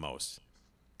to me the most.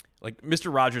 Like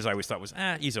Mr. Rogers, I always thought was,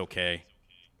 he's okay.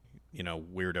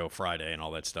 Weirdo Friday and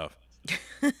all that stuff.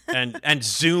 and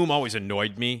Zoom always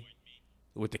annoyed me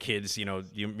with the kids. You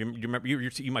remember,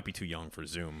 you might be too young for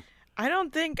Zoom. I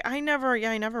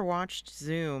never watched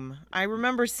Zoom. I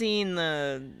remember seeing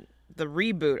the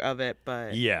reboot of it,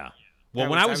 but yeah. Well,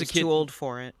 when I was a kid, too old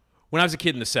for it. When I was a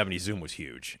kid in the 70s, Zoom was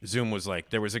huge. Zoom was like,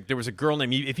 there was a girl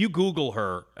named, if you Google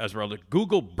her, Esmeralda,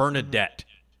 Google Bernadette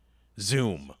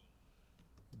Zoom.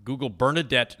 Google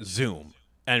Bernadette Zoom.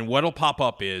 And what'll pop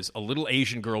up is a little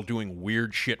Asian girl doing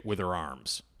weird shit with her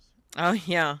arms. Oh,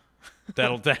 yeah.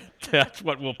 That's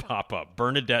what will pop up.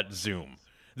 Bernadette Zoom.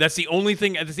 That's the only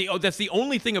thing. That's the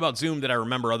only thing about Zoom that I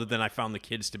remember, other than I found the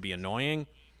kids to be annoying.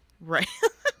 Right.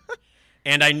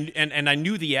 and I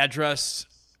knew the address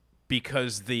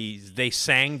because they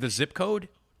sang the zip code.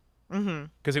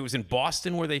 Because it was in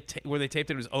Boston where they taped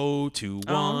it. It was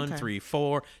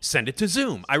 02134. Send it to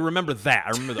Zoom. I remember that.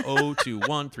 I remember the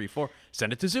 02134.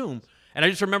 Send it to Zoom. And I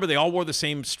just remember they all wore the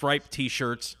same striped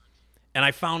T-shirts. And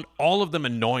I found all of them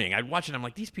annoying. I'd watch it, and I'm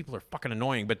like, these people are fucking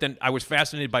annoying. But then I was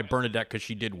fascinated by Bernadette because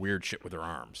she did weird shit with her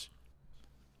arms.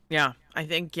 Yeah, I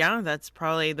think, that's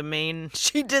probably the main...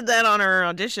 She did that on her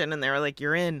audition, and they were like,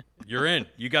 you're in. You're in.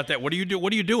 You got that. What are you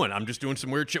doing? I'm just doing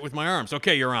some weird shit with my arms.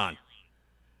 Okay, you're on.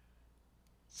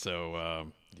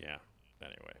 So, yeah.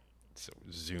 Anyway, so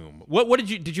Zoom. What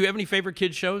did you have any favorite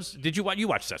kids shows? You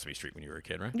watch Sesame Street when you were a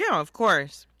kid, right? Yeah, of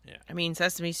course. Yeah. I mean,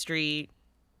 Sesame Street,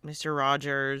 Mr.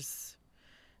 Rogers,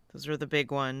 those were the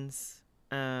big ones.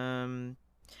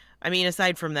 I mean,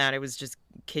 aside from that, it was just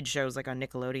kid shows like on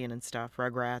Nickelodeon and stuff,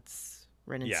 Rugrats,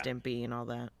 Ren and Stimpy, and all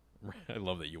that. I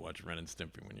love that you watched Ren and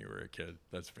Stimpy when you were a kid.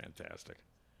 That's fantastic.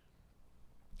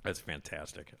 Ren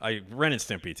and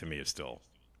Stimpy to me is still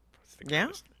the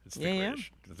greatest. It's the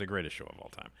greatest. It's the greatest show of all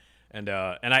time. And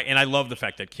I love the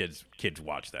fact that kids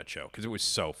watch that show because it was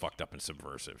so fucked up and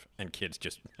subversive, and kids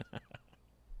just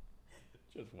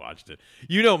watched it.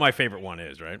 You know what my favorite one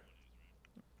is, right?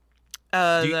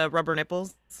 The rubber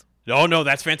nipples. Oh no,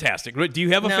 that's fantastic. Do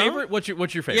you have a favorite? What's your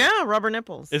favorite? Yeah, rubber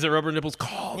nipples. Is it rubber nipples?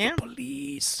 Call the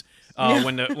police.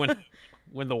 When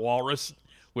the walrus,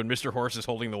 when Mr. Horse is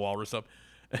holding the walrus up,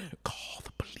 call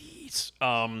the police.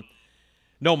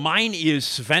 No, mine is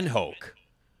Svenhoek.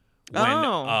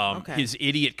 When his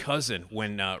idiot cousin,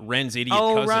 when Ren's idiot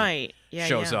cousin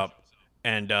shows up,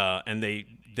 and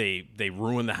they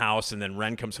ruin the house, and then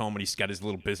Ren comes home and he's got his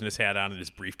little business hat on and his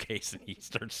briefcase, and he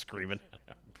starts screaming.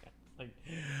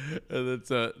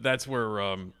 That's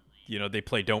where they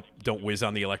play don't whiz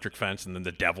on the electric fence, and then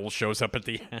the devil shows up at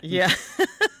the end. Yeah.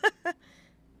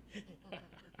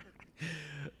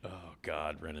 Oh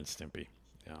God, Ren and Stimpy.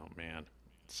 Oh man.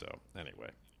 So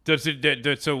anyway, do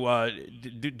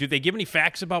they give any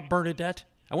facts about Bernadette?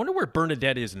 I wonder where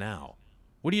Bernadette is now.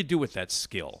 What do you do with that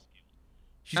skill?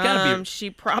 She's got to be. She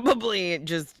probably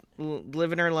just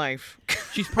living her life.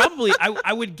 She's probably.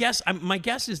 I would guess. My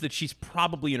guess is that she's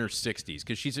probably in her 60s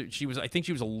because I think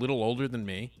she was a little older than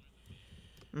me.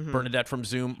 Mm-hmm. Bernadette from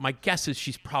Zoom. My guess is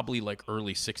she's probably like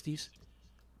early 60s.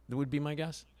 That would be my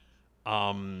guess.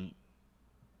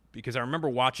 Because I remember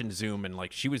watching Zoom and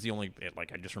like she was the only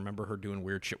I just remember her doing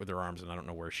weird shit with her arms, and I don't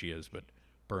know where she is, but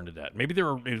Bernadette. Maybe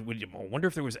I wonder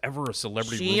if there was ever a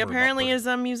celebrity. She apparently is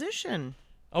a musician.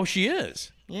 Oh, she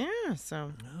is? Yeah,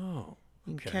 so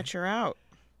you can catch her out.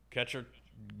 Catch her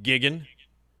gigging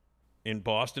in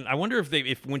Boston. I wonder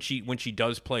if when she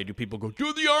does play, do people go,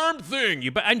 do the arm thing?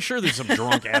 I'm sure there's some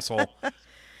drunk asshole.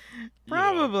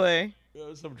 Probably.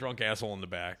 Some drunk asshole in the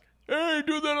back. Hey,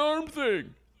 do that arm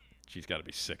thing. She's got to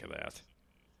be sick of that.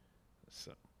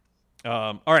 So,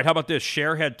 all right, how about this?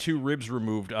 Cher had 2 ribs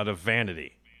removed out of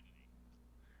vanity.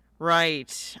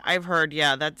 Right. I've heard,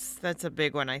 that's a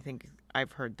big one. I think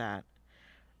I've heard that.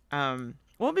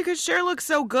 Well, because Cher looks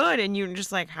so good, and you're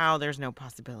just like, how? There's no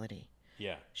possibility.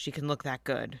 Yeah. She can look that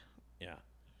good. Yeah.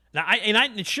 Now,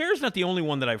 Cher's not the only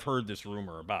one that I've heard this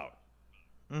rumor about.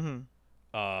 Mm-hmm.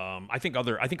 I think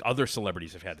other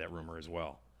celebrities have had that rumor as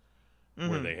well, mm-hmm.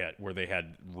 where they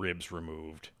had ribs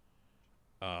removed.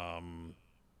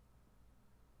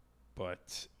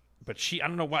 But she, I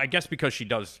don't know why. I guess because she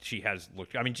has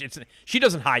looked. I mean, she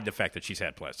doesn't hide the fact that she's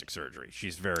had plastic surgery.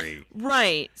 She's very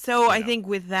right. So I think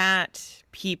with that,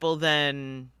 people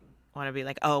then want to be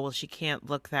like, oh, well, she can't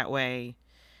look that way.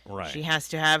 Right. She has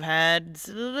to have had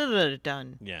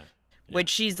done. Yeah. Which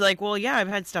she's like, well, yeah, I've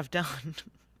had stuff done.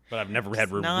 But I've never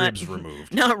had ribs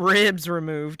removed. Not ribs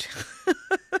removed.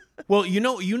 Well, you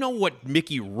know what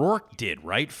Mickey Rourke did,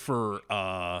 right? For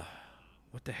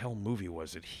what the hell movie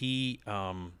was it? He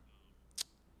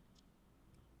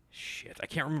shit, I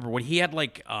can't remember what he had.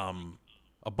 Like a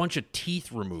bunch of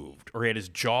teeth removed, or he had his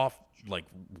jaw like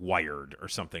wired or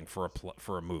something for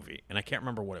a movie, and I can't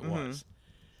remember what it was.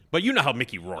 But you know how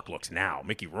Mickey Rourke looks now.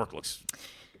 Mickey Rourke looks.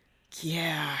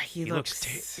 Yeah, he looks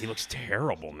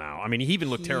terrible now. I mean, he even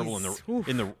looked terrible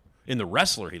in the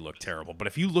Wrestler. He looked terrible. But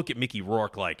if you look at Mickey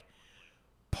Rourke, like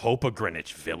Pope of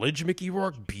Greenwich Village, Mickey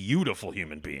Rourke, beautiful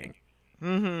human being.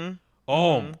 Mm-hmm.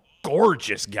 Oh,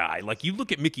 gorgeous guy. Like you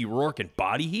look at Mickey Rourke in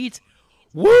Body Heat,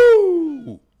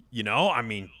 woo! You know, I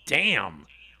mean, damn.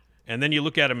 And then you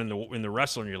look at him in the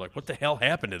Wrestler, and you're like, what the hell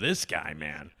happened to this guy,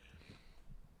 man?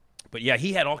 But yeah,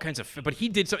 he had all kinds of. But he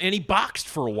did and he boxed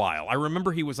for a while. I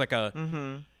remember he was like a.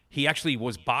 Mm-hmm. He actually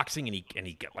was boxing, and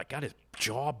he got his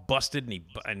jaw busted,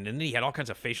 and then he had all kinds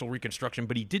of facial reconstruction.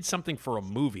 But he did something for a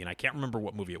movie, and I can't remember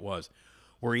what movie it was,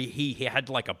 where he had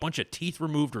like a bunch of teeth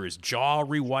removed or his jaw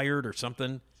rewired or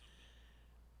something.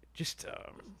 Just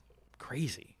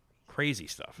crazy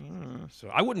stuff. So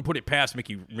I wouldn't put it past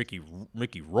Mickey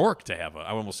Rourke to have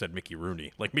I almost said Mickey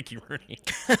Rooney, like Mickey Rooney.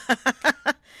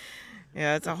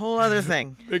 Yeah, it's a whole other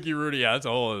thing. Mickey Rooney, yeah, that's a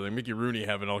whole other thing. Mickey Rooney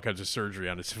having all kinds of surgery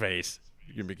on his face.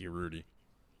 You're Mickey Rooney.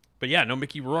 But yeah, no,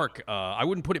 Mickey Rourke. I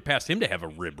wouldn't put it past him to have a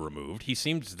rib removed. He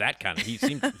seems that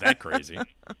crazy. I don't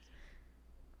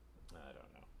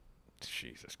know.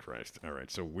 Jesus Christ. All right,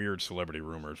 so weird celebrity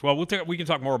rumors. Well, we can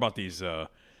talk more about these the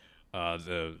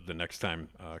next time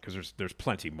because there's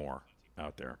plenty more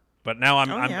out there. But now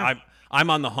I'm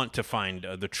on the hunt to find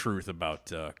the truth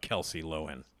about Kelsey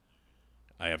Lohan.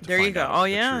 I have to. There find you go. out Oh the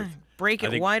yeah, truth. break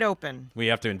it wide open. We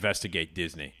have to investigate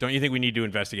Disney. Don't you think we need to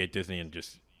investigate Disney and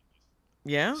just?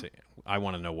 Yeah. Say, I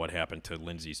want to know what happened to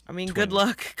Lindsay's. I mean, twin.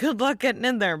 Good luck getting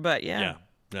in there, but yeah.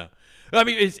 Yeah. I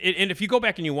mean, and if you go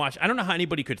back and you watch, I don't know how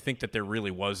anybody could think that there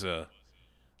really was a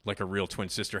real twin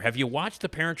sister. Have you watched The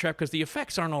Parent Trap? Because the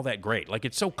effects aren't all that great. Like,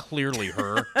 it's so clearly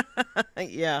her.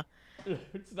 Yeah.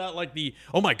 It's not like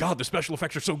oh my God, the special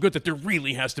effects are so good that there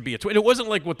really has to be a twin. It wasn't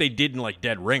like what they did in like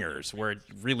Dead Ringers, where it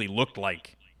really looked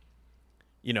like,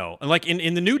 like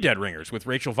in the new Dead Ringers with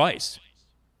Rachel Weisz.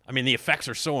 I mean, the effects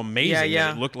are so amazing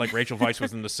that it looked like Rachel Weisz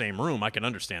was in the same room. I can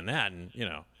understand that, and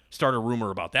start a rumor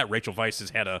about that. Rachel Weisz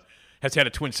has had a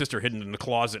twin sister hidden in the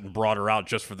closet and brought her out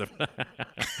just for the.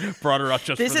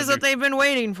 This is what they've been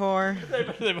waiting for.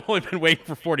 They've only been waiting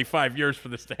for 45 years for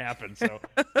this to happen. So.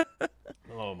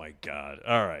 Oh my God!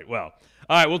 All right,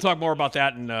 we'll talk more about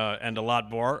that and a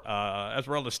lot more.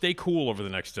 Esmeralda, stay cool over the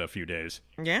next few days.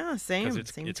 Yeah, same. Because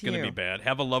it's going to be bad.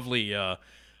 Have a lovely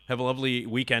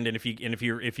weekend, and if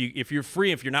you're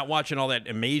free, if you're not watching all that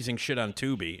amazing shit on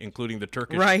Tubi, including the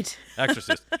Turkish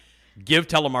Exorcist, give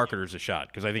telemarketers a shot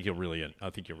because I think you'll really enjoy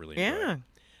it.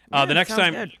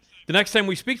 The next time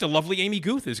we speak, the lovely Amy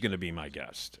Guth is going to be my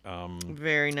guest.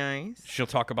 Very nice. She'll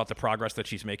talk about the progress that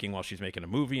she's making while she's making a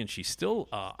movie, and she's still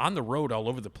on the road all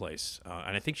over the place.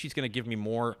 And I think she's going to give me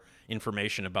more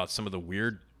information about some of the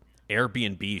weird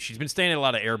Airbnbs. She's been staying at a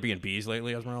lot of Airbnbs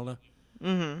lately, Esmeralda.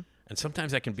 Mm-hmm. And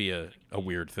sometimes that can be a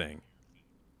weird thing.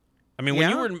 I mean,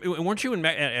 weren't you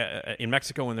in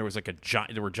Mexico when there was like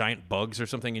there were giant bugs or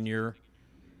something in your?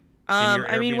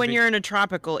 I mean, when you're in a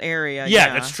tropical area.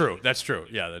 Yeah, that's true.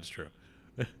 Yeah, that's true.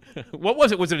 What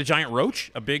was it? Was it a giant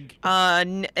roach? A big?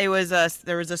 There was a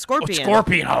scorpion.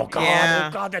 Scorpion. Oh God. Yeah.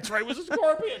 Oh God, that's right. It was a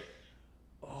scorpion.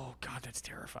 Oh God, that's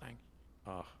terrifying.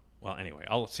 Oh, well, anyway,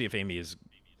 I'll see if Amy has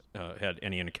had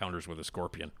any encounters with a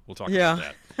scorpion. We'll talk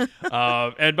about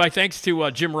that. And my thanks to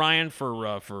Jim Ryan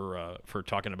for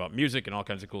talking about music and all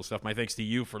kinds of cool stuff. My thanks to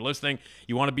you for listening.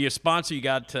 You want to be a sponsor? You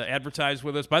got to advertise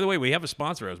with us. By the way, we have a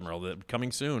sponsor, Esmeralda,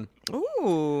 coming soon.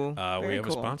 Ooh, we have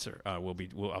a sponsor.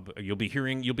 You'll be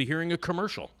hearing a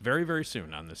commercial very, very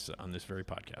soon on this very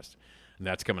podcast. And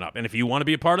that's coming up. And if you want to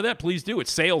be a part of that, please do.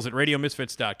 It's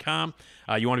sales@radiomisfits.com.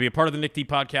 You want to be a part of the Nick D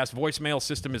Podcast voicemail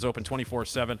system is open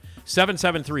 24/7,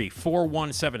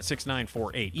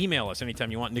 773-417-6948. Email us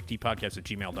anytime you want,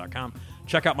 nickdpodcast@gmail.com.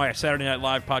 Check out my Saturday Night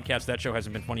Live podcast. That show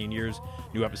hasn't been funny in years.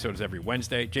 New episodes every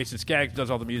Wednesday. Jason Skaggs does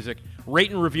all the music.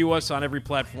 Rate and review us on every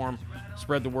platform.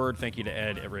 Spread the word. Thank you to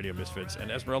Ed at Radio Misfits.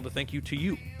 And Esmeralda, thank you to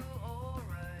you.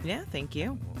 Yeah, thank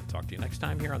you. We'll talk to you next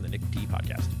time here on the Nick D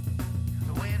Podcast.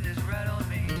 The wind is right on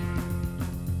me.